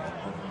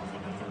 Brooklyn's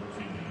number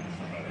 13,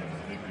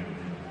 Shabazz Napier.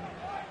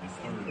 His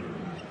third,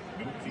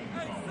 middle team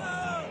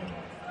foul.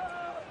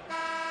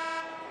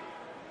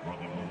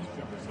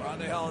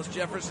 Rondae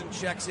Hollis-Jefferson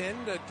checks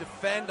in to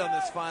defend on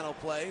this final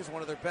play. He's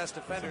one of their best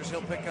defenders.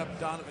 He'll pick up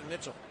Donovan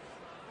Mitchell.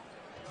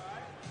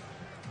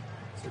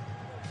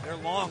 They're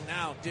long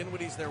now.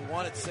 Dinwiddie's their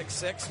 1 at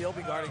 6'6". He'll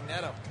be guarding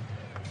Neto.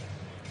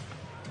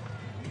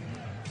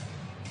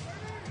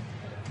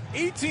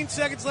 18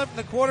 seconds left in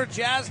the quarter.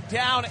 Jazz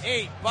down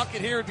 8.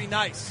 Bucket here would be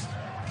nice.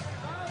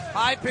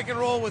 High pick and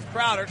roll with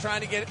Crowder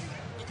trying to get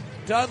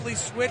Dudley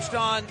switched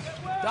on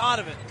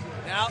Donovan.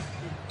 Now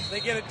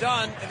they get it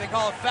done, and they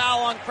call a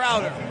foul on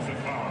Crowder.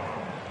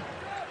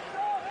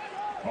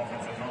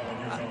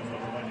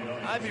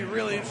 I'd be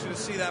really interested to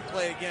see that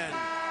play again,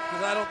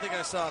 because I don't think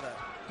I saw that.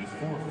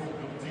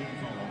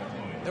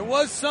 There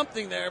was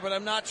something there, but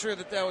I'm not sure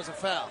that was a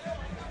foul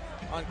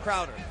on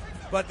Crowder.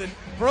 But the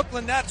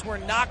Brooklyn Nets were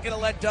not going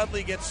to let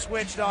Dudley get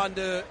switched on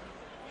to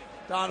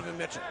Donovan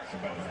Mitchell.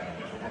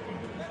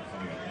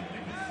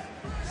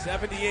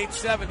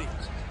 78-70.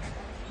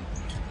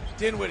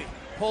 Dinwiddie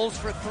pulls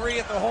for three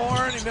at the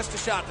horn. He missed a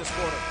shot this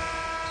quarter.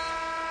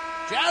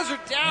 Jazz are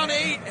down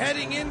 8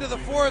 heading into the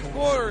fourth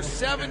quarter.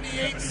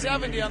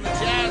 78-70 on the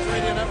Jazz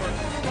Radio Network.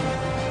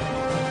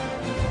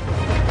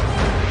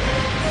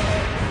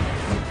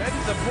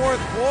 Heading to the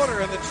fourth quarter,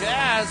 and the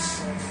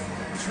Jazz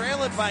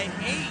trail it by 8.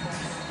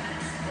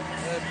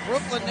 The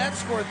Brooklyn Nets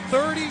scored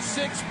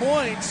 36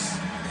 points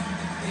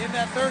in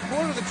that third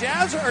quarter. The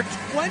Jazz are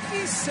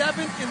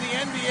 27th in the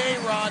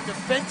NBA, Rod,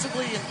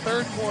 defensively in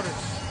third quarters.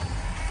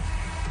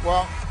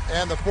 Well,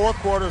 and the fourth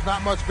quarter is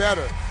not much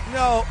better.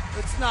 No,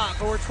 it's not,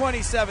 but we're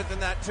 27th in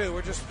that too.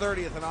 We're just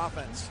 30th in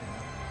offense.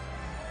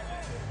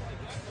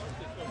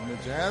 And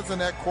the Jazz in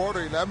that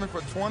quarter, 11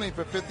 for 20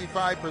 for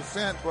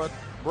 55%, but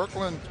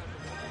Brooklyn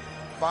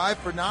 5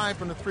 for 9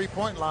 from the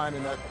three-point line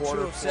in that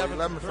quarter, for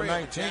 11 for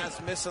 19. Jazz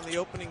miss on the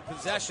opening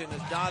possession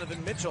as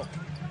Donovan Mitchell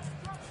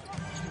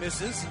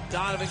misses.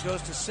 Donovan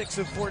goes to 6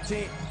 of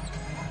 14.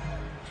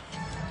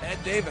 Ed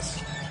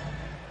Davis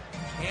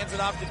hands it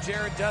off to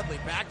Jared Dudley.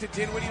 Back to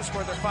Dinwiddie, who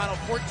scored their final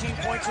 14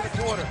 points of the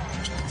quarter.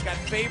 He's got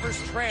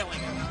Favors trailing.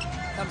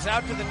 Comes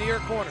out to the near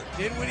corner.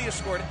 Dinwiddie has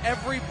scored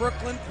every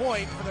Brooklyn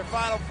point for their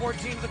final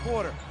 14 of the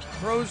quarter.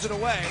 Throws it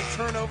away.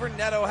 Turnover.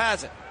 Neto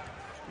has it.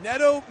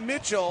 Neto,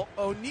 Mitchell,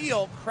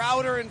 O'Neal,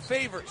 Crowder, and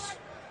Favors.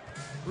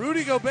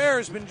 Rudy Gobert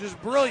has been just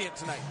brilliant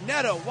tonight.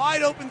 Neto,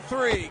 wide open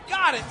three.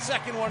 Got it.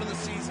 Second one of the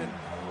season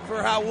for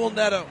Raul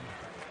Neto.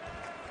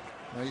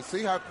 Now you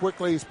see how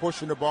quickly he's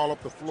pushing the ball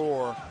up the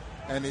floor,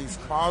 and he's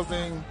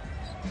causing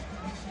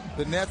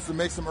the Nets to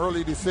make some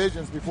early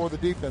decisions before the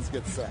defense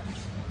gets set.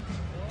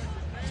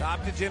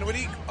 Top to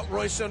Dinwiddie.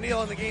 Royce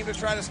O'Neal in the game to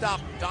try to stop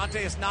him.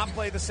 Dante has not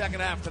played the second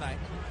half tonight.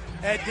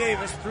 Ed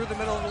Davis through the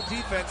middle of the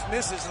defense,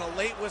 misses, and a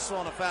late whistle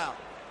and a foul.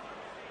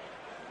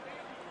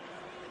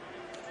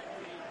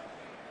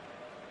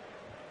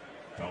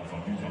 Fouls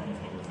on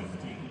Utah's number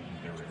 15,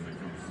 Derek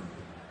Favors.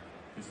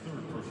 His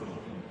third personal.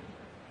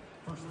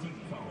 First team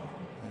foul.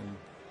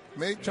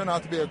 May turn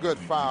out to be a good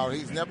foul.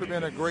 He's never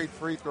been a great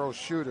free throw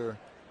shooter.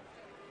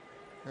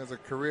 Has a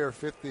career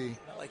 54%.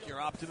 I like your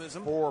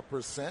optimism.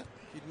 4%.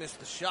 You'd miss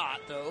the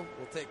shot, though.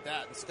 We'll take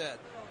that instead.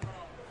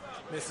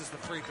 Misses the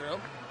free throw.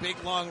 Big,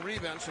 long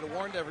rebound. Should have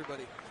warned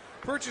everybody.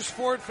 Purchase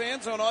Ford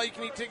Fan Zone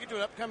all-you-can-eat ticket to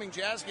an upcoming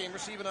Jazz game.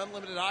 Receive an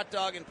unlimited hot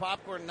dog and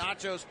popcorn,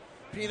 nachos,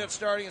 peanuts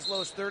starting as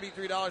low as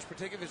 $33 per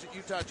ticket. Visit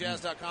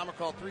UtahJazz.com or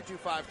call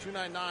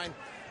 325-299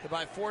 to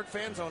buy Ford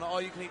Fan Zone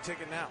all-you-can-eat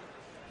ticket now.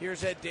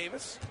 Here's Ed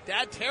Davis.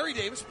 Dad, Terry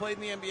Davis, played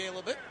in the NBA a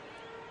little bit.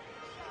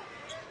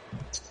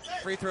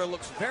 Free throw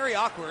looks very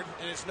awkward,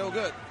 and it's no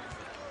good.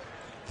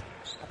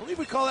 I believe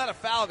we call that a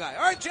foul guy.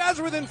 All right, Jazz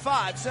are within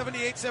 5.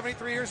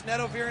 78-73. Here's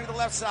Neto veering to the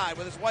left side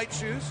with his white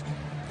shoes.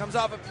 Comes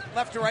off a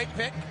left to right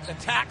pick.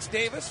 Attacks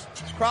Davis.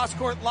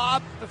 Cross-court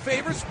lob. The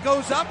Favors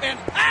goes up and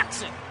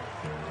packs it.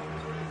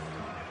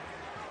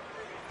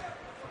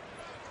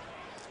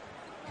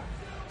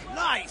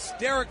 Nice.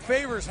 Derek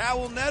Favors.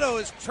 Raul Neto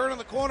is turning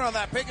the corner on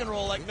that pick and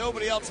roll like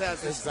nobody else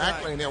has this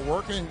Exactly, time. and they're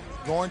working,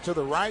 going to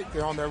the right.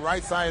 They're on their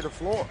right side of the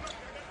floor.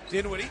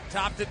 Dinwiddie,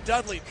 top to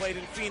Dudley, played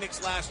in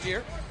Phoenix last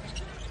year.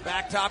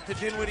 Back top to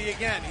Dinwiddie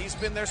again. He's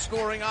been their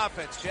scoring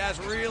offense. Jazz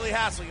really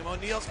hassling him.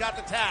 O'Neal's got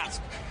the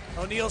task.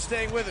 O'Neal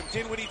staying with him.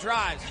 Dinwiddie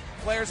drives.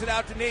 Flares it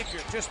out to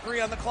Napier. Just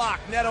 3 on the clock.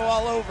 Neto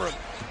all over him.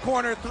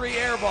 Corner 3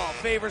 air ball.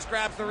 Favors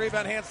grabs the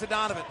rebound, hands to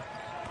Donovan.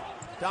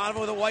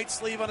 Donovan with a white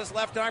sleeve on his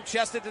left arm.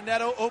 Chested to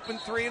Neto. Open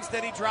 3.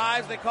 Instead he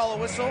drives. They call a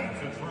whistle.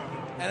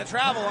 And a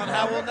travel on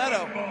Raul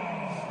Neto.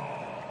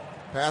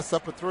 Pass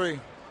up a 3.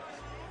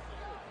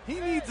 He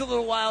needs a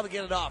little while to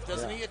get it off,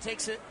 doesn't Yeah. he? It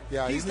takes it.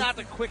 Yeah, he's not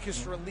the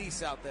quickest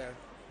release out there.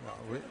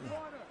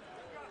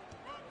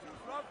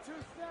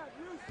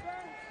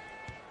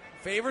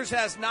 Favors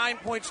has 9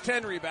 points,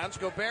 10 rebounds.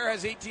 Gobert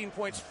has 18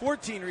 points,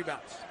 14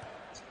 rebounds.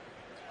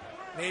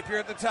 Napier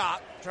at the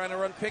top, trying to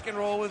run pick and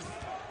roll with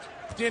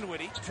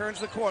Dinwiddie. Turns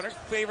the corner.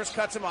 Favors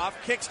cuts him off.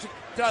 Kicks to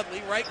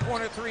Dudley. Right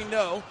corner 3,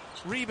 no.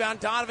 Rebound,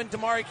 Donovan,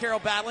 Damari Carroll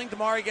battling.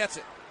 Damari gets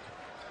it.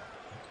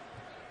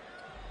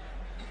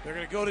 They're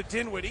going to go to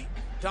Dinwiddie.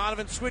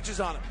 Donovan switches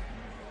on him.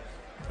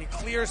 He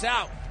clears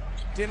out.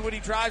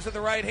 Dinwiddie drives with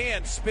the right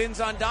hand. Spins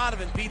on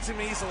Donovan. Beats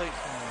him easily.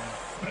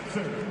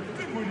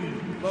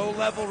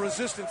 Low-level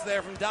resistance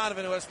there from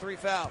Donovan, who has 3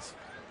 fouls.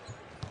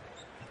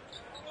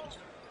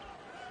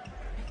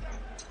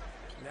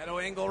 Neto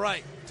angle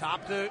right.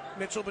 Top to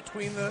Mitchell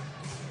between the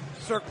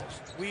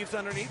circles. Weaves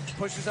underneath.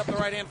 Pushes up the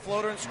right-hand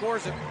floater and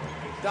scores it.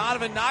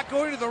 Donovan not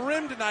going to the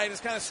rim tonight. Is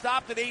kind of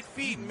stopped at 8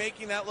 feet and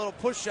making that little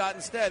push shot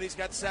instead. He's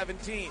got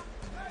 17.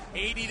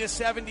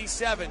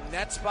 80-77.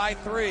 Nets by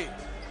 3.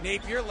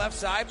 Napier, left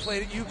side,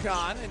 played at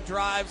UConn and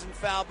drives and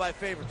fouled by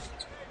Favors.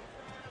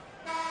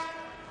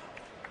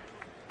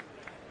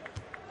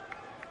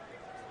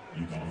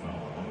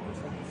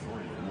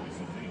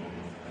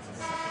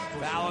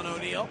 Foul on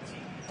O'Neal.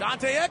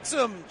 Dante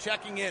Exum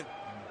checking in.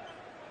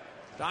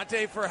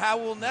 Dante for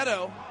Raul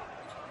Neto.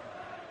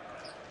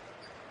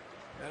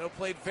 Neto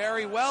played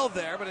very well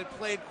there, but it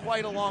played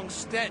quite a long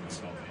stint.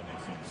 So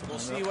we'll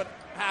see what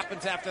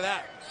happens after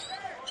that.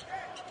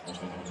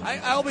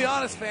 I'll be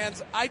honest,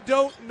 fans. I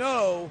don't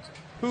know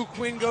who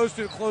Quinn goes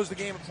to close the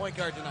game at point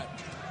guard tonight.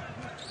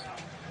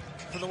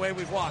 From the way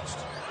we've watched.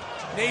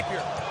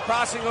 Napier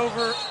crossing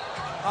over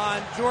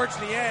on George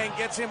Niang,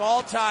 gets him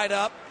all tied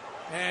up,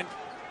 and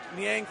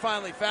Niang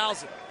finally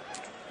fouls it.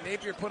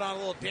 Napier put on a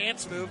little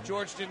dance move.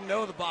 George didn't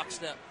know the box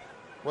step.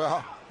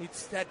 Well, he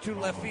had 2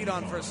 left feet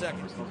on for a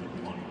second.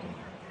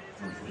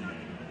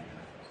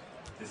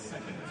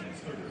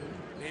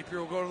 Napier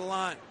will go to the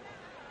line.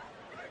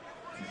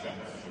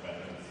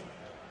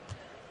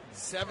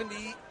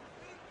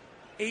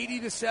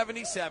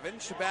 80-77.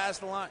 Shabazz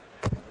the line.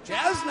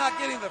 Jazz not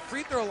getting the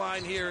free throw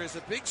line here is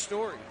a big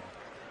story.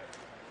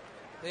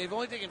 They've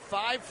only taken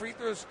 5 free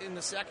throws in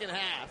the second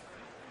half.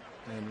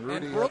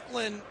 And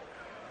Brooklyn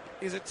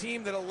is a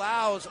team that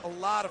allows a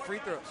lot of free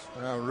throws.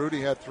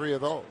 Rudy had 3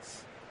 of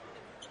those.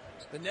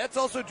 The Nets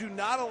also do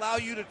not allow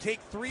you to take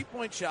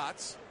 3-point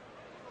shots.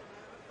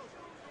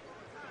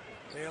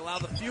 They allow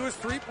the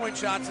fewest 3-point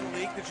shots in the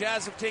league. The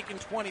Jazz have taken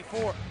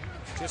 24.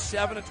 Just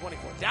 7 of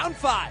 24. Down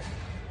 5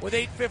 with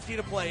 8:50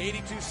 to play.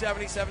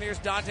 82-77. Here's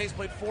Dante's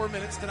played 4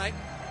 minutes tonight.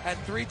 Had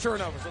 3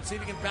 turnovers. Let's see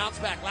if he can bounce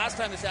back. Last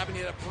time this happened,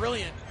 he had a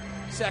brilliant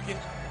second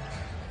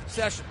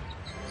session.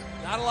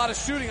 Not a lot of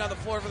shooting on the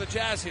floor for the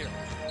Jazz here.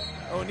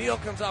 O'Neal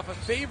comes off a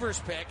Favors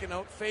pick, and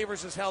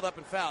Favors is held up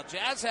and fouled.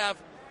 Jazz have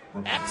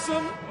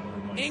Exum,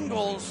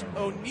 Ingles,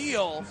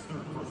 O'Neal,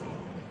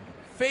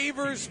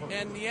 Favors,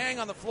 and Niang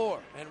on the floor.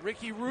 And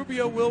Ricky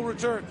Rubio will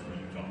return.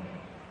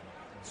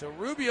 So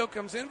Rubio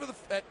comes in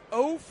at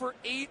 0 for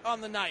 8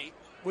 on the night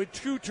with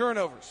 2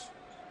 turnovers.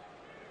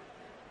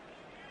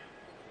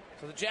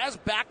 So the Jazz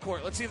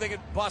backcourt, let's see if they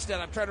can bust that.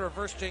 I'm trying to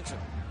reverse jinx it.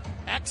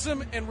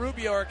 Exum and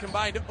Rubio are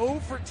combined 0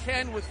 for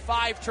 10 with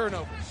 5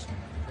 turnovers.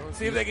 Let's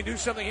see if they can do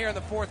something here in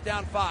the 4th,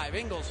 down 5.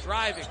 Ingles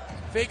driving,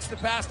 fakes the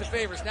pass to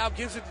Favors, now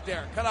gives it to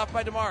Derek. Cut off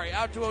by Damari,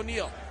 out to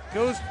O'Neal.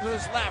 Goes to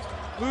his left,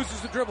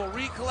 loses the dribble,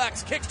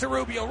 recollects, kicks to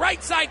Rubio,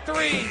 right side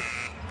 3.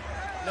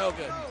 No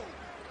good.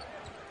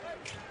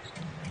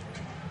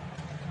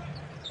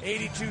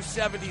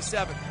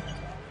 82-77.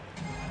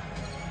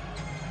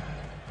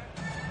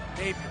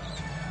 Napier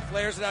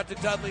flares it out to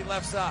Dudley,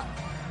 left side.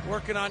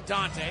 Working on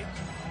Dante.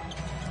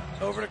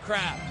 Over to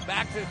Crabbe.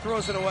 Back to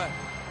throws it away.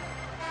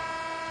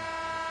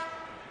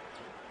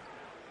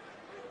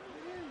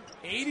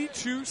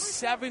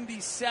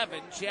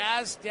 82-77.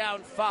 Jazz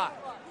down 5.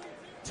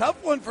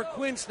 Tough one for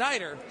Quinn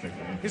Snyder.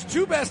 His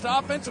 2 best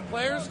offensive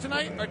players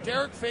tonight are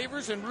Derek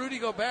Favors and Rudy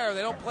Gobert.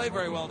 They don't play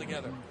very well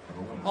together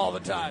all the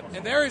time.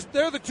 And they're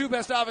the 2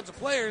 best offensive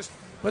players,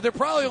 but they're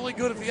probably only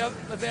good if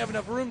they have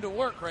enough room to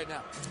work right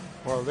now.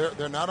 Well,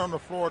 they're not on the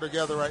floor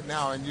together right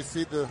now, and you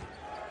see the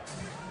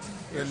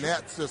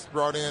Nets just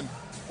brought in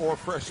 4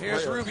 fresh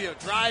players. Here's Rubio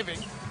driving,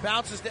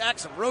 bounces to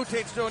Exum,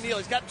 rotates to O'Neal.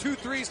 He's got 2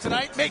 threes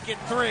tonight, make it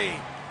 3.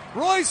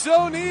 Royce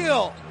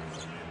O'Neal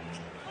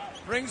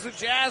brings the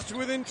Jazz to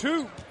within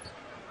 2.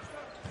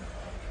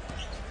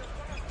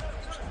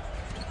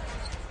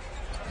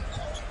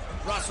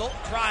 Russell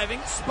driving,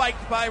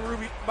 spiked by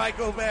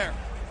Gobert.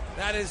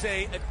 That is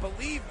I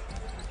believe,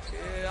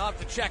 I'll have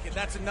to check it.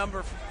 That's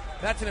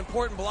an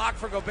important block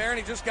for Gobert, and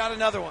he just got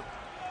another one.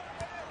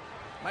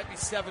 Might be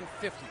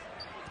 750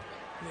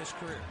 in his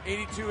career.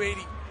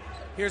 82-80.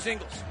 Here's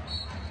Ingles.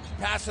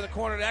 Pass to the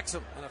corner to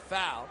Exum, and a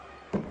foul.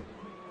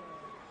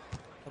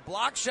 The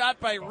block shot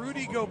by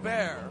Rudy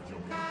Gobert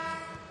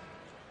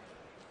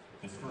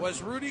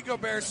was Rudy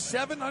Gobert's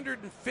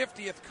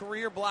 750th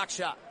career block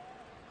shot.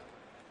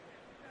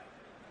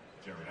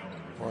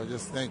 Well, I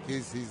just think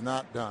he's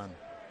not done.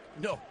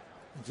 No.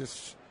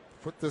 Just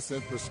put this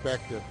in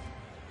perspective.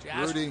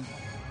 Jazz. Rudy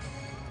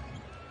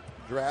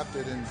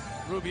drafted in.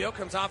 Rubio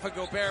comes off a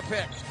Gobert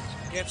pick.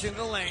 Gets into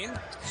the lane.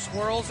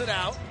 Swirls it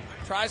out.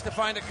 Tries to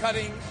find a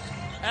cutting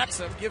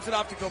Exum. Gives it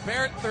off to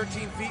Gobert at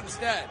 13 feet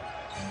instead.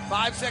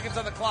 5 seconds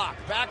on the clock.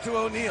 Back to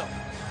O'Neal.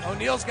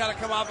 O'Neal's got to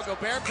come off a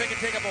Gobert pick and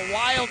take up a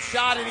wild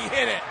shot, and he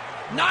hit it.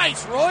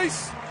 Nice,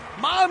 Royce.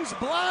 Mom's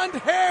blonde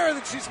hair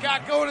that she's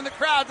got going in the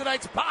crowd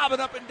tonight's bobbing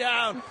up and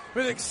down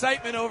with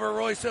excitement over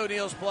Royce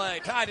O'Neal's play.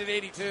 Tied at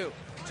 82.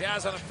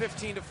 Jazz on a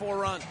 15-4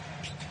 run.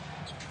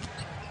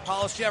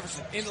 Hollis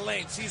Jefferson in the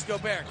lane, sees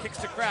Gobert, kicks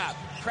to Crabbe.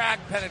 Crabbe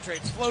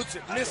penetrates, floats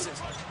it,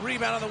 misses.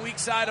 Rebound on the weak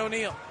side,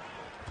 O'Neal.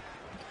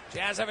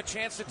 Jazz have a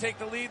chance to take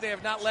the lead. They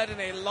have not led in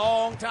a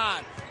long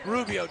time.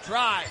 Rubio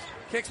drives,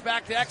 kicks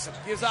back to Exum,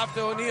 gives off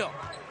to O'Neal.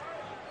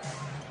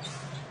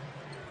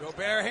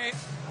 Gobert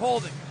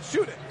holding,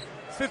 shoot it.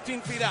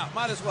 15 feet out,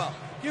 might as well.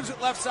 Gives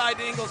it left side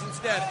to Ingles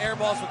instead. Air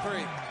balls for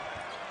 3.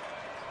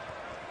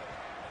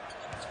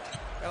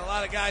 Got a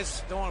lot of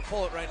guys don't want to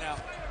pull it right now.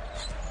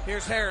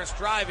 Here's Harris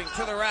driving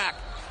to the rack.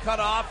 Cut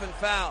off and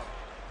fouled.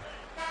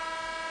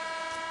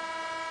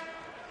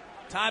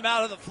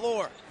 Timeout on the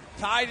floor.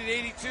 Tied at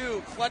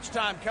 82. Clutch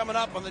time coming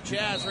up on the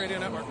Jazz Radio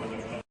Network.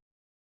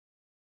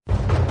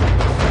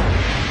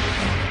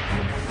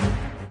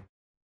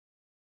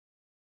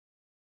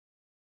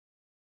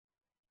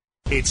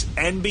 It's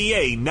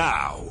NBA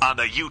Now on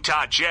the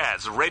Utah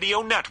Jazz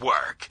Radio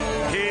Network.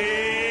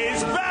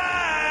 He's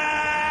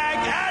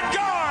back at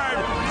guard.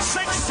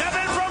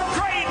 6'7" from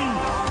Creighton.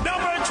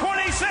 Number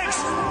 26,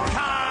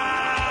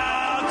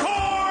 Kyle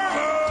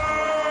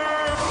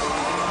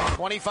Korver.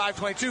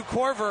 25-22.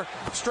 Korver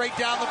straight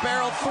down the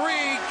barrel.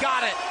 Three.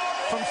 Got it.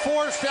 From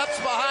 4 steps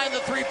behind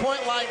the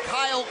three-point line,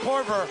 Kyle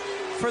Korver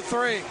for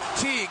 3.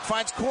 Teague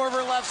finds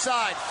Korver left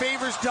side.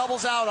 Favors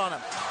doubles out on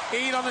him.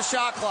 8 on the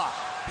shot clock.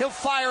 He'll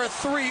fire a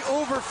 3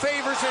 over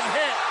Favors and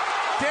hit.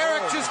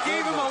 Derek just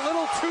gave him a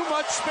little too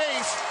much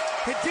space.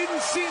 It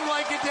didn't seem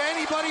like it to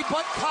anybody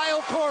but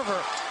Kyle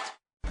Korver.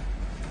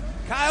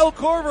 Kyle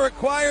Korver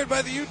acquired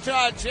by the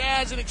Utah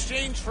Jazz in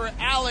exchange for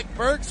Alec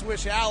Burks.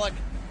 Wish Alec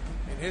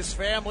and his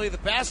family the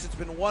best. It's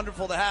been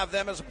wonderful to have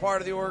them as a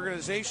part of the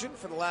organization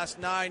for the last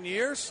 9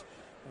 years.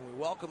 And we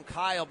welcome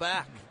Kyle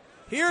back.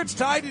 Here it's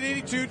tied at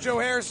 82. Joe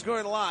Harris is going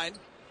to the line.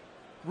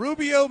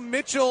 Rubio,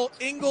 Mitchell,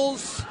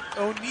 Ingles,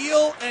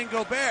 O'Neal, and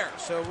Gobert.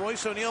 So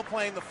Royce O'Neal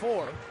playing the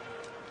 4.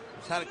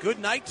 He's had a good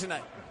night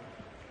tonight.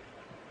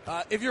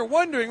 If you're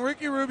wondering,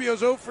 Ricky Rubio's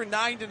 0 for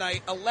 9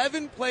 tonight.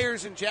 11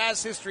 players in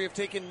Jazz history have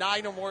taken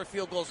 9 or more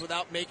field goals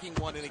without making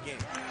one in a game.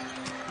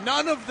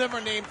 None of them are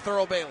named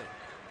Thurl Bailey.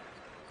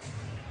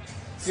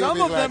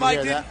 Some of them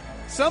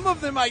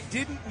I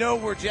didn't know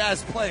were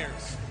Jazz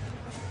players.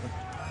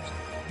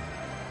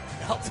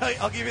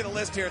 I'll give you the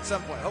list here at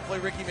some point. Hopefully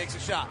Ricky makes a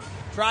shot.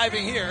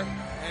 Driving here,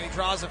 and he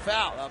draws a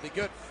foul. That'll be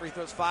good. Free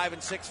throws 5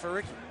 and 6 for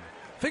Ricky.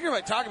 Figure if I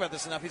talk about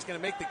this enough, he's going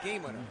to make the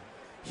game winner.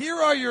 Here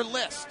are your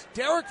list.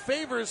 Derek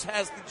Favors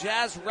has the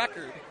Jazz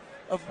record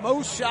of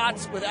most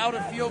shots without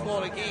a field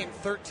goal in a game,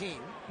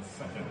 13.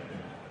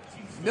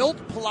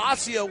 Milt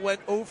Palacio went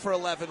 0 for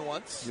 11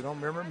 once. You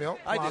don't remember Milt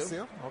I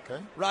Palacio? do.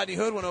 Okay. Rodney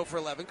Hood went 0 for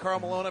 11. Karl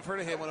Malone, I've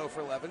heard of him, went 0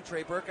 for 11.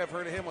 Trey Burke, I've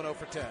heard of him, went 0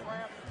 for 10.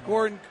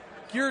 Gordon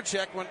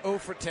Gierczek went 0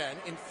 for 10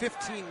 in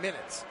 15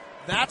 minutes.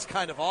 That's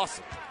kind of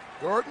awesome.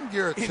 Gordon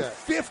Gierczek. In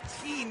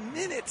 15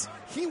 minutes,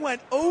 he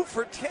went 0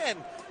 for 10.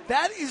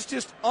 That is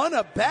just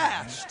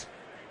unabashed.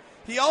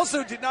 He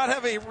also did not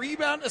have a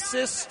rebound,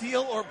 assist,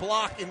 steal, or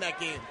block in that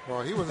game.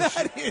 Well, he was.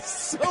 That is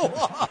so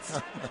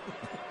awesome.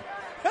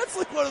 That's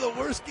like one of the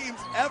worst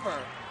games ever.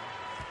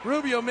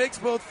 Rubio makes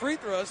both free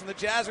throws, and the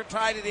Jazz are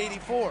tied at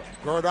 84.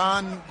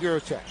 Gordon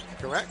Gierczek,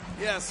 correct?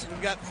 Yes,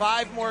 we've got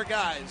 5 more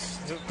guys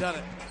who've done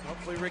it.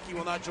 Hopefully Ricky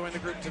will not join the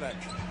group tonight.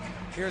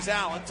 Here's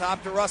Allen,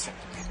 top to Russell.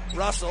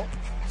 Russell,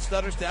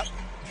 stutter step,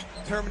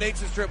 terminates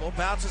his dribble,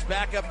 bounces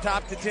back up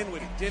top to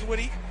Dinwiddie.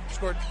 Dinwiddie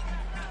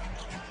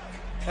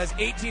has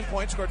 18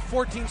 points, scored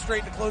 14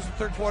 straight to close the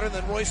third quarter, and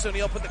then Royce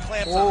O'Neal put the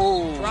clamps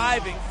on.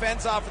 Driving,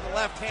 fends off with the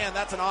left hand.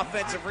 That's an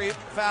offensive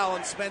foul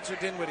on Spencer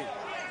Dinwiddie.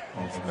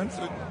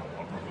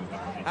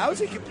 How is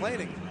he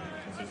complaining?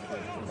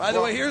 By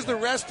the way, here's the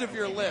rest of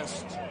your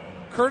list.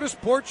 Curtis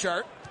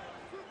Borchardt.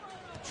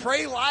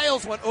 Trey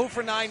Lyles went 0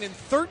 for 9 in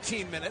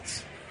 13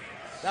 minutes.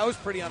 That was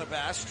pretty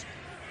unabashed.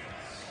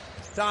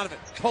 Donovan,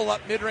 pull up,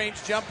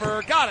 mid-range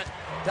jumper, got it.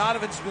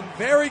 Donovan's been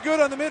very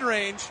good on the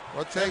mid-range.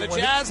 And the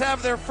Jazz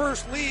have their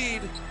first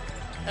lead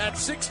at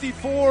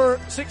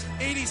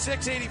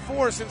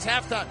 86-84 since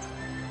halftime.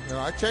 You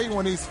know, I tell you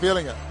when he's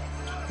feeling it.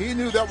 He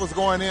knew that was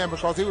going in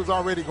because he was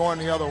already going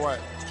the other way.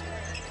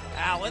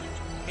 Allen,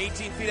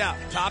 18 feet out.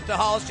 Top to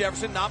Hollis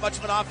Jefferson, not much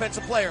of an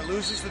offensive player.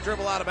 Loses the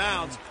dribble out of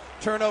bounds.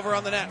 Turnover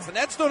on the Nets. The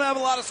Nets don't have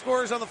a lot of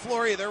scorers on the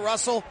floor either.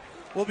 Russell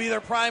will be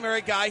their primary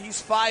guy. He's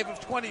 5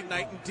 of 20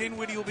 tonight, and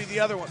Dinwiddie will be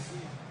the other one.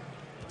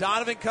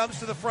 Donovan comes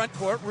to the front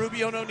court.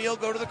 Rubio and O'Neal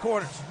go to the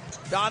corners.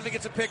 Donovan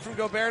gets a pick from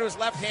Gobert to his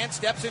left hand,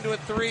 steps into a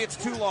 3.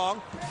 It's too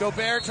long.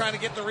 Gobert trying to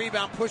get the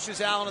rebound, pushes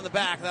Allen in the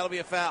back. That'll be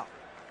a foul.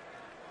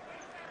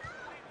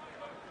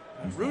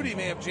 Rudy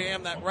may have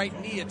jammed that right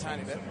knee a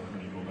tiny bit.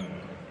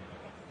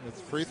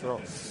 It's free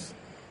throws.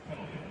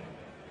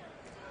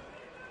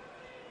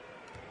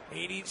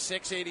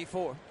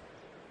 86-84.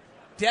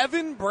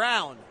 Devin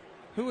Brown.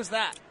 Who was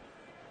that?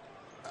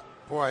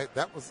 Boy,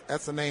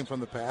 that's a name from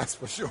the past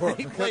for sure.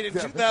 He played in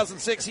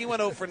 2006. He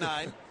went 0 for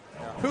 9.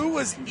 Who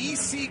was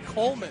E.C.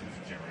 Coleman?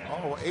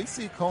 Oh,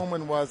 A.C.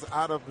 Coleman was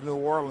out of New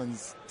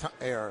Orleans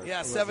era.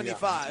 Yeah,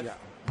 75. Yeah.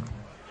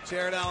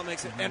 Jared Allen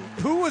makes it. And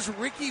who was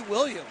Ricky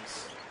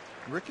Williams?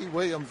 Ricky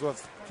Williams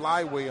was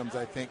Fly Williams,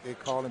 I think they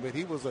called him, but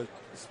he was a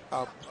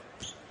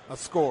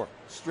scorer.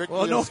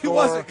 Strictly no, a scorer. He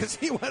wasn't, because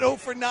he went 0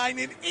 for 9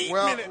 in 8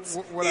 minutes.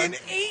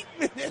 8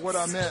 minutes. What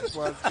I meant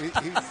was he's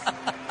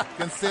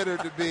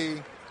considered to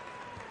be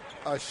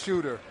a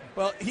shooter.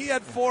 Well, he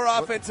had 4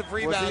 offensive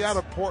rebounds. Was he out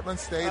of Portland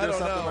State or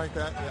something like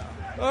that? Yeah.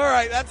 All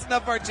right, that's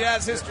enough of our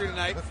Jazz history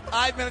tonight.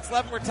 5 minutes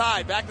left, we're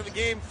tied. Back to the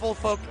game, full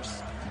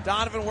focus.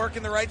 Donovan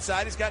working the right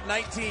side. He's got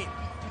 19.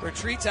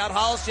 Retreats out.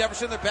 Hollis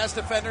Jefferson, their best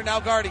defender,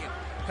 now guarding him.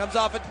 Comes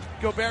off a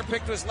Gobert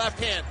pick to his left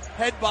hand.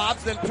 Head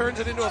bobs, then turns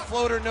it into a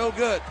floater, no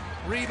good.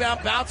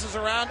 Rebound bounces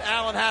around.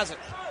 Allen has it.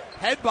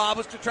 Head bob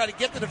was to try to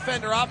get the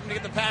defender off and to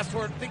get the pass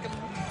toward,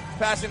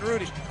 passing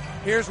Rudy.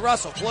 Here's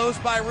Russell. Blows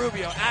by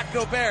Rubio. At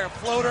Gobert.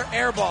 Floater,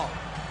 air ball.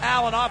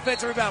 Allen,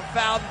 offensive rebound.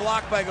 Fouled and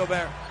blocked by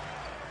Gobert.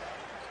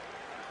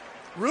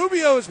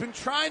 Rubio has been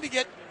trying to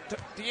get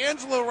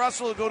D'Angelo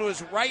Russell to go to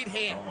his right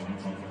hand.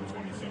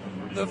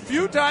 The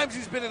few times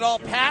he's been at all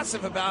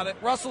passive about it,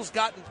 Russell's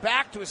gotten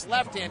back to his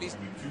left hand. He's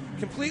a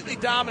completely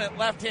dominant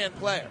left-hand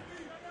player.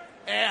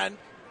 And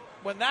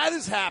when that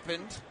has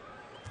happened,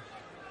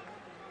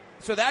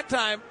 so that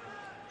time,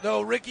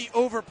 though, Ricky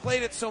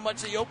overplayed it so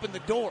much that he opened the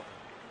door.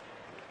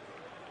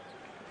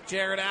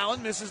 Jared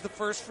Allen misses the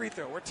first free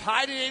throw. We're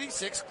tied at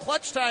 86.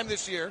 Clutch time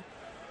this year.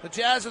 The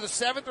Jazz are the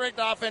 7th-ranked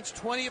offense,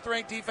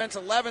 20th-ranked defense,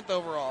 11th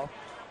overall.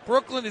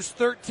 Brooklyn is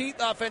 13th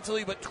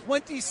offensively, but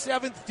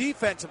 27th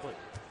defensively.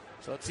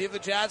 So let's see if the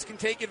Jazz can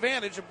take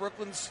advantage of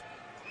Brooklyn's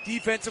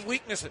defensive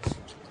weaknesses.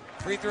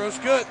 Free throw's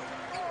good.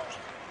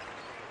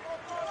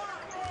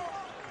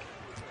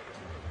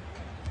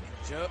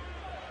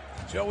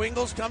 Joe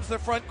Ingles comes to the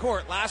front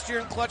court. Last year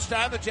in clutch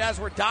time, the Jazz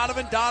were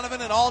Donovan,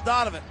 and all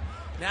Donovan.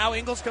 Now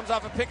Ingles comes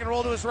off a pick and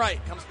roll to his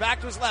right. Comes back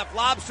to his left.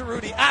 Lobs to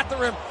Rudy at the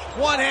rim.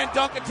 One-hand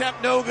dunk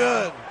attempt, no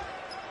good.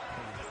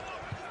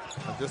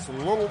 Just a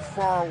little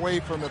far away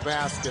from the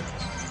basket.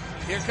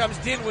 Here comes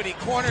Dinwiddie.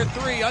 Corner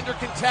three. Under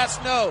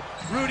contest, no.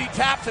 Rudy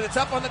taps it. It's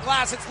up on the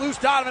glass. It's loose.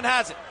 Donovan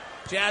has it.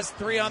 Jazz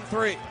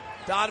 3-on-3.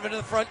 Donovan in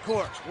the front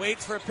court.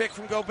 Waits for a pick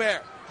from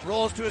Gobert.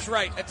 Rolls to his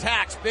right.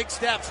 Attacks. Big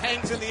steps.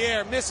 Hangs in the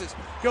air. Misses.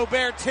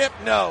 Gobert tip.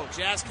 No.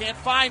 Jazz can't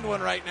find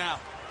one right now.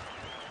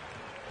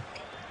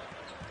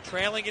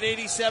 Trailing at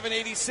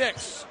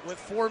 87-86 with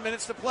 4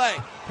 minutes to play.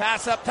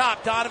 Pass up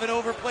top. Donovan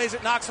overplays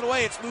it. Knocks it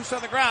away. It's loose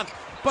on the ground.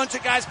 Bunch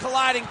of guys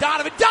colliding.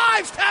 Donovan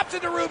dives. Taps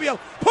into Rubio.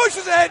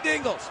 Pushes ahead to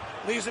Ingles.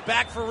 Leaves it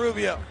back for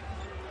Rubio.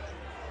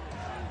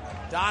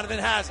 Donovan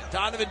has it.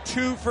 Donovan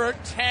 2 for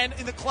 10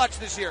 in the clutch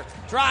this year.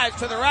 Drives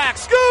to the rack.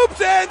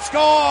 Scoops and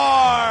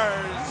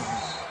scores.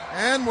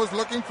 And was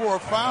looking for a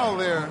foul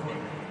there.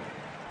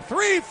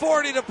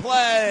 3:40 to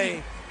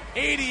play.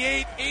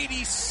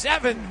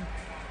 88-87.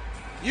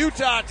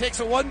 Utah takes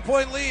a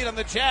 1-point lead on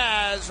the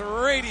Jazz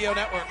Radio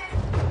Network.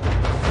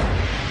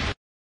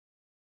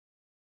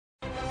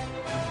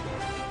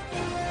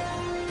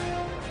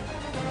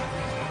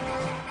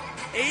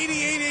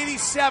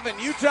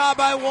 Utah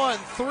by 1.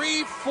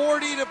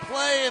 3:40 to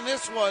play in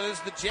this one as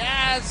the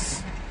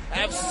Jazz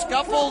have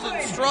scuffled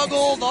and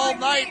struggled all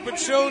night but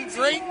shown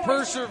great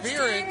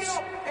perseverance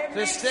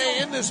to stay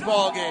in this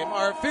ball game.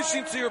 Our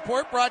efficiency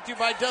report brought to you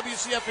by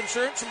WCF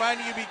Insurance,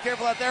 reminding you to be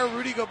careful out there.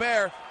 Rudy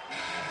Gobert,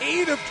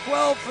 8 of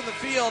 12 from the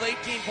field,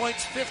 18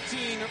 points,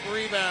 15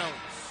 rebounds.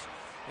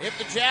 If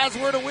the Jazz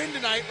were to win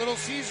tonight, Little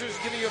Caesars is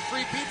giving you a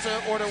free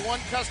pizza. Order one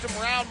custom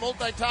round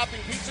multi-topping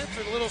pizza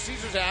through the Little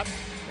Caesars app,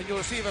 and you'll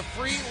receive a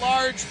free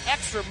large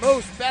extra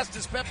most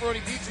bestest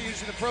pepperoni pizza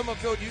using the promo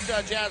code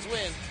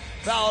UtahJazzWin.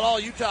 Valid all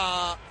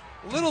Utah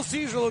Little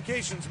Caesar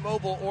locations,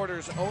 mobile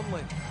orders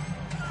only.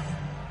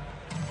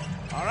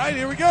 All right,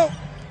 here we go.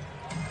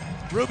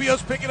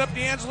 Rubio's picking up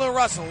D'Angelo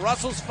Russell.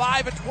 Russell's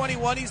 5 of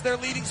 21. He's their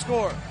leading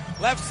scorer.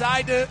 Left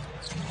side to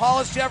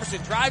Hollis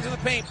Jefferson. Drives in the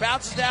paint.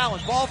 Bounces to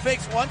Allen. Ball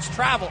fakes once.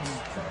 Travels.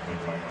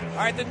 All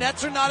right, the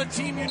Nets are not a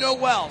team you know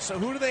well. So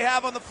who do they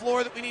have on the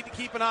floor that we need to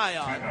keep an eye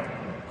on?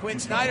 Quinn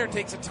Snyder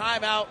takes a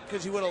timeout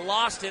because he would have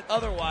lost it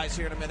otherwise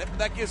here in a minute. But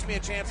that gives me a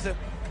chance to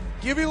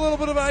give you a little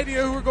bit of an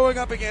idea who we're going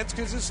up against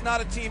because this is not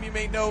a team you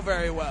may know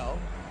very well.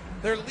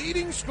 Their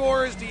leading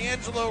scorer is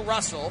D'Angelo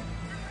Russell.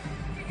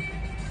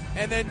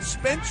 And then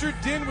Spencer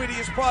Dinwiddie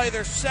is probably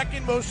their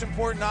second most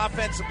important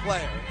offensive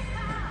player.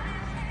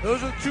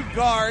 Those are the two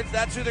guards.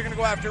 That's who they're going to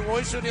go after.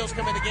 Royce O'Neal's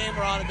come in the game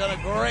around and done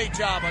a great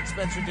job on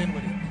Spencer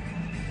Dinwiddie.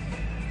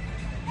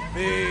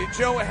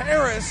 Joe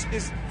Harris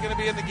is going to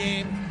be in the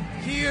game.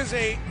 He is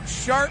a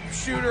sharp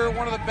shooter,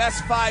 one of the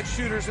best 5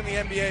 shooters in the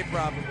NBA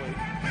probably.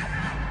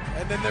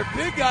 And then their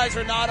big guys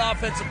are not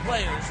offensive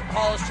players.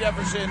 Hollis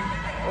Jefferson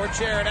or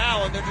Jared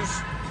Allen. They're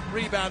just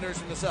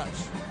rebounders and the such.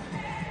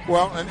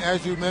 Well, and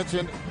as you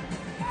mentioned,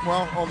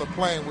 on the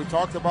plane, we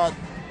talked about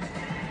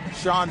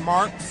Sean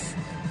Marks,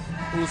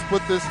 who's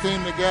put this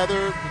team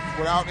together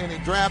without any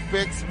draft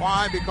picks.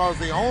 Why? Because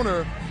the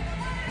owner,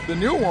 the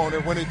new owner,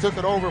 when he took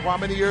it over, how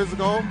many years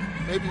ago?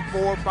 Maybe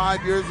 4 or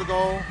 5 years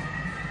ago,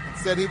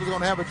 said he was going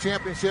to have a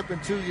championship in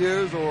 2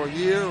 years or a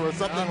year or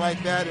something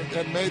like that,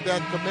 and made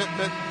that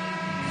commitment.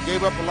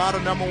 Gave up a lot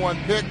of number 1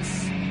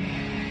 picks.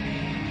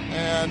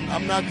 And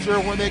I'm not sure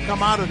when they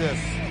come out of this.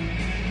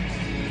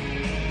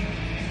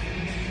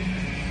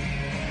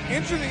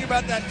 Interesting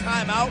about that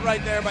timeout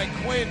right there by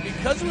Quinn,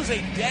 because it was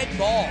a dead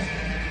ball.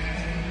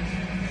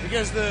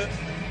 Because the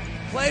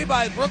play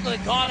by Brooklyn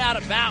had gone out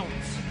of bounds.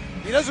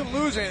 He doesn't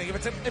lose anything.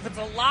 If it's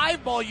a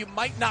live ball, you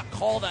might not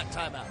call that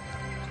timeout.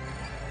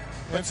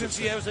 But since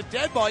it was a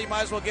dead ball, you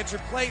might as well get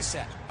your play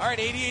set. All right,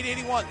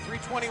 88-81,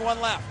 3:21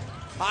 left.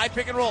 High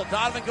pick and roll.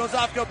 Donovan goes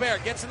off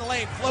Gobert, gets in the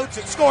lane, floats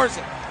it, scores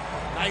it.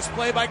 Nice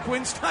play by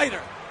Quinn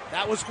Snyder.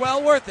 That was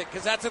well worth it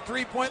because that's a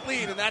 3-point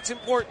lead, and that's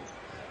important.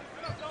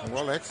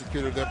 Well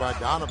executed there by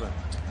Donovan.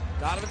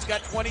 Donovan's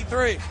got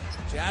 23.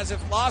 Jazz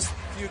have lost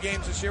a few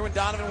games this year when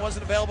Donovan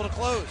wasn't available to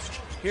close.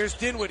 Here's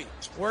Dinwiddie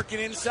working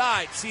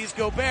inside. Sees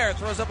Gobert.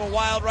 Throws up a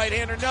wild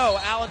right-hander. No.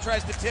 Allen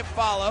tries to tip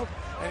follow,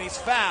 and he's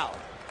fouled.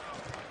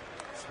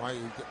 That's why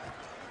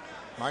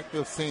like to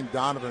have seen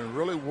Donovan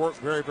really work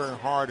very, very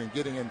hard in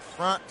getting in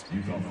front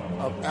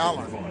of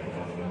Allen.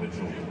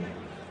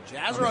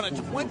 Jazz are on a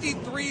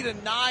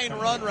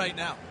 23-9 run right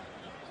now.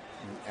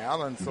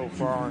 Allen so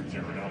far,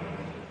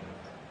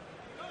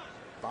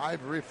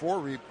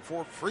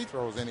 four free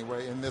throws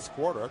anyway in this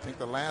quarter. I think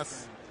the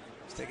last.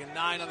 He's taking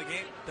 9 on the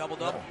game,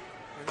 double-double.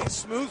 And a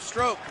smooth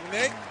stroke.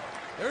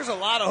 There's a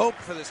lot of hope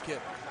for this kid.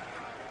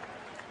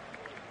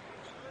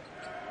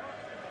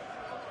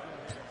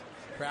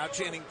 Crowd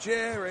chanting,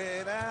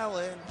 Jared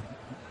Allen.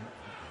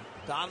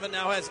 Donovan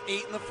now has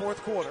 8 in the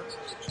fourth quarter.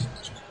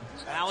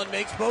 Allen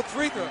makes both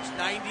free throws,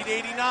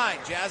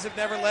 90-89. Jazz have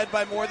never led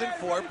by more than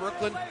 4.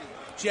 Brooklyn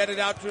jetted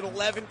out to an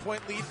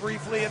 11-point lead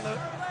briefly in the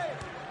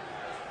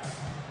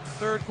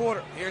third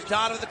quarter. Here's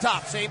Donovan at the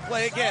top. Same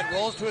play again.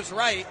 Rolls to his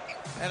right,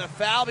 and a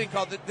foul being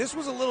called. This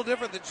was a little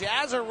different. The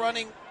Jazz are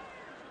running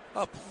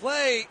a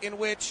play in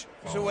which,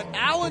 so what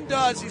Allen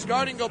does, he's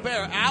guarding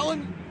Gobert.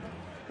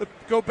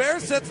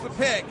 Gobert sets the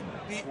pick.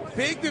 The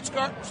big that's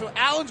so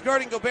Allen's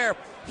guarding Gobert.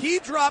 He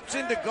drops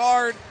in to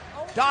guard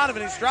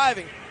Donovan, who's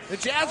driving. The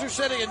Jazz are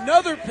setting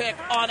another pick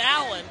on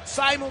Allen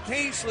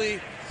simultaneously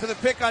to the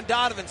pick on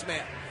Donovan's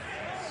man.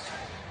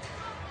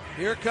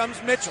 Here comes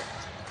Mitchell.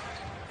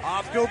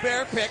 Off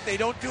Gobert pick. They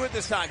don't do it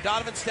this time.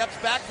 Donovan steps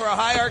back for a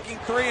high arcing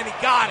three, and he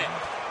got it.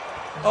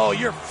 Oh,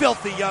 you're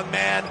filthy, young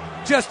man.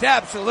 Just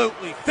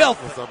absolutely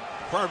filthy. It's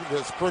probably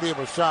as pretty of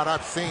a shot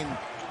I've seen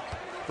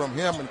from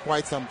him in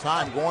quite some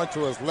time. Going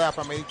to his left.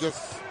 I mean, he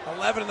just...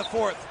 11 in the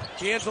fourth.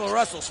 D'Angelo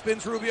Russell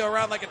spins Rubio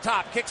around like a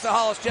top. Kicks to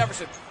Hollis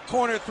Jefferson.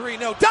 Corner three,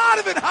 no.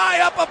 Donovan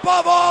high up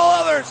above all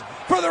others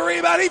for the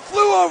rebound. He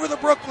flew over the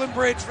Brooklyn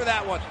Bridge for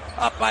that one.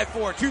 Up by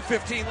 4.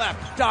 2:15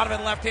 left.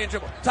 Donovan left-hand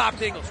dribble. Top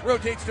to Ingles.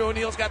 Rotates to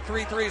O'Neal's got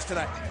 3 threes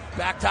tonight.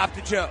 Back top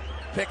to Joe.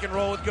 Pick and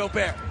roll with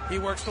Gobert. He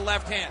works the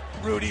left hand.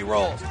 Rudy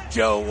rolls.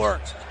 Joe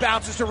works.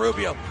 Bounces to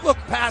Rubio. Look,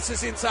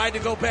 passes inside to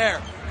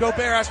Gobert.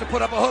 Gobert has to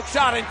put up a hook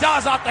shot and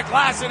does off the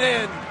glass and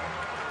in.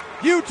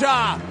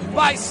 Utah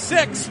by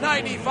 6,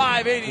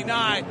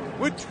 95-89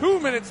 with 2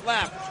 minutes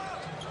left.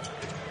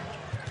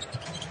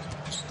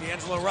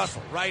 D'Angelo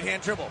Russell,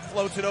 right-hand dribble,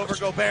 floats it over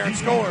Gobert and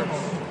scores.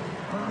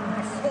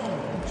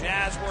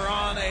 Jazz were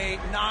on a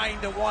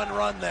 9-1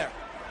 run there.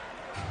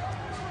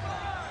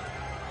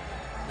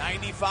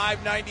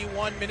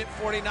 95-91, minute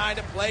 49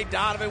 to play.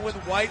 Donovan with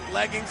white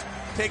leggings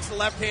takes the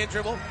left-hand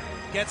dribble,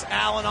 gets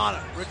Allen on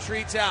it,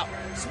 retreats out,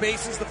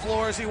 spaces the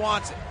floor as he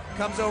wants it.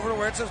 Comes over to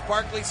where it says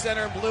Barclays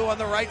Center in blue on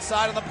the right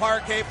side of the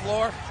parquet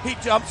floor. He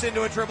jumps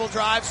into a dribble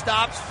drive,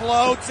 stops,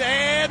 floats,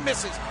 and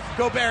misses.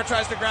 Gobert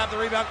tries to grab the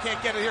rebound,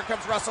 can't get it. Here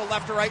comes Russell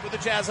left to right with the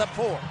Jazz up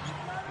 4.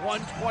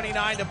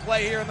 1:29 to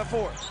play here in the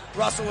fourth.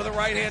 Russell with a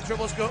right-hand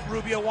dribbles.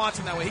 Rubio wants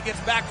him that way. He gets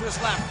back to his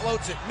left,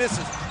 floats it,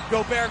 misses.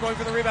 Gobert going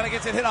for the rebound,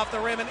 gets it hit off the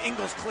rim, and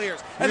Ingles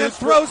clears. And then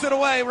throws it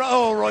away.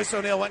 Oh, Royce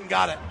O'Neal went and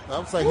got it.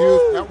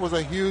 That was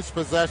a huge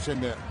possession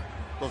there.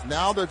 Because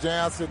now the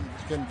Jazz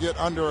can get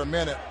under a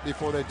minute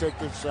before they take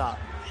this shot.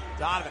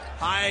 Donovan,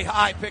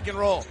 high pick and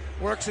roll.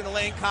 Works in the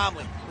lane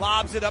calmly.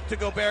 Lobs it up to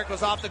Gobert,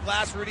 goes off the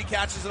glass. Rudy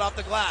catches it off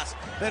the glass.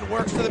 Then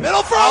works to the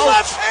middle for a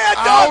left hand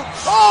dunk.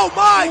 Oh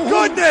my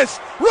goodness!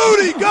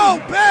 Rudy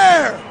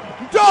Gobert!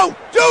 Don't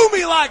do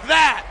me like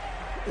that!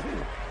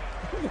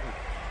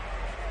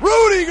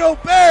 Rudy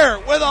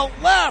Gobert with a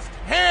left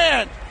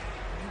hand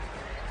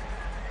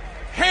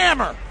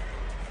hammer.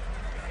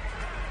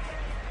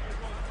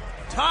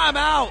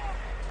 Timeout.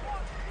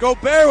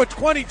 Gobert with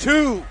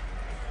 22.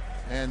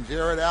 And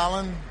Jared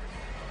Allen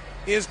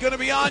is going to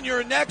be on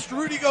your next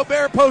Rudy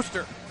Gobert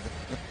poster.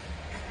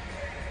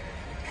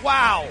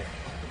 Wow.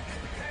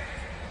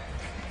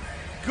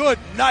 Good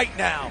night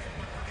now.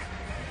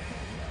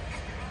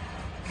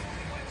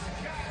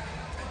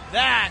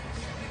 That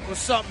was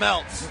something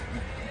else.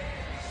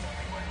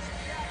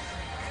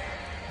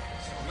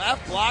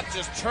 Left block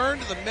just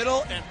turned to the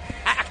middle and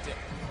packed it.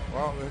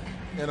 Well,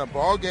 in a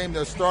ball game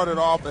that started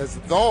off as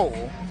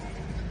though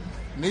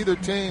neither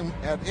team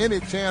had any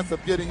chance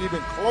of getting even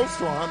close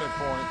to 100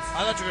 points.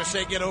 I thought you were going to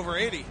say get over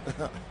 80.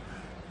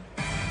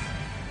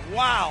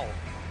 Wow.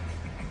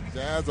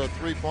 Jazz are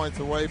 3 points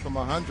away from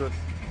 100.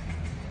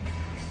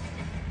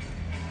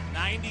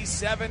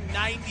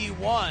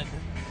 97-91.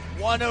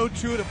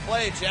 1:02 to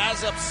play.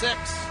 Jazz up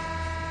 6.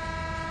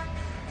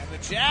 And the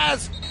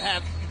Jazz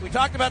have, we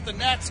talked about the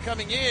Nets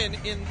coming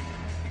in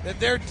that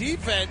their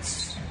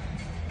defense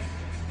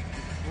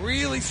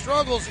really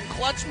struggles in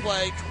clutch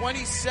play,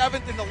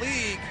 27th in the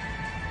league,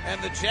 and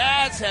the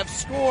Jazz have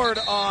scored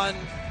on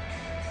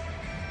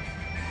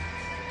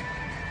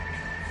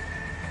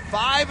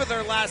 5 of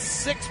their last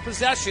 6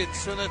 possessions,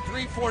 so they're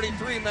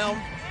 3:43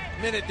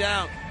 minute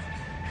down.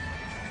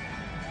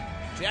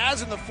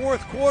 Jazz in the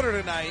fourth quarter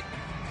tonight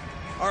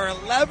are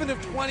 11 of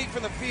 20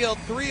 from the field,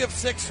 3 of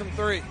 6 from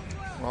 3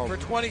 for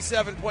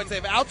 27 points.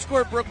 They've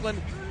outscored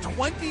Brooklyn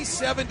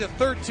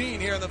 27-13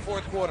 here in the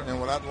fourth quarter. And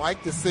what I'd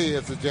like to see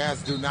is the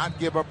Jazz do not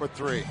give up a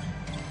 3.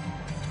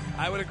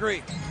 I would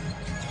agree.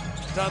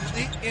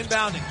 Dunleavy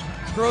inbounding.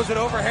 Throws it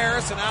over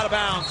Harris and out of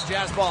bounds.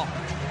 Jazz ball.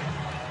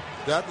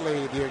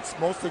 Dudley, the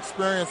most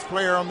experienced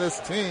player on this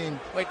team.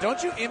 Wait,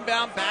 don't you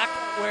inbound back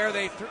where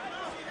they threw?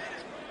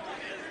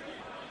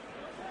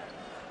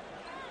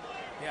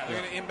 Yeah, they're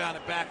going to inbound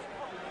it back.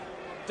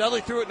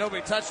 Dudley threw it,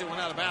 nobody touched it, went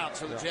out of bounds.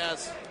 So the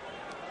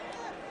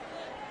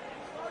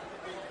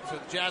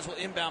Jazz will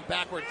inbound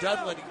back where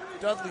Dudley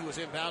was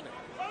inbounding.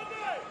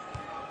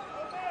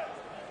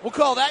 We'll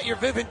call that your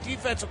Vivint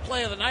defensive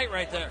play of the night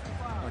right there.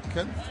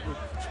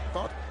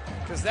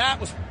 Because that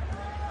was a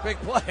big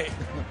play.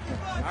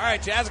 All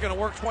right, Jazz are going to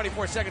work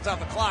 24 seconds off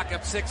the clock,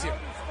 up 6 here.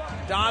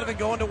 Donovan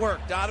going to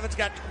work. Donovan's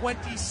got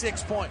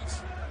 26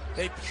 points.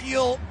 They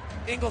peel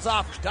Ingles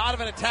off.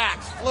 Donovan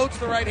attacks, floats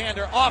the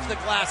right-hander off the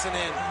glass and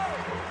in.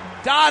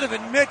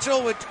 Donovan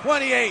Mitchell with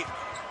 28.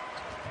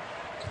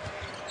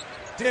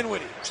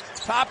 Dinwiddie,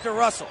 top to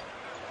Russell.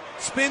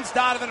 Spins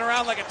Donovan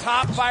around like a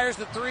top, fires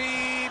the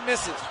three,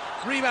 misses.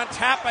 Rebound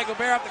tap by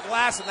Gobert off the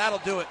glass, and that'll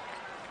do it.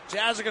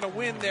 Jazz are going to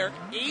win their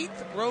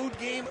 8th road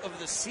game of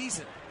the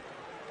season.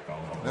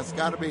 That's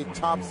got to be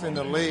tops in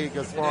the league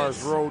as far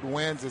as road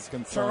wins is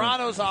concerned.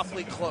 Toronto's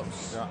awfully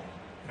close. Yeah.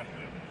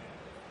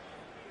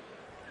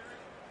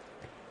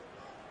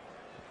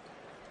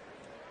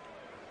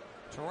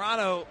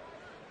 Toronto,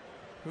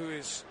 who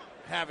is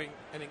having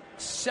an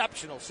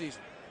exceptional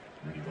season,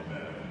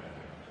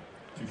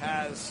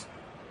 has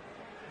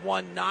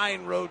won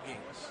 9 road games.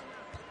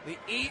 The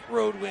 8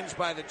 road wins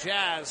by the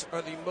Jazz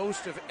are the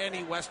most of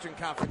any Western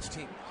Conference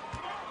team.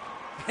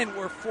 And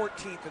we're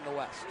 14th in the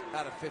West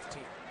out of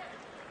 15.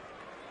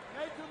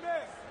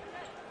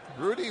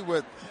 Rudy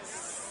with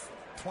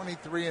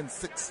 23 and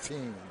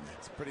 16.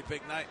 It's a pretty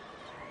big night.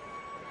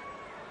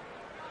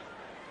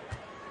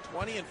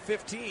 20 and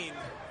 15.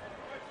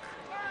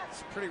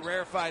 It's a pretty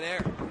rarefied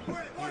air.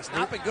 He's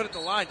not been good at the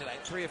line tonight.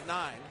 3 of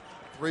 9.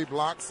 3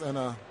 blocks and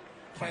a.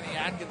 Kenny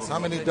Atkinson. How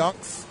many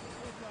dunks?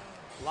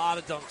 A lot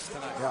of dunks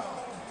tonight. Yeah.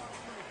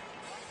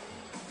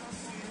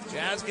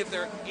 Jazz get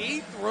their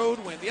 8th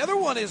road win. The other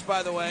one is,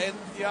 by the way, and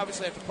you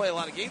obviously have to play a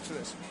lot of games for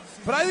this,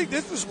 but I think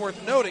this is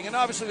worth noting, and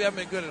obviously we haven't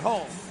been good at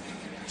home.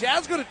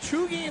 Jazz go to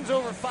 2 games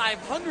over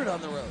 500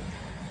 on the road.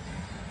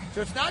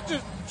 So it's not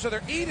just, so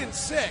they're 8 and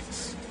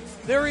 6.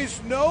 There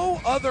is no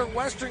other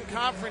Western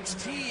Conference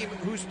team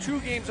who's 2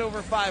 games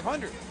over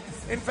 500.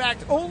 In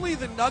fact, only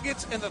the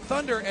Nuggets and the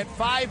Thunder at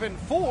 5 and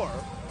 4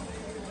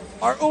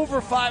 are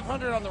over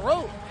 500 on the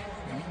road.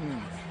 Mm-hmm.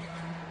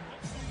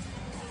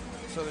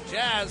 So the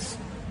Jazz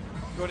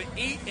go to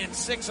 8 and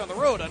 6 on the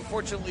road.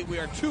 Unfortunately, we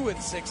are 2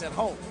 and 6 at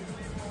home.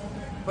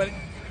 But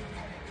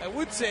I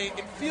would say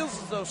it feels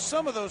as though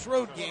some of those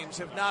road games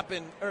have not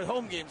been, or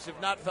home games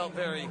have not felt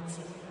very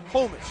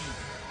homish.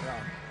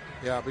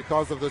 Yeah,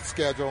 because of the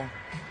schedule.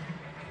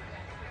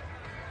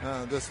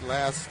 This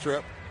last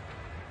trip.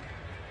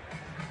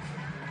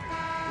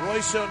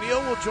 Royce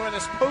O'Neal will join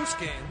us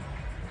post-game.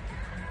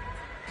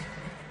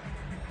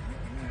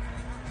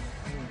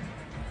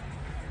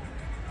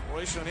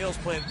 Royce O'Neal's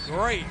played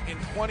great in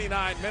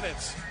 29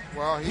 minutes.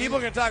 Well, people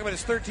are going to talk about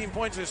his 13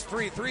 points and his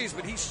 3 threes,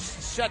 but he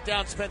shut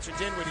down Spencer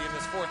Dinwiddie in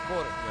this 4th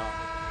quarter. Yeah.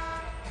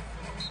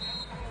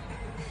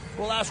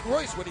 We'll ask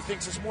Royce what he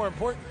thinks is more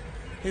important,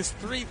 his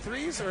 3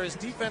 threes or his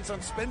defense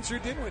on Spencer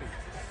Dinwiddie.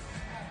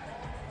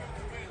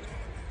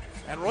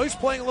 And Royce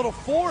playing a little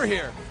 4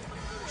 here.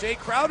 Jay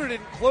Crowder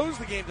didn't close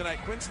the game tonight.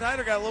 Quinn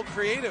Snyder got a little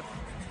creative.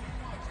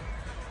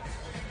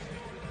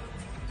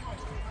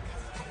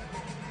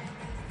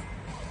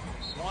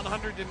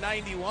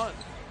 $191.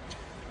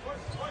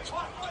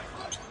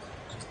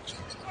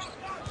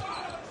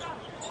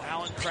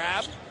 Allen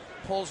Crabbe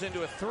pulls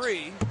into a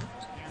 3.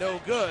 No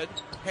good.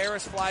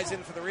 Harris flies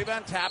in for the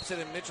rebound, taps it,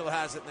 and Mitchell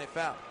has it, and they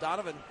foul.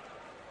 Donovan's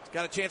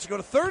got a chance to go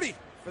to 30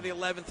 for the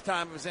 11th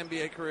time of his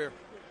NBA career.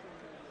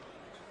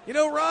 You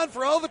know, Ron,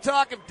 for all the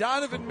talk of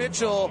Donovan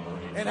Mitchell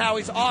and how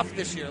he's off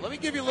this year, let me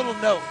give you a little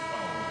note.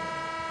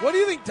 What do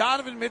you think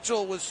Donovan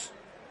Mitchell was?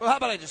 Well, how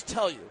about I just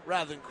tell you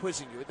rather than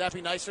quizzing you? Would that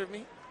be nicer of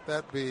me?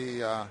 That'd be,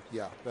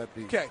 that'd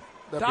be. Okay.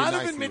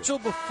 Donovan nice Mitchell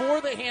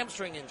before the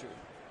hamstring injury,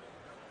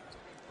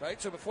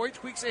 right? So before he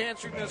tweaks the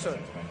hamstring in Minnesota,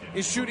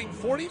 is shooting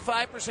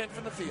 45%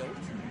 from the field,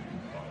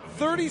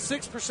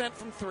 36%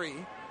 from 3,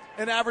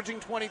 and averaging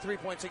 23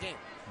 points a game.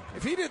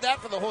 If he did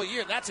that for the whole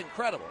year, that's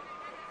incredible.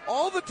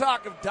 All the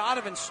talk of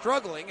Donovan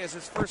struggling as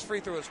his first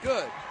free throw is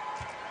good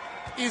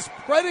is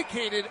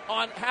predicated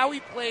on how he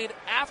played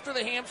after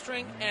the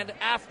hamstring and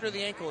after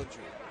the ankle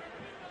injury.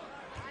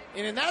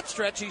 And in that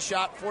stretch, he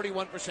shot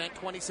 41%,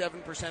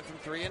 27% from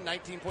 3, and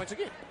 19 points a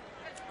game.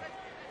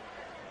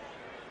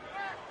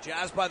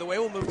 Jazz, by the way,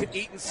 will move to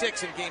 8 and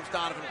 6 in games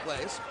Donovan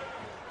plays.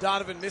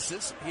 Donovan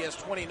misses. He has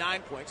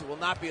 29 points. It will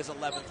not be his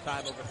 11th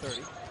time over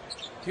 30.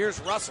 Here's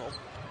Russell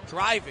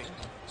driving,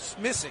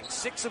 missing.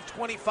 6 of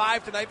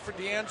 25 tonight for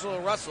D'Angelo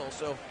Russell,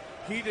 so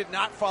he did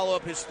not follow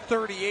up his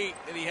 38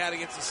 that he had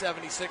against the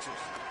 76ers.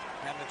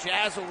 And the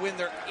Jazz will win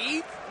their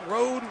 8th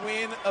road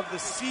win of the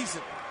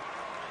season.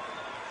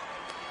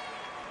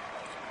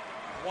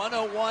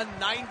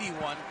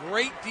 101-91.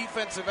 Great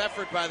defensive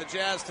effort by the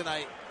Jazz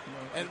tonight.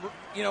 And,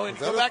 you know, and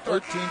go back to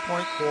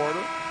 13-point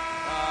quarter.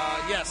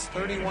 Yes,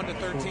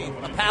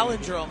 31-13. A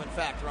palindrome, in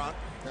fact, Ron.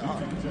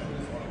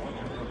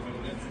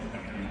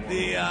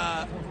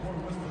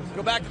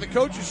 Go back to the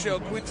coaches show.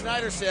 Quinn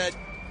Snyder said,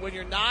 when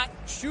you're not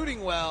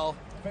shooting well,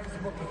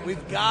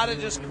 we've got to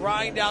just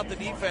grind out the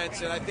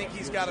defense, and I think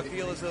he's got to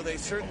feel as though they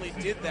certainly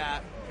did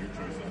that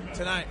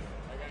tonight.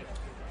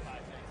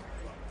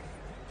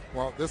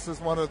 Well, this is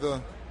one of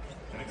the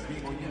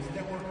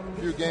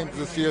few games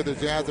this year the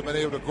Jazz have been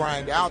able to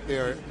grind out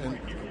there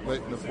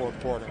late in the fourth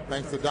quarter,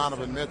 thanks to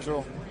Donovan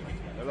Mitchell.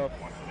 Hello.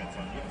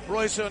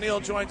 Royce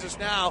O'Neal joins us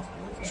now.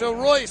 So,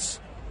 Royce,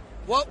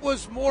 what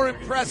was more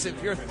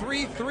impressive, your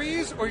 3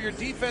 threes or your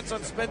defense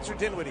on Spencer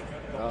Dinwiddie?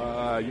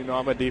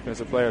 I'm a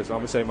defensive player, so I'm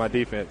going to say my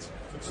defense.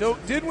 So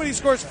Dinwiddie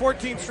scores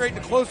 14 straight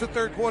to close the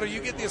third quarter.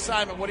 You get the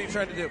assignment. What are you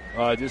trying to do?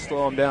 Just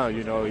slow him down.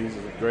 He's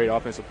a great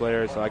offensive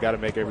player, so I got to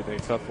make everything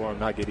tough for him,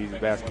 not get easy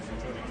baskets.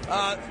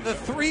 The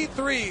 3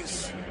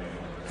 threes,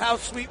 how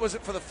sweet was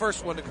it for the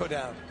first one to go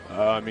down?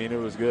 It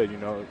was good.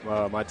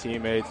 My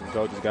teammates and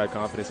coaches got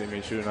confidence in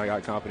me shooting. I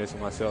got confidence in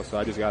myself, so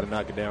I just got to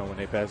knock it down when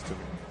they pass it to me.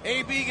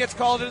 AB gets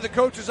called into the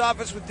coach's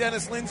office with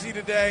Dennis Lindsay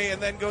today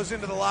and then goes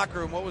into the locker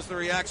room. What was the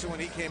reaction when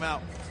he came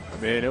out?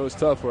 It was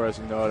tough for us.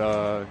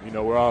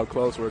 We're all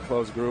close. We're a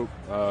close group.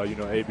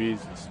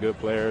 AB's a good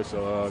player,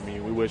 so we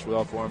wish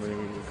well for him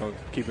and we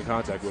keep in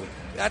contact with him.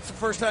 That's the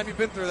first time you've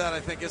been through that, I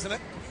think, isn't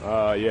it?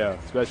 Yeah,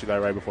 especially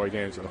right before a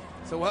game. So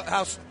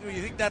how do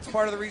you think that's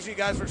part of the reason you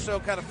guys were so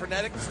kind of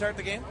frenetic to start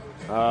the game?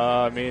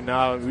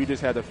 Now we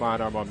just had to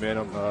find our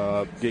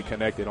momentum, get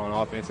connected on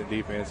offense and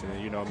defense,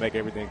 and make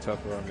everything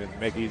tough for them and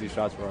make easy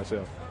shots for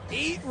ourselves.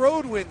 8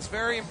 road wins,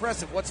 very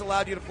impressive. What's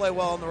allowed you to play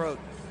well on the road?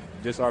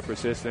 Just our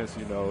persistence,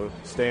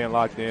 staying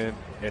locked in,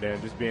 and then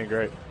just being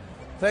great.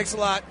 Thanks a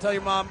lot. Tell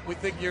your mom we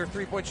think your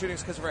 3-point shooting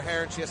is because of her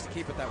hair, and she has to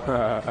keep it that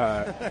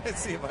way.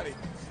 See you, buddy.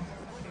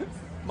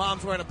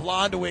 Mom's wearing a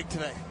blonde wig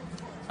today.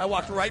 I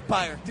walked right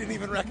by her, didn't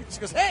even recognize. She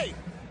goes, "Hey!"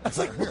 I was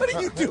like, "What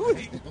are you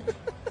doing?"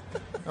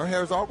 Her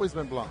hair's always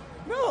been blonde.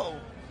 No.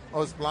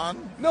 Oh, it's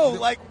blonde? No,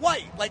 like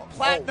white, like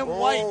platinum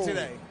white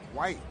today.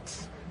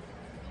 White.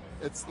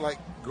 It's like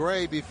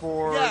gray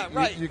before you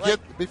like,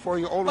 get before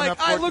you're old enough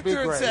for I it looked to be at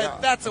her and gray. said,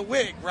 "That's a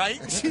wig, right?"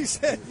 She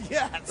said,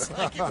 "Yes."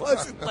 Like it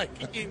wasn't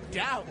like in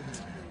doubt.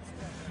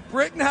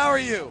 Britton, how are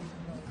you?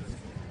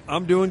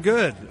 I'm doing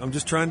good. I'm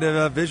just trying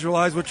to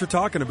visualize what you're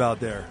talking about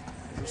there.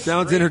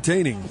 Sounds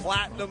entertaining.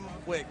 Platinum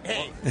wig.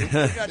 Hey, we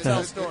got to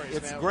tell stories.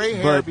 It's man. gray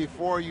hair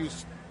before you're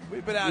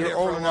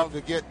old enough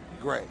to get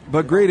gray.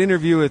 But great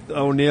interview with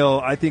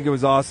O'Neal. I think it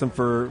was awesome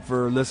for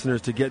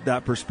listeners to get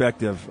that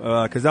perspective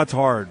because that's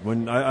hard.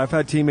 When I've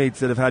had teammates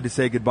that have had to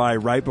say goodbye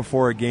right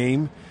before a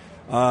game,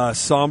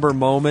 somber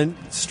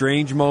moment,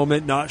 strange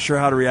moment, not sure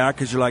how to react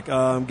because you're like,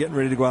 I'm getting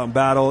ready to go out and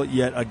battle.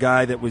 Yet a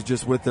guy that was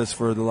just with us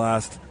for the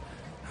last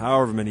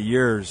however many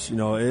years,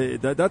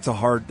 that's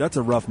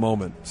a rough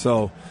moment.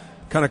 So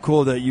kind of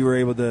cool that you were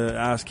able to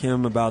ask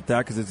him about that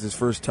because it's his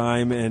first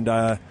time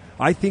and.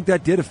 I think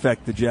that did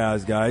affect the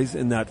Jazz guys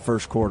in that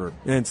first quarter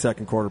and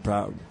second quarter,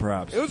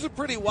 perhaps. It was a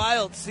pretty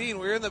wild scene.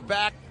 We were in the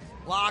back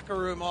locker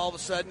room all of a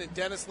sudden, and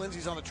Dennis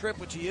Lindsay's on the trip,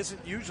 which he isn't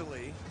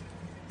usually.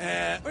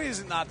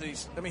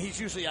 He's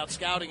usually out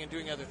scouting and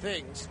doing other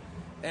things.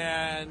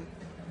 And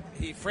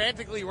he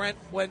frantically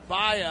went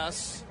by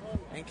us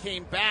and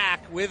came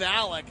back with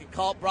Alec and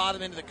brought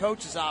him into the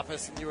coach's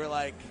office, and you were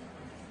like,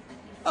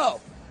 oh.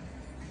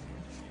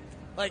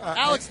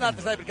 Alec's not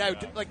the type of guy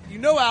who,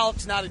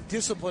 Alec's not in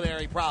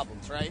disciplinary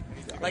problems, right?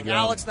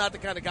 Alec's not the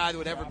kind of guy that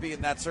would ever be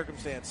in that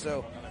circumstance.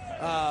 So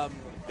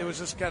it was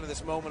just kind of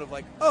this moment of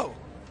oh.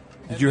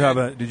 Did you have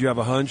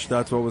a hunch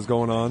that's what was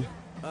going on?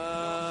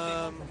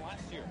 I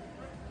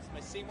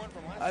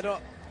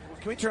don't.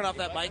 Can we turn off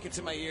that mic? It's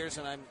in my ears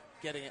and I'm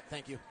getting it.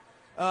 Thank you.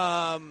 Did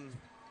I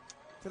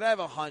have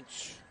a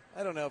hunch?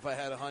 I don't know if I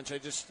had a hunch.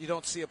 You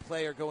don't see a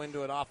player go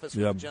into an office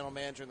with the general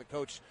manager and the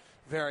coach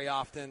very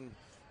often.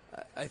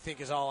 I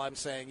think is all I'm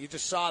saying. You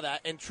just saw that.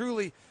 And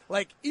truly,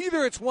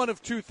 either it's one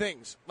of two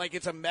things.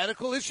 It's a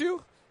medical issue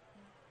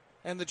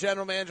and the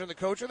general manager and the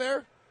coach are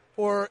there,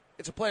 or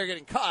it's a player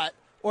getting cut,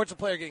 or it's a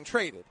player getting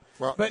traded.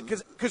 Well, but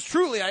because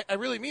truly, I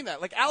really mean that.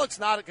 Alec's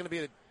not going to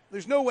be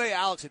there's no way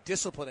Alec's a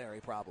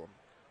disciplinary problem.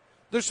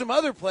 There's some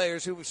other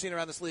players who we've seen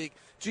around this league,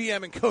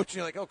 GM and coach, and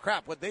you're like, oh,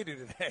 crap, what'd they do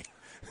today?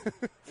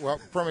 Well,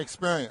 from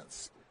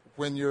experience,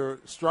 when you're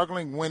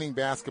struggling winning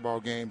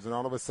basketball games and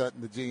all of a sudden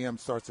the GM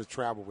starts to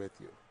travel with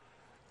you,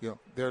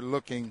 they're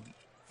looking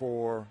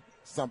for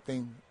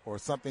something or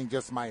something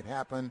just might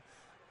happen,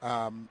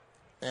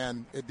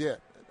 and it did.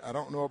 I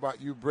don't know about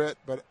you, Britt,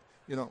 but,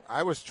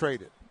 I was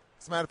traded.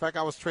 As a matter of fact,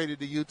 I was traded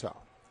to Utah.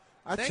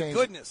 Thank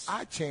goodness.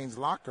 I changed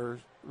locker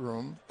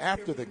room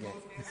after the game.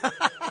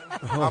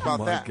 How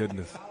about that? Oh, my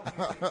goodness.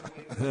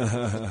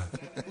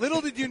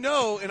 Little did you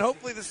know, and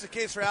hopefully this is the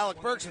case for Alec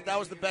Burks, that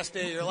was the best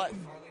day of your life.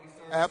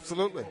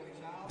 Absolutely.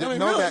 Didn't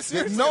know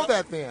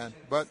that then,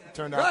 but it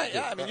turned out. Right,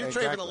 yeah. You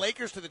trade from the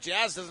Lakers to the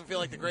Jazz doesn't feel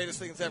like the greatest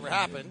thing that's ever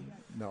happened.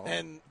 No.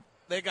 And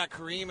they got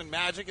Kareem and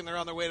Magic, and they're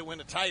on their way to win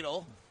a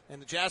title, and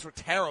the Jazz were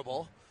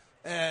terrible.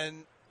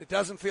 And it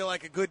doesn't feel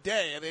like a good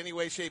day in any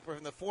way, shape, or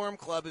form. The Forum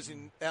Club is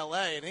in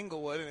L.A. in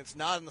Inglewood, and it's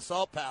not in the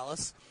Salt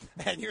Palace.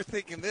 And you're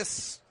thinking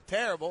this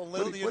terrible.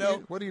 Little do you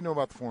know. What do you know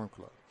about the Forum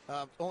Club?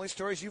 Only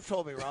stories you've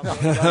told me, Ron.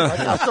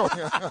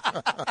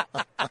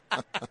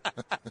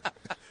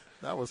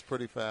 That was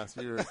pretty fast.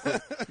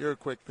 You're a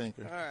quick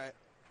thinker. All right.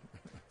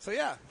 So,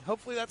 yeah,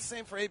 hopefully that's the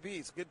same for AB.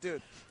 He's a good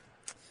dude.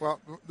 Well,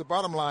 the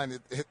bottom line,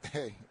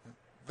 hey,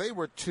 they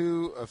were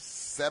 2 of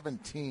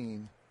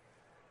 17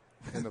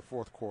 in the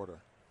fourth quarter.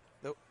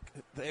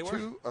 They were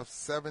 2 of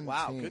 17.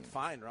 Wow, good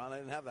find, Ron. I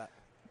didn't have that.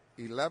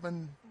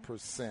 11%.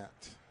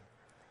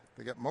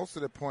 They got most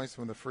of their points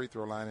from the free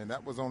throw line, and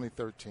that was only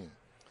 13.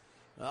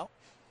 Well,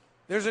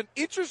 there's an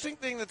interesting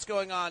thing that's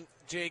going on,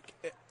 Jake,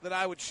 that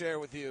I would share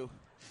with you.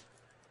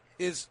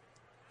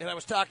 And I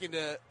was talking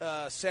to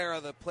Sarah,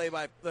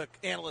 the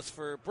analyst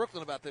for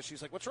Brooklyn, about this.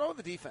 She's like, "What's wrong with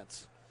the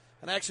defense?"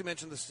 And I actually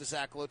mentioned this to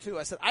Zach Lowe too.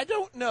 I said, "I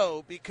don't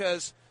know,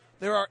 because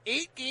there are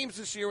 8 games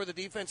this year where the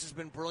defense has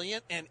been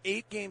brilliant, and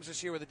 8 games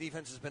this year where the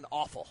defense has been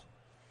awful.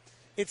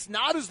 It's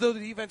not as though the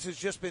defense has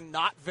just been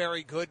not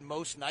very good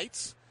most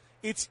nights.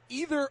 It's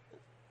either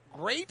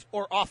great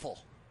or awful."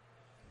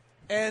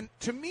 And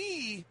to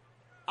me,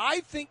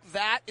 I think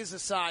that is a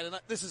sign, and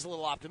this is a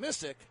little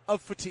optimistic,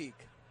 of fatigue.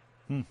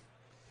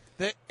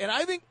 And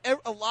I think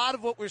a lot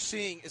of what we're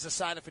seeing is a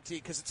sign of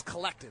fatigue because it's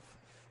collective.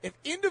 If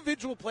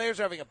individual players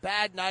are having a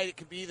bad night, it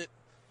could be that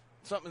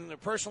something in their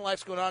personal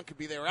life's going on. It could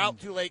be they were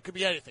out too late. Could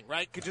be anything,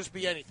 right? Could just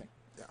be anything.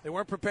 Yeah. They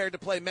weren't prepared to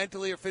play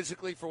mentally or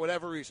physically for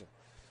whatever reason.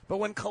 But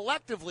when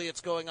collectively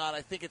it's going on,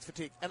 I think it's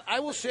fatigue. And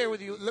I will share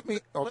with you. Let me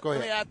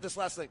add this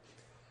last thing.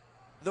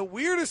 The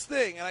weirdest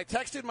thing, and I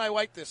texted my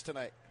wife this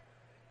tonight.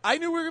 I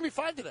knew we were going to be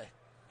fine today.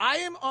 I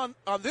am on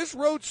this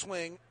road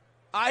swing.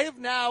 I have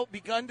now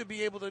begun to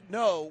be able to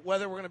know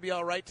whether we're going to be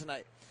all right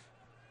tonight.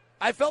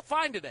 I felt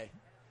fine today.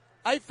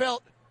 I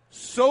felt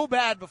so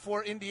bad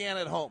before Indiana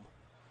at home.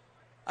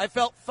 I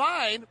felt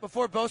fine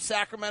before both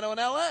Sacramento and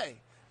L.A.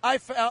 I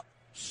felt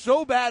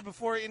so bad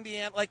before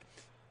Indiana. Like,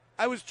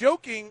 I was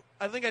joking.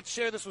 I think I'd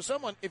share this with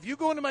someone. If you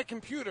go into my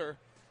computer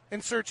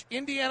and search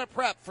Indiana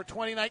prep for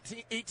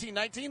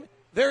 2018-19,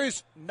 there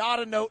is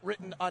not a note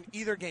written on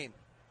either game.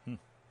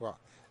 Well,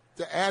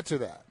 to add to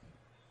that,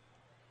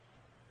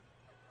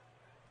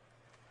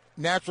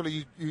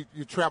 naturally,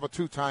 you travel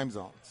 2 time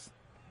zones.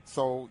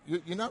 So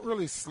you're not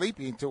really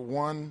sleeping until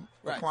 1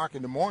 o'clock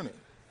in the morning.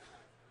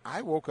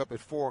 I woke up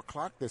at 4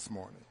 o'clock this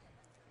morning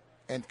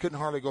and couldn't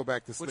hardly go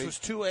back to sleep.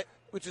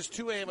 Which is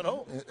 2 a.m. at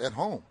home. At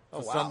home.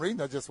 Oh, For some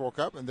reason, I just woke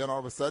up, and then all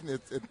of a sudden,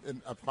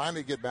 I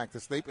finally get back to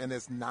sleep, and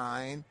it's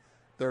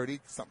 9:30,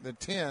 something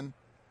to 10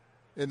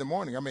 in the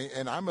morning. I mean,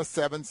 and I'm a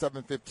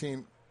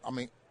 7:15. I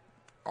mean,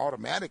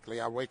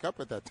 automatically I wake up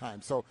at that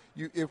time. So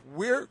if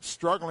we're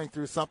struggling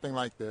through something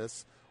like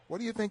this, what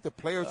do you think the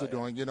players are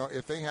doing? You know,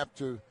 if they have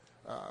to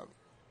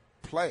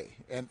play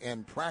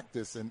and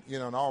practice and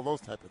and all those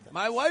type of things.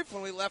 My wife,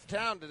 when we left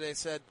town today,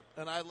 said,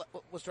 and I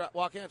was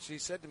walking out, she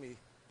said to me,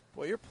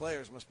 "Boy, your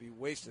players must be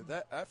wasted.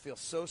 I feel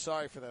so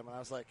sorry for them." And I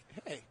was like,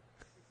 "Hey,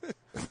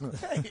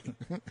 hey."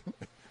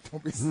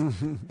 Don't be.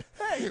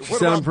 Hey, you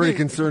sound pretty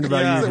concerned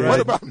about you. Right? What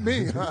about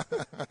me?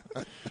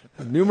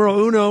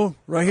 Numero uno,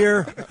 right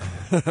here.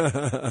 So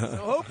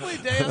hopefully,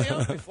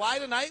 we fly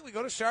tonight. We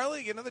go to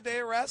Charlotte, get another day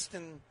of rest,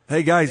 and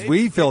hey guys,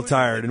 we feel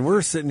tired, and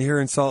we're sitting here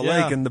in Salt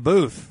Lake in the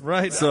booth.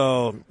 Right.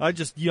 So I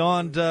just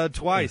yawned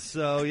twice.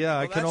 So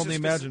I can only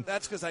imagine.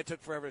 That's because I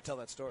took forever to tell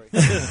that story.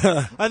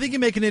 I think you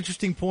make an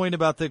interesting point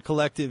about the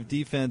collective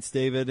defense,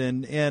 David,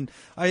 and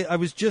I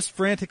was just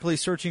frantically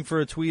searching for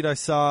a tweet I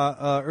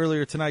saw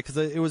earlier tonight because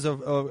it was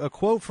a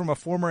quote from a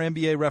former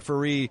NBA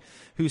referee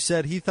who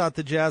said he thought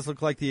the Jazz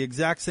looked like the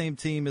exact same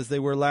team as they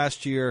were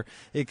last year,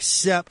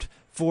 except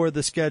for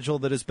the schedule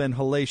that has been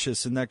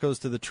hellacious, and that goes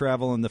to the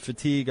travel and the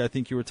fatigue I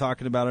think you were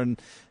talking about.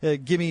 And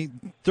give me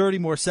 30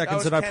 more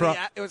seconds.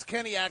 It was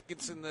Kenny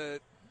Atkinson,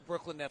 the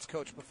Brooklyn Nets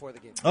coach, before the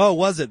game. Oh,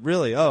 was it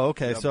really? Oh,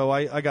 okay. Yep. So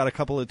I got a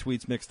couple of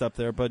tweets mixed up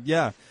there, but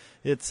yeah.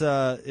 I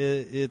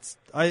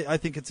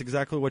think it's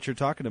exactly what you're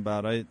talking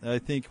about. I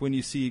think when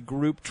you see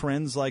group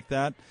trends like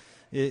that,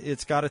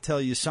 it's got to tell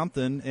you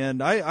something.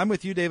 And I'm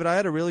with you, David. I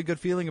had a really good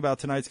feeling about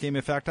tonight's game.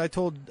 In fact, I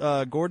told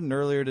Gordon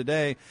earlier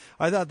today,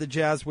 I thought the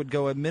Jazz would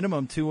go at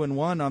minimum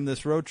 2-1 on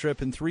this road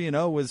trip, and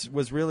 3-0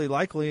 was really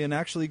likely. And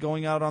actually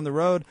going out on the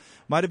road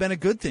might have been a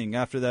good thing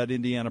after that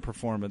Indiana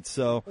performance.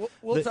 So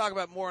we'll talk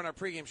about more on our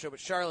pregame show,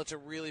 but Charlotte's a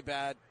really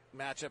bad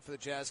matchup for the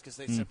Jazz because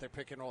they set their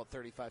pick and roll at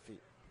 35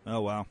 feet.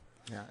 Oh, wow.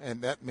 Yeah,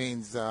 and that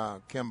means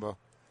Kemba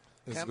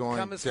is going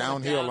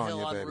downhill on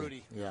you, baby.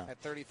 Rudy at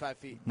 35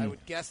 feet. I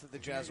would guess that the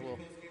Jazz will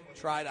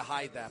try to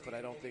hide that, but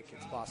I don't think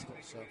it's possible.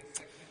 So,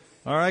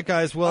 all right,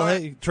 guys. Well,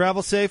 hey,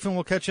 travel safe, and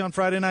we'll catch you on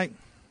Friday night.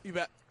 You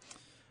bet.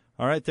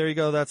 All right, there you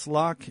go. That's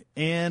Locke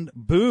and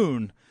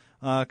Boone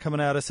coming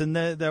at us, and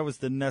that was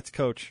the Nets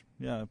coach.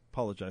 Yeah, I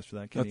apologize for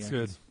that. Kenny That's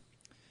Atkins.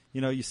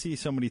 Good. You see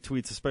so many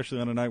tweets, especially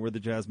on a night where the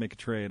Jazz make a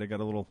trade. I got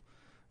a little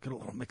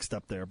mixed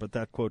up there, but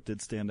that quote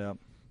did stand out.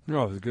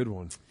 No, it was a good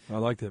one. I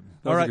liked it.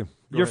 All right.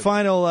 Your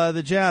final,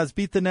 the Jazz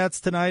beat the Nets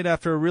tonight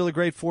after a really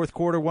great fourth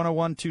quarter,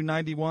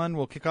 101-91.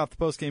 We'll kick off the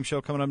postgame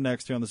show coming up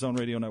next here on the Zone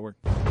Radio Network.